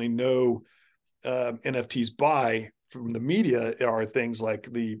unfortunately know NFTs by from the media are things like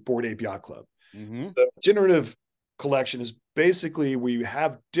the Bored Ape Yacht Club. Mm-hmm. The generative collection is basically we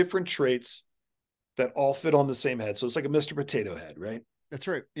have different traits that all fit on the same head. So it's like a Mr. Potato Head, right? That's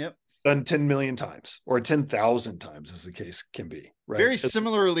right. Yep. Done 10 million times or 10,000 times as the case can be, right? Very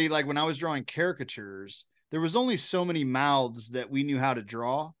similarly, like when I was drawing caricatures, there was only so many mouths that we knew how to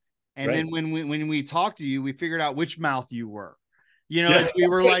draw. And then when we talked to you, we figured out which mouth you were, as we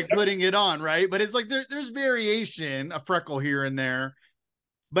were like putting it on. Right. But it's like, there's variation, a freckle here and there,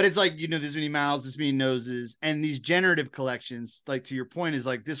 but it's like, this many mouths, this many noses, and these generative collections, like to your point, is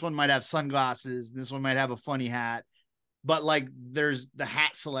like, this one might have sunglasses, and this one might have a funny hat, but like there's the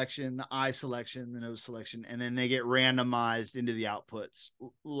hat selection, the eye selection, the nose selection, and then they get randomized into the outputs,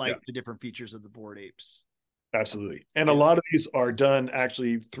 like the different features of the Bored Apes. Absolutely. And a lot of these are done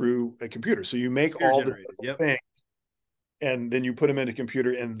actually through a computer. So you make all the things and then you put them in a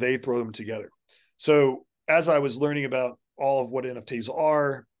computer and they throw them together. So as I was learning about all of what NFTs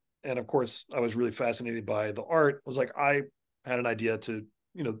are, and of course I was really fascinated by the art, I was like, I had an idea to,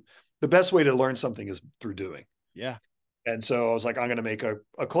 the best way to learn something is through doing. Yeah. And so I was like, I'm going to make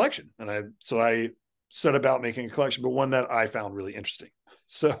a collection. And I set about making a collection, but one that I found really interesting.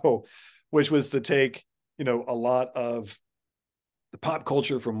 So, which was to take, a lot of the pop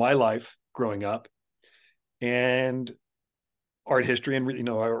culture from my life growing up and art history. And,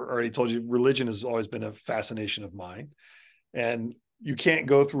 I already told you religion has always been a fascination of mine. And you can't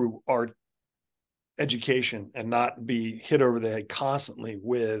go through art education and not be hit over the head constantly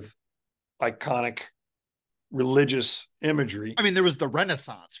with iconic religious imagery. I mean, there was the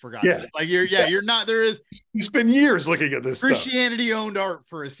Renaissance, for God's sake. Like you're not, there is. You spend years looking at this Christianity stuff. Owned art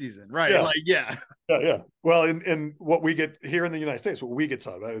for a season, right? Yeah. Well, in what we get here in the United States, what we get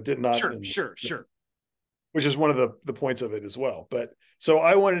taught about, it did not. Sure. Which is one of the points of it as well. But so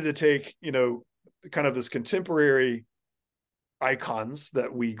I wanted to take, kind of this contemporary icons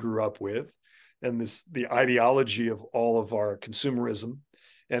that we grew up with and the ideology of all of our consumerism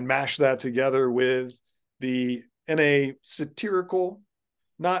and mash that together with in a satirical,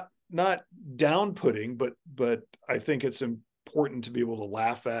 not down-putting, but I think it's important to be able to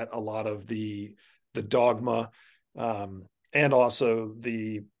laugh at a lot of the dogma, and also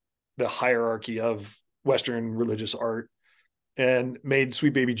the hierarchy of Western religious art, and made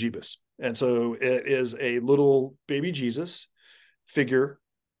Sweet Baby Jeebus. And so it is a little baby Jesus figure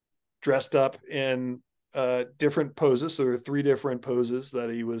dressed up in different poses. So there are 3 different poses that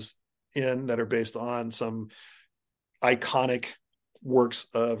he was in that are based on some iconic works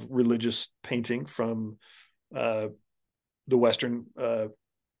of religious painting from the Western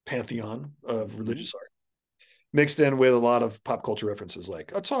pantheon of religious art, mixed in with a lot of pop culture references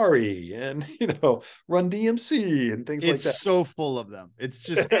like Atari and, Run DMC and things like that. It's so full of them. It's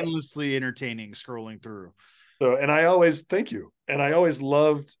just endlessly entertaining scrolling through. So, and I always, thank you. And I always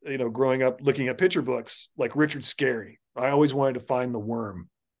loved, growing up looking at picture books like Richard Scarry. I always wanted to find the worm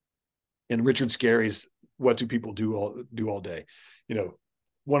in Richard Scarry's What Do People Do All Day?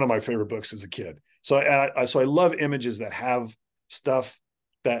 One of my favorite books as a kid. So I love images that have stuff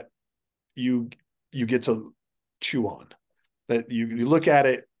that you get to chew on, that you look at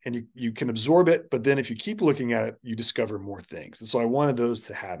it and you can absorb it. But then if you keep looking at it, you discover more things. And so I wanted those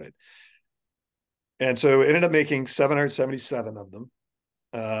to have it. And so I ended up making 777 of them.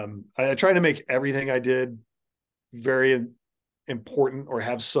 I tried to make everything I did very important or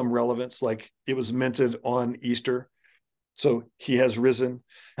have some relevance. Like it was minted on Easter, so he has risen.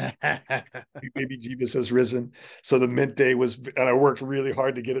 Baby Jeebus has risen. So the mint day was, and I worked really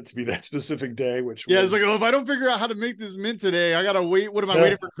hard to get it to be that specific day. Which it's like, if I don't figure out how to make this mint today, I gotta wait. What am I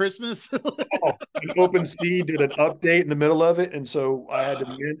waiting for Christmas? OpenSea did an update in the middle of it, and so I had to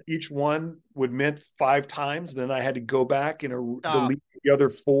mint. Each one would mint 5 times. Then I had to go back and delete the other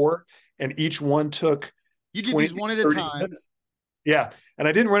 4, and each one took. You did these one at a time. Minutes. Yeah. And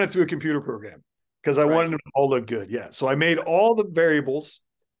I didn't run it through a computer program because I wanted them to all look good. Yeah. So I made all the variables.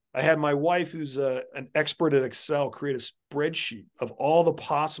 I had my wife, who's an expert at Excel, create a spreadsheet of all the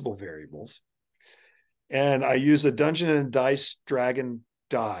possible variables. And I used a Dungeon and Dice Dragon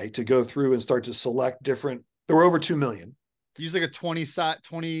die to go through and start to select different. There were over 2 million. Use like a 20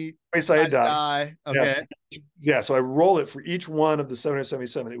 sided die. Okay. Yeah. So I roll it for each one of the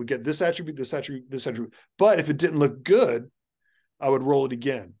 777. It would get this attribute, this attribute, this attribute. But if it didn't look good, I would roll it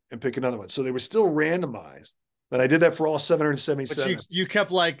again and pick another one. So they were still randomized. And I did that for all 777. But you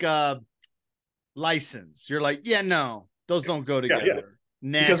kept like license. You're like, yeah, no, those don't go together.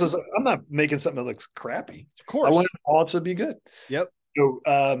 Yeah. Because I'm not making something that looks crappy. Of course. I want it all to be good. Yep. So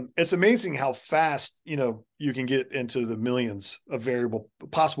it's amazing how fast, you can get into the millions of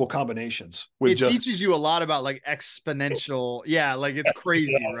possible combinations. It teaches you a lot about like exponential. Yeah. Like it's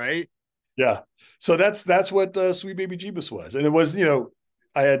crazy, right? Yeah. So that's what Sweet Baby Jeebus was. And it was,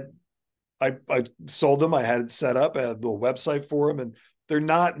 I sold them. I had it set up. I had a little website for them, and they're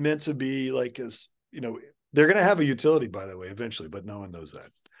not meant to be like they're going to have a utility, by the way, eventually, but no one knows that.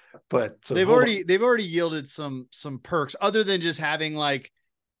 But so they've already yielded some perks other than just having like,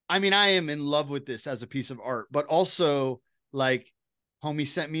 I mean, I am in love with this as a piece of art, but also like homie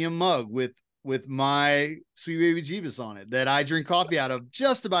sent me a mug with my Sweet Baby Jeebus on it that I drink coffee out of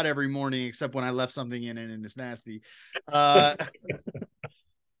just about every morning, except when I left something in it and it's nasty. Yeah.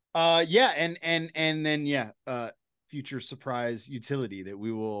 And then, future surprise utility that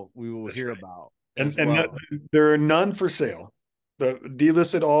we will hear about. And there are none for sale. The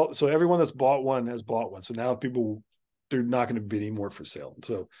delisted all. So everyone that's bought one has bought one. So now they're not going to be any more for sale.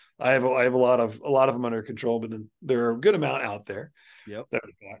 So I have a lot of them under control, but then there are a good amount out there. Yep. That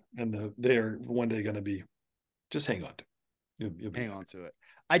we bought, and they are one day going to be. Just hang on to it. You'll hang on to it.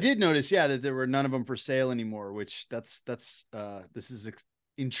 I did notice, that there were none of them for sale anymore, which this is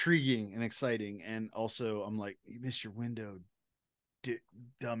intriguing and exciting. And also, I'm like, you missed your window,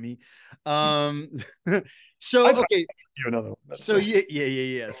 dummy. So okay, another one. So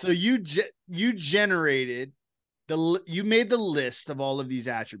yeah. So you generated you made the list of all of these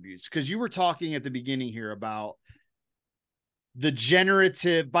attributes, because you were talking at the beginning here about the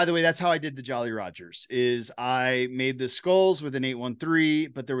generative. By the way, that's how I did the Jolly Rogers. Is I made the skulls with an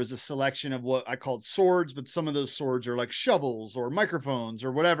 813, but there was a selection of what I called swords, but some of those swords are like shovels or microphones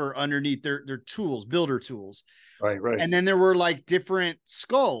or whatever underneath their tools, builder tools. Right. And then there were like different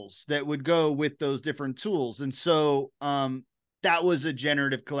skulls that would go with those different tools. And so that was a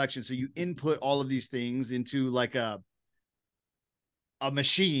generative collection. So you input all of these things into like a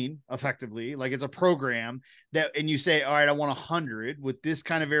machine, effectively, like it's a program and you say, all right, I want 100 with this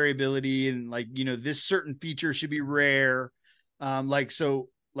kind of variability. And like, this certain feature should be rare. Those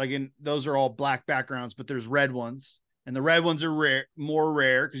are all black backgrounds, but there's red ones. And the red ones are more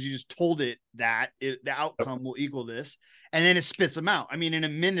rare because you just told it that the outcome will equal this. And then it spits them out. I mean, in a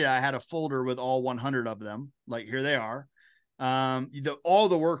minute, I had a folder with all 100 of them. Like, here they are. All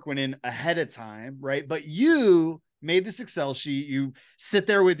the work went in ahead of time, right? But you made this Excel sheet. You sit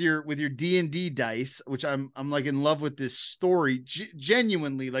there with your D&D dice, which I'm like in love with this story.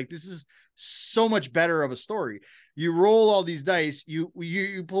 Genuinely, like, this is so much better of a story. You roll all these dice, you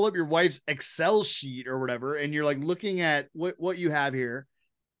pull up your wife's Excel sheet or whatever, and you're like looking at what you have here.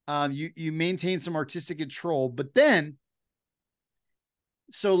 You maintain some artistic control, but then,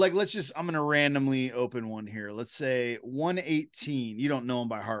 so like, I'm going to randomly open one here. Let's say 118. You don't know them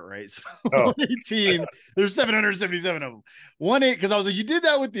by heart, right? So 118, there's 777 of them. 18, because I was like, you did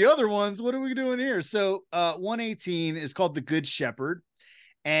that with the other ones. What are we doing here? So 118 is called the Good Shepherd.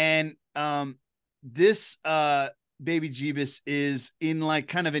 And this Baby Jeebus is in like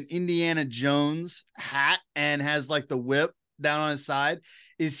kind of an Indiana Jones hat and has like the whip down on his side,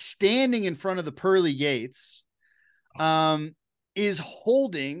 is standing in front of the pearly gates, is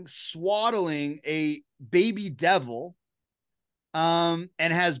swaddling a baby devil, and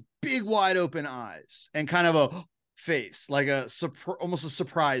has big wide open eyes and kind of a face, like almost a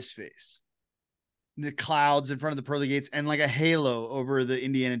surprise face. The clouds in front of the pearly gates and like a halo over the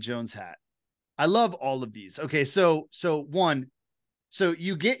Indiana Jones hat. I love all of these. Okay, so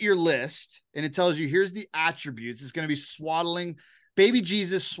you get your list and it tells you here's the attributes. It's going to be swaddling baby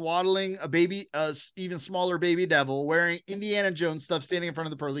Jesus, swaddling a baby, even smaller baby devil, wearing Indiana Jones stuff, standing in front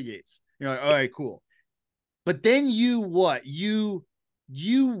of the pearly gates. You're like, all right, cool. But then you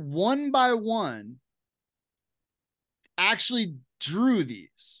one by one actually drew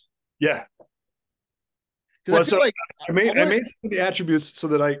these. Yeah. Well, so like, I made some of the attributes so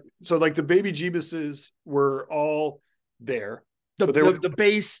like the Baby Jeebuses were all there. The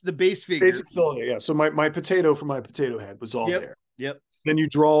base figure. Basic still there, yeah. So my potato for my potato head was all there. Yep. Then you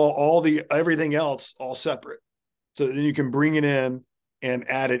draw everything else all separate. So then you can bring it in and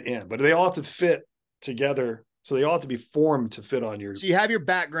add it in. But they all have to fit together. So they all have to be formed to fit on your. So you have your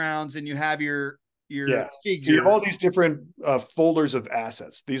backgrounds and you have your Yeah. So you figure. have all these different folders of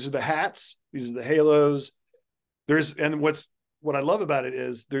assets. These are the hats. These are the halos. What I love about it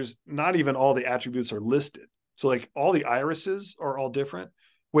is there's not even all the attributes are listed. So like all the irises are all different,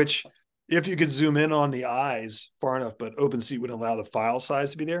 which if you could zoom in on the eyes far enough, but OpenSeat would allow the file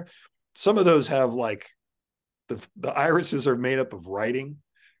size to be there. Some of those have like the irises are made up of writing.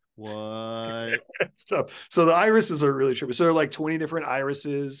 What? So the irises are really tricky. So there are like 20 different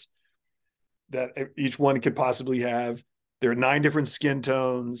irises that each one could possibly have. There are 9 different skin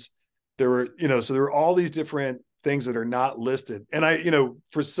tones. So there were all these different things that are not listed. And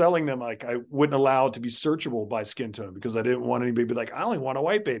for selling them, like I wouldn't allow it to be searchable by skin tone because I didn't want anybody to be like, I only want a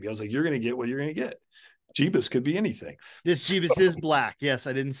white baby. I was like, you're going to get what you're going to get. Jeebus could be anything. This Jeebus is black. Yes,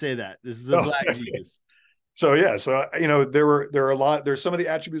 I didn't say that. This is a black Jeebus. So there's some of the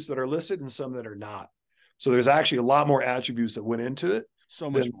attributes that are listed and some that are not. So there's actually a lot more attributes that went into it. So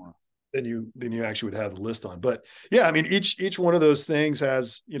much more than you actually would have the list on. But yeah, I mean, each one of those things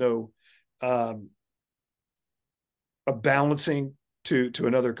has, a balancing to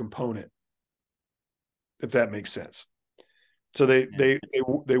another component, if that makes sense. So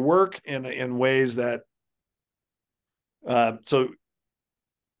they work in ways that, so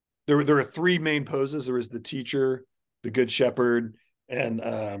there are 3 main poses. There is the teacher, the good shepherd,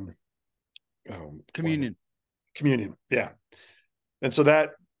 and communion. Yeah. And so there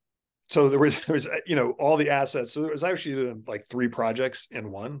was all the assets. So there was actually like 3 projects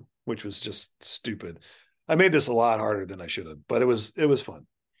in one, which was just stupid. I made this a lot harder than I should have, but it was fun.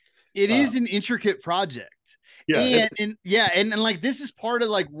 It is an intricate project. Yeah. And like this is part of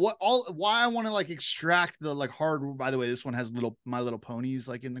like why I want to like extract the like hard. By the way, this one has My Little Ponies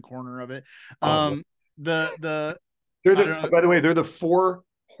like in the corner of it. By the way, they're the 4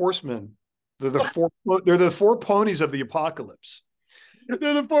 horsemen. They're the 4 ponies of the apocalypse.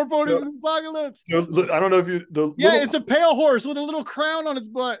 They're the 4 ponies of the apocalypse. I don't know if it's a pale horse with a little crown on its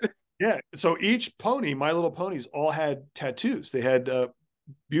butt. Yeah. So each pony, My Little Ponies, all had tattoos. They had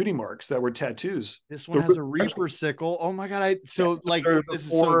beauty marks that were tattoos. This one has a reaper sickle. Oh my god! This is so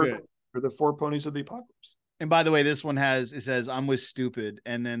good. They're the 4 ponies of the apocalypse. And by the way, this one says I'm with stupid,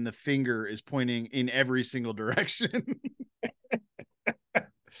 and then the finger is pointing in every single direction.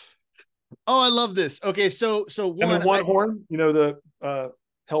 Oh, I love this. Okay, so one horn, the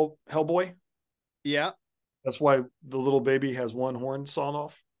Hellboy. Yeah, that's why the little baby has one horn sawn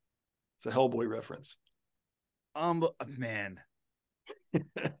off. It's a Hellboy reference. Man.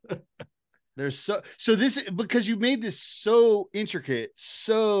 There's so this, because you made this so intricate,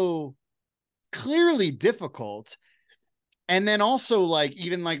 so clearly difficult, and then also like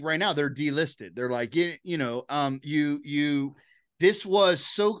even like right now they're delisted. They're like this was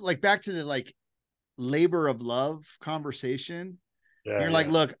so like back to the like labor of love conversation. Yeah, you're like,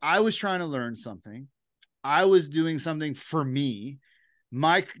 look, I was trying to learn something. I was doing something for me.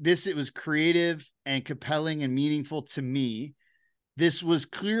 It was creative and compelling and meaningful to me. This was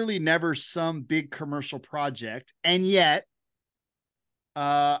clearly never some big commercial project. And yet,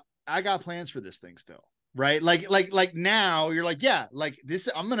 I got plans for this thing still. Right. Like now you're like, yeah, like this,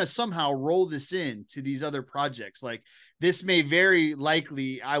 I'm going to somehow roll this in to these other projects. Like this may very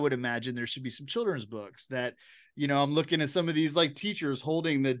likely, I would imagine there should be some children's books that, I'm looking at some of these like teachers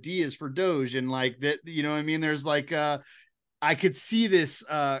holding the D is for Doge and like that, what I mean? There's like, I could see this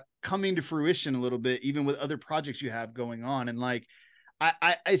coming to fruition a little bit, even with other projects you have going on. And like,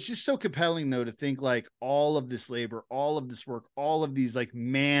 it's just so compelling though, to think like all of this labor, all of this work, all of these like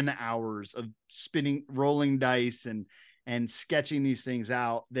man hours of rolling dice and sketching these things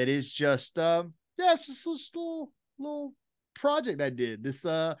out. That is just, it's just a little project I did this,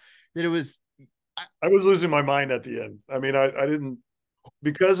 that it was. I was losing my mind at the end. I mean, I didn't,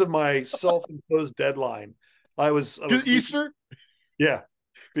 because of my self-imposed deadline. I was Easter. Yeah.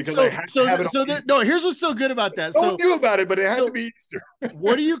 Because I had to have it. No, here's what's so good about that. I knew about it, but it had to be Easter.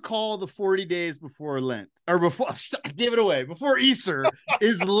 What do you call the 40 days before Lent, or before? I gave it away. Before Easter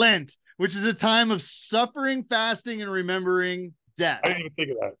is Lent, which is a time of suffering, fasting, and remembering death. I didn't even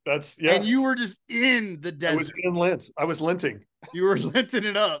think of that. And you were just in the desert. I was in Lent. I was lenting. You were lenting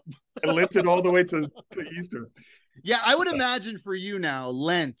it up. I lented all the way to Easter. Yeah, I would imagine for you now,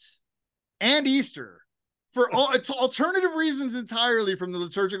 Lent and Easter, for all it's alternative reasons entirely from the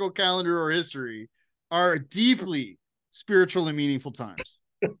liturgical calendar or history, are deeply spiritual and meaningful times.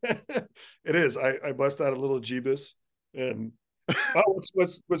 It is. I bust out a little Jeebus, and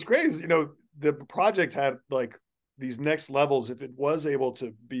what's great is the project had like these next levels. If it was able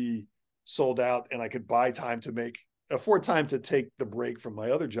to be sold out and I could afford time to take the break from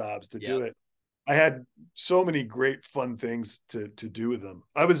my other jobs to do it, I had so many great fun things to do with them.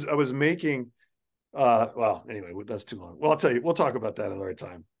 I was making Well, anyway, that's too long. Well, I'll tell you, we'll talk about that another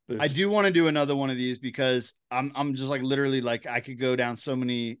time. I do want to do another one of these because I'm just like literally like I could go down so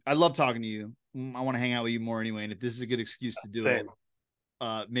many. I love talking to you. I want to hang out with you more anyway. And if this is a good excuse to do it,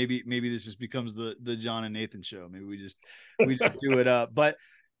 maybe this just becomes the John and Nathan show. Maybe we just do it up.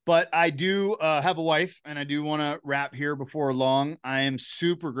 But I do have a wife, and I do want to wrap here before long. I am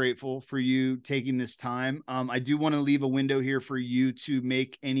super grateful for you taking this time. I do want to leave a window here for you to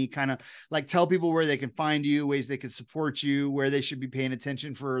make any kind of like tell people where they can find you, ways they can support you, where they should be paying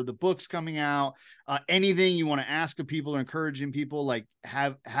attention for the books coming out, anything you want to ask of people or encouraging people, like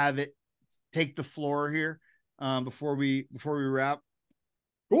have it take the floor here before we wrap.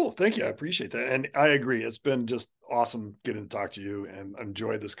 Cool. Thank you. I appreciate that. And I agree. It's been just awesome getting to talk to you and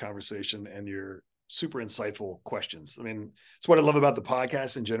enjoyed this conversation and your super insightful questions. I mean, it's what I love about the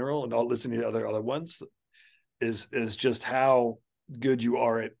podcast in general, and I'll listen to the other ones is just how good you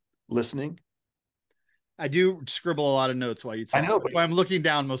are at listening. I do scribble a lot of notes while you talk. I know, but I'm looking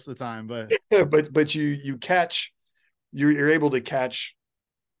down most of the time, but but you're able to catch,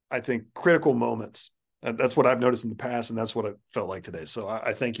 I think, critical moments. And that's what I've noticed in the past, and that's what it felt like today. So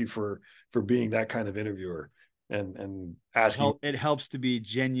I thank you for being that kind of interviewer and asking. It helps to be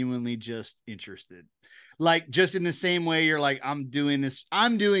genuinely just interested, like just in the same way you're like, I'm doing this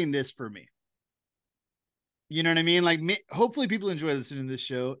for me. You know what I mean? Like, hopefully people enjoy listening to this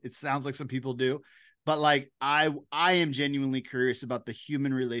show. It sounds like some people do, but like I am genuinely curious about the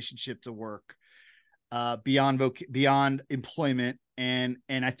human relationship to work, beyond employment. And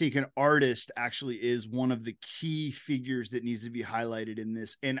I think an artist actually is one of the key figures that needs to be highlighted in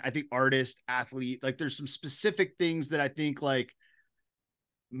this. And I think artist, athlete, like there's some specific things that I think like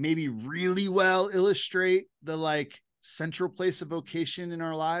maybe really well illustrate the like central place of vocation in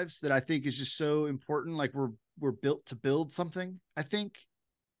our lives that I think is just so important. Like we're built to build something, I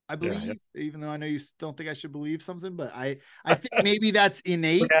believe, even though I know you don't think I should believe something, but I think maybe that's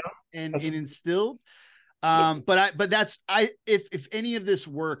innate and instilled. But that's if any of this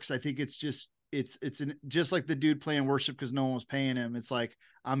works, I think it's just just like the dude playing worship because no one was paying him. It's like,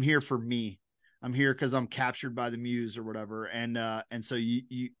 I'm here for me. I'm here because I'm captured by the muse or whatever. And so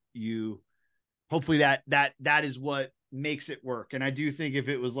you hopefully that is what makes it work. And I do think if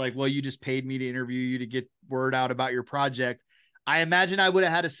it was like, well, you just paid me to interview you to get word out about your project, I imagine I would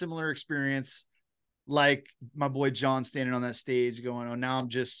have had a similar experience. Like my boy John standing on that stage going, oh, now I'm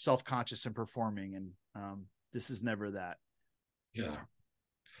just self-conscious and performing. And this is never that. Yeah.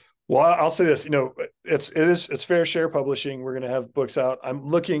 Well, I'll say this, it's Fair Share Publishing. We're going to have books out.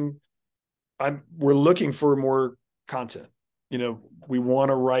 We're looking for more content. We want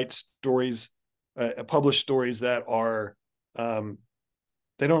to write stories, publish stories that are,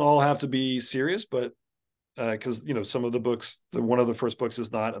 they don't all have to be serious, but because, some of the books, one of the first books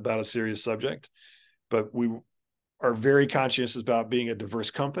is not about a serious subject, but we are very conscious about being a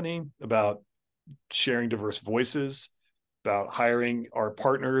diverse company, about sharing diverse voices, about hiring our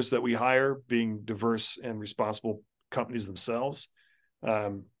partners that we hire, being diverse and responsible companies themselves.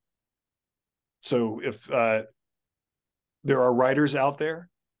 So if there are writers out there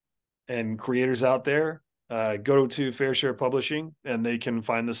and creators out there, go to Fair Share Publishing and they can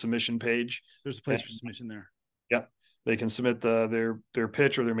find the submission page. There's a place for submission there. Yeah. They can submit their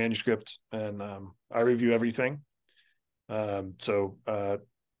pitch or their manuscript, and I review everything. So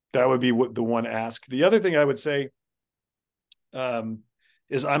that would be the one ask. The other thing I would say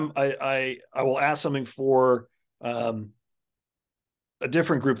is I will ask something for a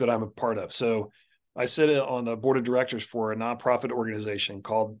different group that I'm a part of. So I sit on the board of directors for a nonprofit organization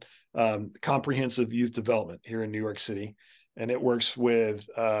called Comprehensive Youth Development here in New York City, and it works with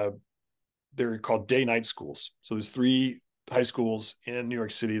they're called day-night schools. So there's 3 high schools in New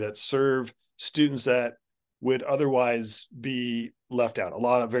York City that serve students that would otherwise be left out. A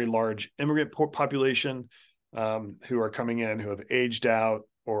lot of very large immigrant population who are coming in, who have aged out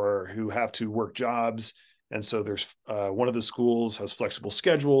or who have to work jobs. And so there's one of the schools has flexible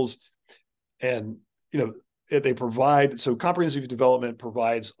schedules, and they provide, so comprehensive development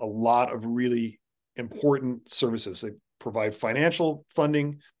provides a lot of really important services. They provide financial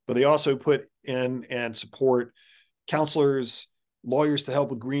funding, but they also put in and support counselors, lawyers to help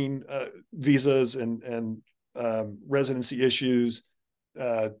with green visas and residency issues,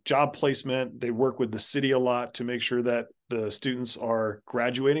 job placement. They work with the city a lot to make sure that the students are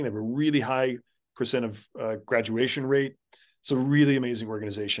graduating. They have a really high percent of graduation rate. It's a really amazing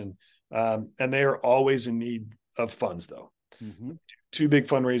organization. And they are always in need of funds, though. Mm-hmm. 2 big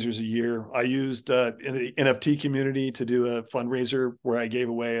fundraisers a year. I used in the NFT community to do a fundraiser where I gave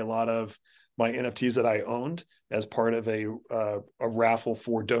away a lot of my NFTs that I owned as part of a raffle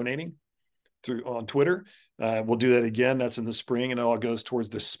for donating. through on Twitter. We'll do that again. That's in the spring, and it all goes towards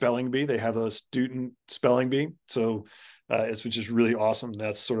the spelling bee. They have a student spelling bee. So which is really awesome.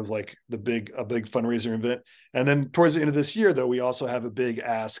 That's sort of like a big fundraiser event. And then towards the end of this year, though, we also have a big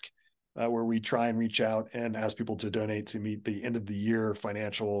ask where we try and reach out and ask people to donate to meet the end of the year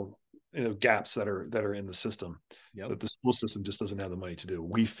financial gaps that are in the system. Yep. That the school system just doesn't have the money to do.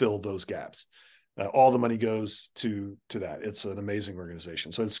 We fill those gaps. All the money goes to that. It's an amazing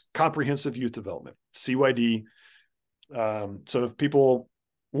organization. So it's Comprehensive Youth Development, CYD. So if people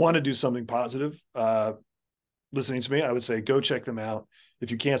want to do something positive, listening to me, I would say go check them out.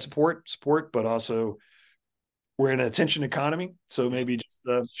 If you can't support, but also we're in an attention economy. So maybe just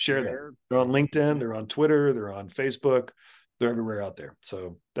share them. They're on LinkedIn, they're on Twitter, they're on Facebook, they're everywhere out there.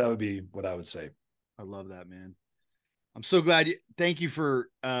 So that would be what I would say. I love that, man. I'm so glad. Thank you for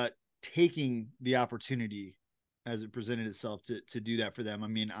taking the opportunity as it presented itself to do that for them. I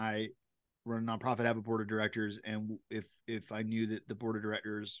mean, I run a nonprofit, have a board of directors, and if I knew that the board of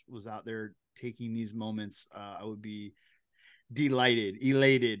directors was out there taking these moments, I would be delighted,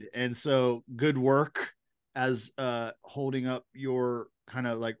 elated. And so good work as holding up your kind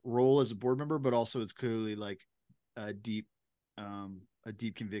of like role as a board member, but also it's clearly like a deep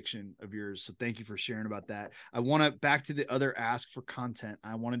conviction of yours. So thank you for sharing about that. I want to back to the other ask for content.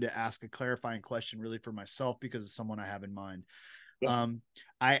 I wanted to ask a clarifying question really for myself because it's someone I have in mind. Yeah.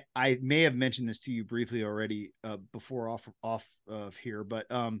 I may have mentioned this to you briefly already before off of here, but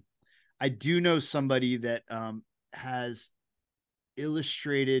I do know somebody that has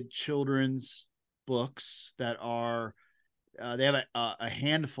illustrated children's books that are they have a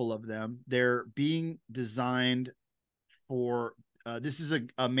handful of them. They're being designed for this is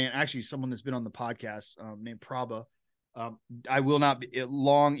a man, actually someone that's been on the podcast named Prabha. I will not be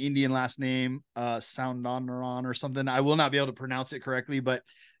long Indian last name, Soundandaran or something. I will not be able to pronounce it correctly, but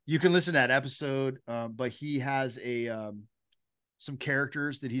you can listen to that episode. But he has some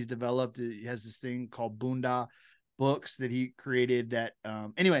characters that he's developed. He has this thing called Bunda books that he created that,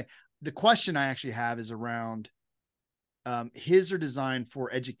 anyway, the question I actually have is around, his are designed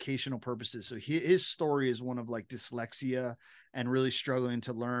for educational purposes. So his story is one of like dyslexia and really struggling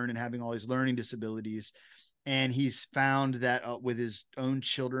to learn and having all these learning disabilities. And he's found that with his own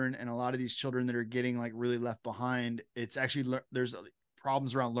children and a lot of these children that are getting like really left behind, it's actually, there's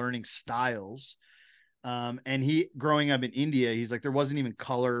problems around learning styles. And he, growing up in India, he's like, there wasn't even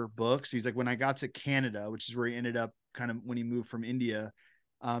color books. He's like, when I got to Canada, which is where he ended up kind of when he moved from India,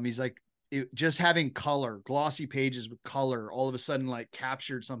 he's like, just having color, glossy pages with color, all of a sudden like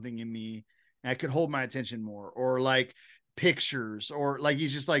captured something in me and I could hold my attention more, or like pictures, or like,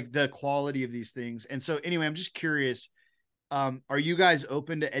 he's just like the quality of these things. And so anyway, I'm just curious, are you guys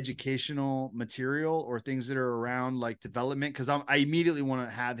open to educational material or things that are around like development? Cause I immediately want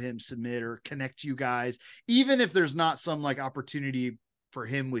to have him submit or connect you guys, even if there's not some like opportunity for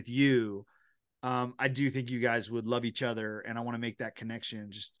him with you. I do think you guys would love each other, and I want to make that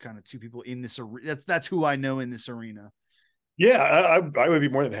connection. Just kind of two people in this. That's who I know in this arena. Yeah, I would be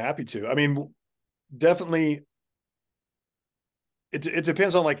more than happy to. I mean, definitely. It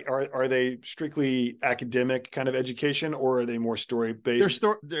depends on like, are they strictly academic kind of education, or are they more story based?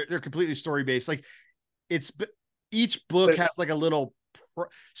 They're completely story based. Like each book has like a little.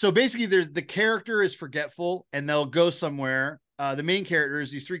 So basically, the character is forgetful, and they'll go somewhere. The main characters,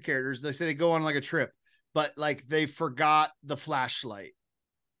 these three characters, they say they go on like a trip, but like they forgot the flashlight.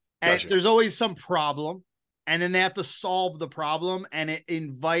 And gotcha. There's always some problem, and then they have to solve the problem. And it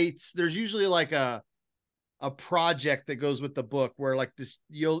invites, there's usually like a project that goes with the book where like this,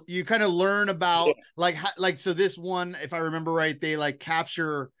 you kind of learn about like, so this one, if I remember right, they like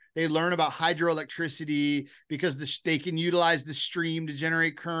they learn about hydroelectricity because they can utilize the stream to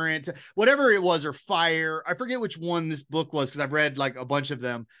generate current, whatever it was, or fire. I forget which one this book was, because I've read like a bunch of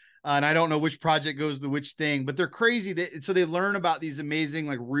them. And I don't know which project goes to which thing, but they're crazy. So they learn about these amazing,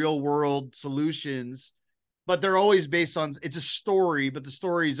 like real world solutions, but they're always based on, it's a story, but the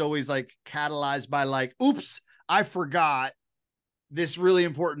story is always like catalyzed by like, oops, I forgot this really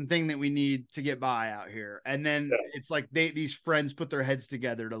important thing that we need to get by out here. And then it's like these friends put their heads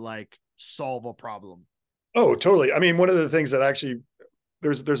together to like solve a problem. Oh, totally. I mean, one of the things that actually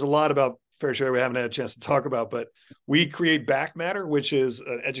there's a lot about Fair Share we haven't had a chance to talk about, but we create back matter, which is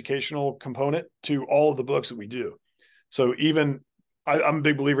an educational component to all of the books that we do. So even I'm a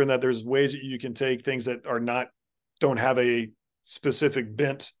big believer in that there's ways that you can take things that don't have a specific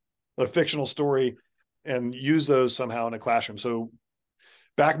bent, a fictional story, and use those somehow in a classroom. So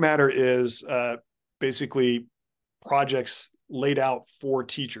back matter is basically projects laid out for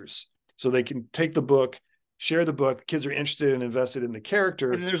teachers. So they can take the book, share the book. The kids are interested and invested in the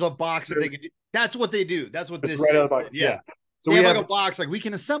character. And then there's a box that they can do. That's what they do. That's what this right out is. of the box. Yeah. So they we have like a box, like we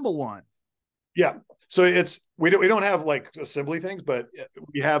can assemble one. Yeah. So we don't have like assembly things, but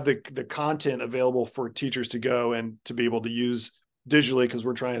we have the content available for teachers to go and to be able to use digitally, because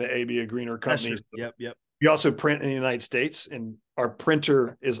we're trying to be a greener company. Yep. We also print in the United States, and our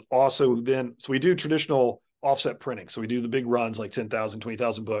printer is also so we do traditional offset printing. So we do the big runs like 10,000,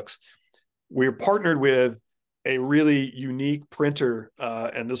 20,000 books. We're partnered with a really unique printer,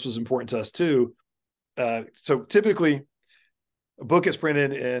 and this was important to us too. So typically a book is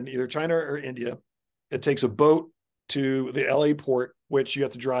printed in either China or India. It takes a boat to the LA port, which you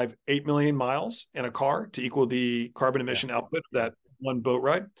have to drive 8 million miles in a car to equal the carbon emission output of that one boat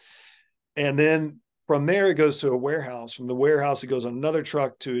ride. And then from there, it goes to a warehouse. From the warehouse, it goes on another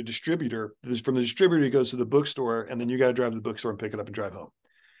truck to a distributor. From the distributor, it goes to the bookstore, and then you got to drive to the bookstore and pick it up and drive home.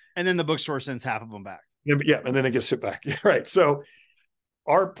 And then the bookstore sends half of them back. Yeah, and then it gets shipped back. Right. So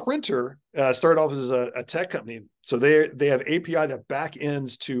our printer started off as a tech company. So they have API that back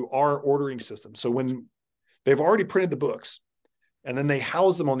ends to our ordering system. So when they've already printed the books, and then they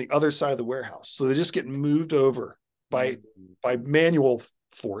house them on the other side of the warehouse, so they just get moved over by manual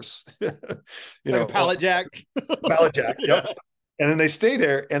force. A pallet jack. Pallet jack. Yep. Yeah. And then they stay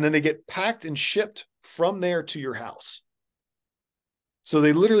there, and then they get packed and shipped from there to your house. So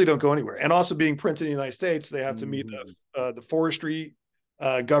they literally don't go anywhere. And also being printed in the United States, they have to meet the forestry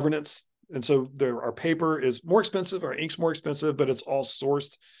governance. And so our paper is more expensive, our ink's more expensive, but it's all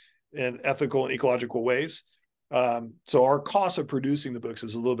sourced in ethical and ecological ways. So our cost of producing the books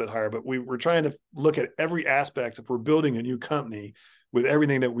is a little bit higher, but we're trying to look at every aspect. If we're building a new company with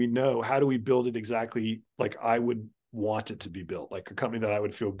everything that we know, how do we build it exactly like I would want it to be built? Like a company that I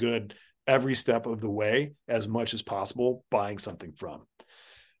would feel good every step of the way, as much as possible, buying something from.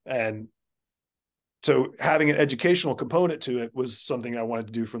 And so having an educational component to it was something I wanted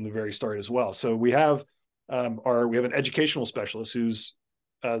to do from the very start as well. So we have an educational specialist who's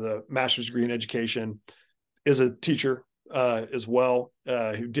the master's degree in education, is a teacher as well,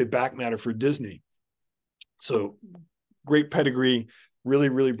 who did back matter for Disney. So great pedigree, really,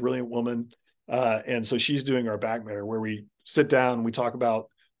 really brilliant woman. And so she's doing our back matter, where we sit down and we talk about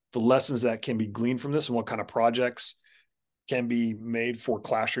the lessons that can be gleaned from this and what kind of projects can be made for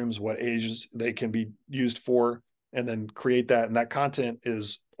classrooms, what ages they can be used for, and then create that. And that content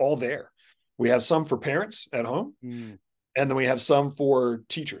is all there. We have some for parents at home, and then we have some for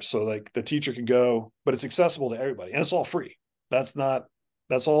teachers. So like the teacher can go, but it's accessible to everybody, and it's all free. That's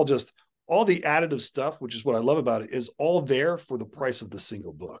all just all the additive stuff, which is what I love about it, is all there for the price of the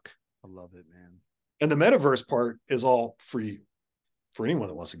single book. I love it, man. And the metaverse part is all free for anyone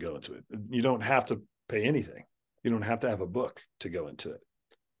that wants to go into it. You don't have to pay anything. You don't have to have a book to go into it.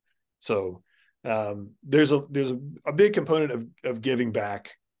 So there's a big component of giving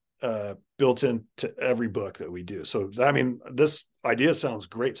back built into every book that we do. So, I mean, this idea sounds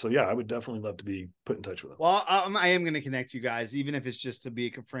great. So yeah, I would definitely love to be put in touch with them. Well, I am going to connect you guys, even if it's just to be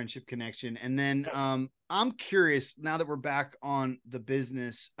a friendship connection. And then I'm curious, now that we're back on the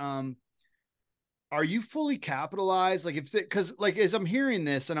business, are you fully capitalized? Like, because like, as I'm hearing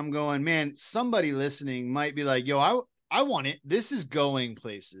this and I'm going, man, somebody listening might be like, yo, I want it. This is going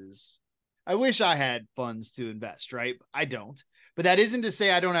places. I wish I had funds to invest, right? I don't, but that isn't to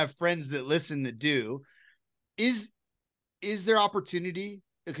say I don't have friends that listen that do. Is there opportunity?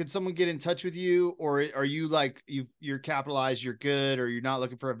 Could someone get in touch with you, or are you like, you're capitalized, you're good, or you're not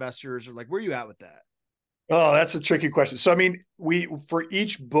looking for investors, or like, where are you at with that? Oh, that's a tricky question. So, I mean, for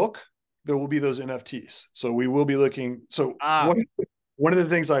each book, there will be those NFTs. So we will be looking. So one of the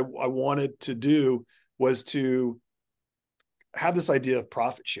things I wanted to do was to have this idea of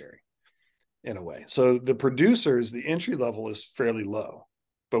profit sharing in a way. So the producers, the entry level is fairly low,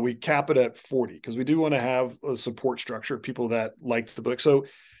 but we cap it at 40 because we do want to have a support structure of people that like the book. So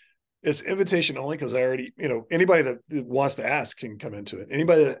it's invitation only, because I already, anybody that wants to ask can come into it.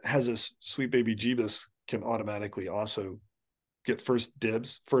 Anybody that has this Sweet Baby Jeebus can automatically also get first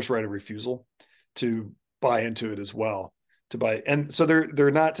dibs, first right of refusal to buy into it as well. And so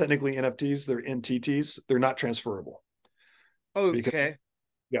they're not technically NFTs, they're NTTs. They're not transferable. Okay.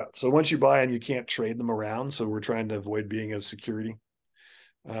 Yeah. So once you buy them, you can't trade them around. So we're trying to avoid being a security,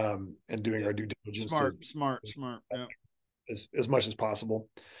 and doing our due diligence. Smart. Yeah. As much as possible.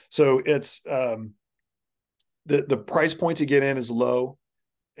 So it's the price point to get in is low,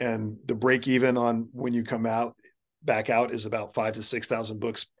 and the break even on when you come back out is about 5,000 to 6,000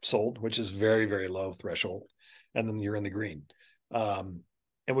 books sold, which is very, very low threshold. And then you're in the green. And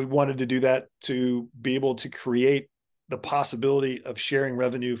we wanted to do that to be able to create the possibility of sharing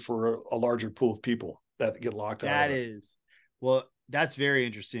revenue for a larger pool of people. that get locked out. That is, well, that's very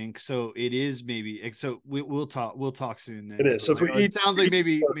interesting. So it is maybe, so we'll talk soon then. It is. So if it sounds like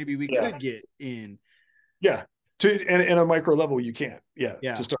maybe we yeah. could get in. Yeah. And in a micro level, you can't. Yeah.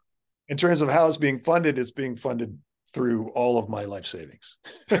 Yeah. To start. In terms of how it's being funded through all of my life savings.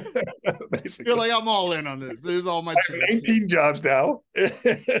 Basically. You're like, I'm all in on this. There's all my 19 jobs now,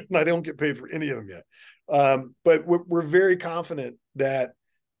 and I don't get paid for any of them yet. But we're very confident that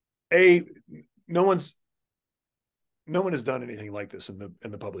no one has done anything like this in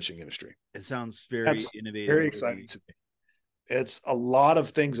the publishing industry. It sounds very innovative. Very exciting to me. It's a lot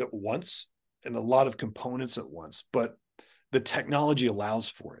of things at once and a lot of components at once, but the technology allows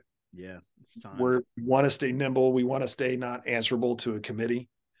for it. Yeah. It's time. We want to stay nimble. We want to stay not answerable to a committee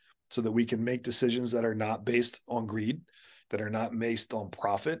so that we can make decisions that are not based on greed, that are not based on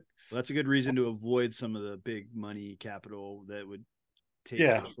profit. Well, that's a good reason to avoid some of the big money capital that would take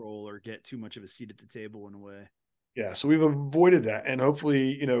control or get too much of a seat at the table in a way. Yeah. So we've avoided that. And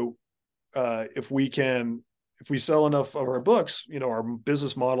hopefully, if we sell enough of our books, our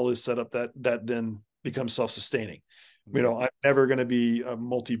business model is set up that then becomes self-sustaining. I'm never going to be a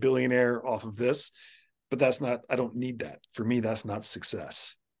multi-billionaire off of this, but I don't need that. For me, that's not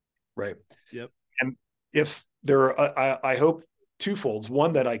success. Right. Yep. And if I hope twofolds,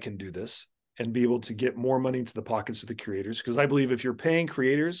 one, that I can do this and be able to get more money into the pockets of the creators. Because I believe if you're paying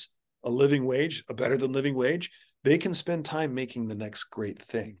creators a living wage, a better than living wage, they can spend time making the next great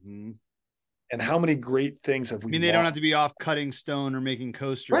thing. Mm-hmm. And how many great things have we? They don't have to be off cutting stone or making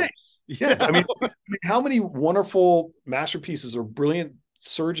coasters. Right. Yeah. I mean, how many wonderful masterpieces or brilliant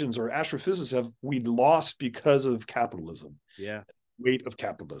surgeons or astrophysicists have we lost because of capitalism? Yeah. Weight of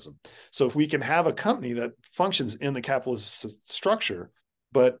capitalism. So if we can have a company that functions in the capitalist structure,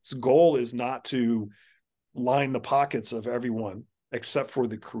 but its goal is not to line the pockets of everyone except for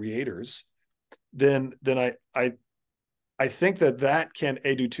the creators, then I think that can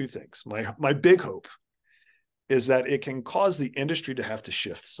do two things. My big hope is that it can cause the industry to have to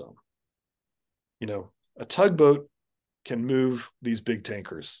shift some. A tugboat can move these big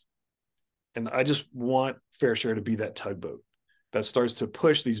tankers. And I just want FareShare to be that tugboat that starts to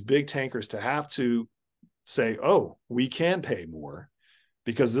push these big tankers to have to say, oh, we can pay more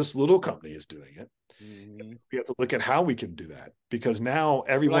because this little company is doing it. Mm-hmm. We have to look at how we can do that, because now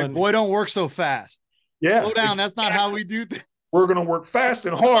everyone, like, boy, don't work so fast. Yeah. Slow down. That's not how we do things. We're going to work fast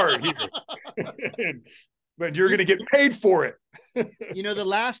and hard here. But you're going to get paid for it. The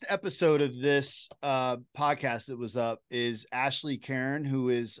last episode of this podcast that was up is Ashley Karen, who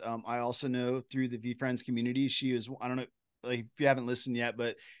is, I also know through the VeeFriends community. She is, I don't know, like, if you haven't listened yet, but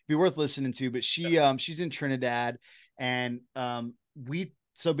it'd be worth listening to. But she's in Trinidad, and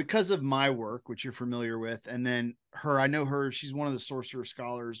so because of my work, which you're familiar with, and then I know her, she's one of the Sorcerer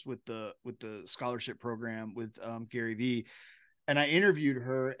Scholars with the scholarship program with Gary Vee. And I interviewed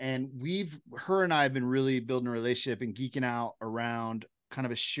her, and her and I have been really building a relationship and geeking out around kind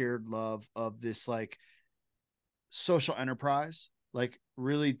of a shared love of this, like, social enterprise, like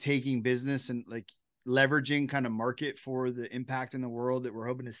really taking business and like leveraging kind of market for the impact in the world that we're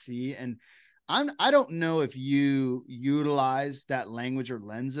hoping to see. And I don't know if you utilize that language or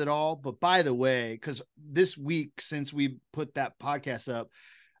lens at all, but by the way, because this week, since we put that podcast up,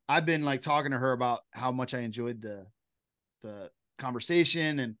 I've been like talking to her about how much I enjoyed the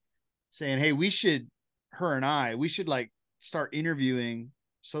conversation and saying, hey, her and I should like start interviewing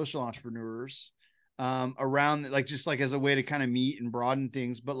social entrepreneurs around, like, just like as a way to kind of meet and broaden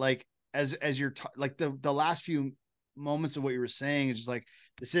things. But like, as you're like the last few moments of what you were saying is just like,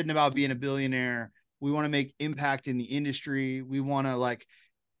 it's isn't about being a billionaire. We want to make impact in the industry. We want to like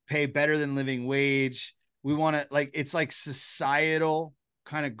pay better than living wage. We want to, like, it's like societal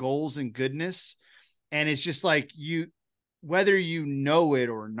kind of goals and goodness. And it's just like, whether you know it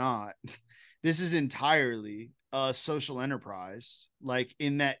or not, this is entirely a social enterprise. Like,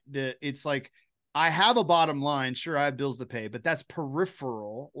 in that it's like, I have a bottom line. Sure, I have bills to pay, but that's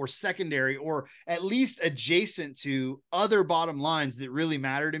peripheral or secondary, or at least adjacent to other bottom lines that really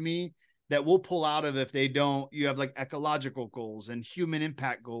matter to me, that we'll pull out of if they don't. You have like ecological goals and human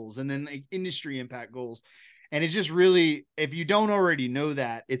impact goals, and then like industry impact goals. And it's just really, if you don't already know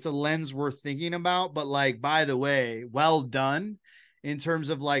that, it's a lens worth thinking about. But like, by the way, well done in terms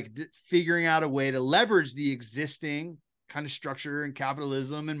of like figuring out a way to leverage the existing kind of structure and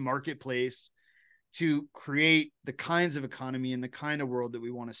capitalism and marketplace to create the kinds of economy and the kind of world that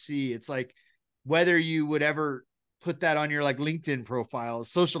we want to see. It's like, whether you would ever put that on your like LinkedIn profile,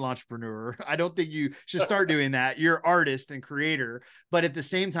 social entrepreneur, I don't think you should start doing that. You're artist and creator. But at the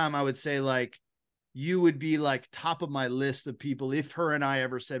same time, I would say, like, you would be like top of my list of people, if her and I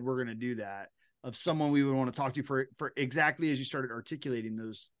ever said we're going to do that, of someone we would want to talk to for exactly as you started articulating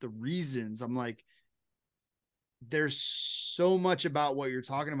the reasons. I'm like, there's so much about what you're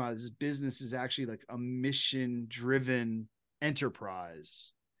talking about. This business is actually like a mission driven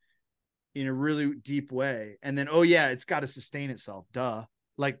enterprise in a really deep way. And then, oh yeah, it's got to sustain itself. Duh.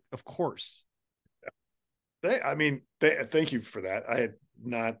 Like, of course. Thank you for that. I had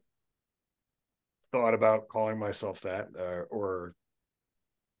not thought about calling myself that,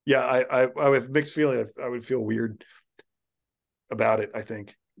 I have mixed feelings. I would feel weird about it, I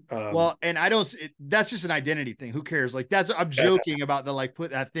think. Well, and I don't, that's just an identity thing. Who cares? Like I'm joking about the, like,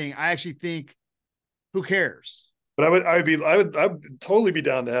 put that thing. I actually think, who cares? But I would totally be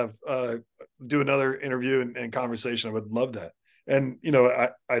down to have, do another interview and conversation. I would love that. And,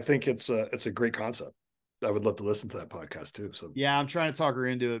 I think it's a great concept. I would love to listen to that podcast too. So yeah, I'm trying to talk her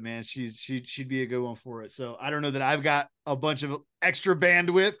into it, man. She'd be a good one for it. So I don't know that I've got a bunch of extra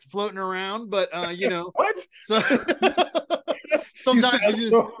bandwidth floating around, but what? So sometimes you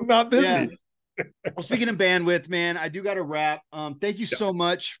just so not busy. Yeah. Well, speaking of bandwidth, man, I do got to wrap. Thank you so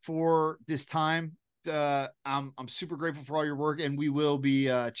much for this time. I'm super grateful for all your work, and we will be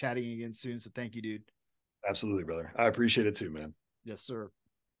chatting again soon. So thank you, dude. Absolutely, brother. I appreciate it too, man. Yes, sir.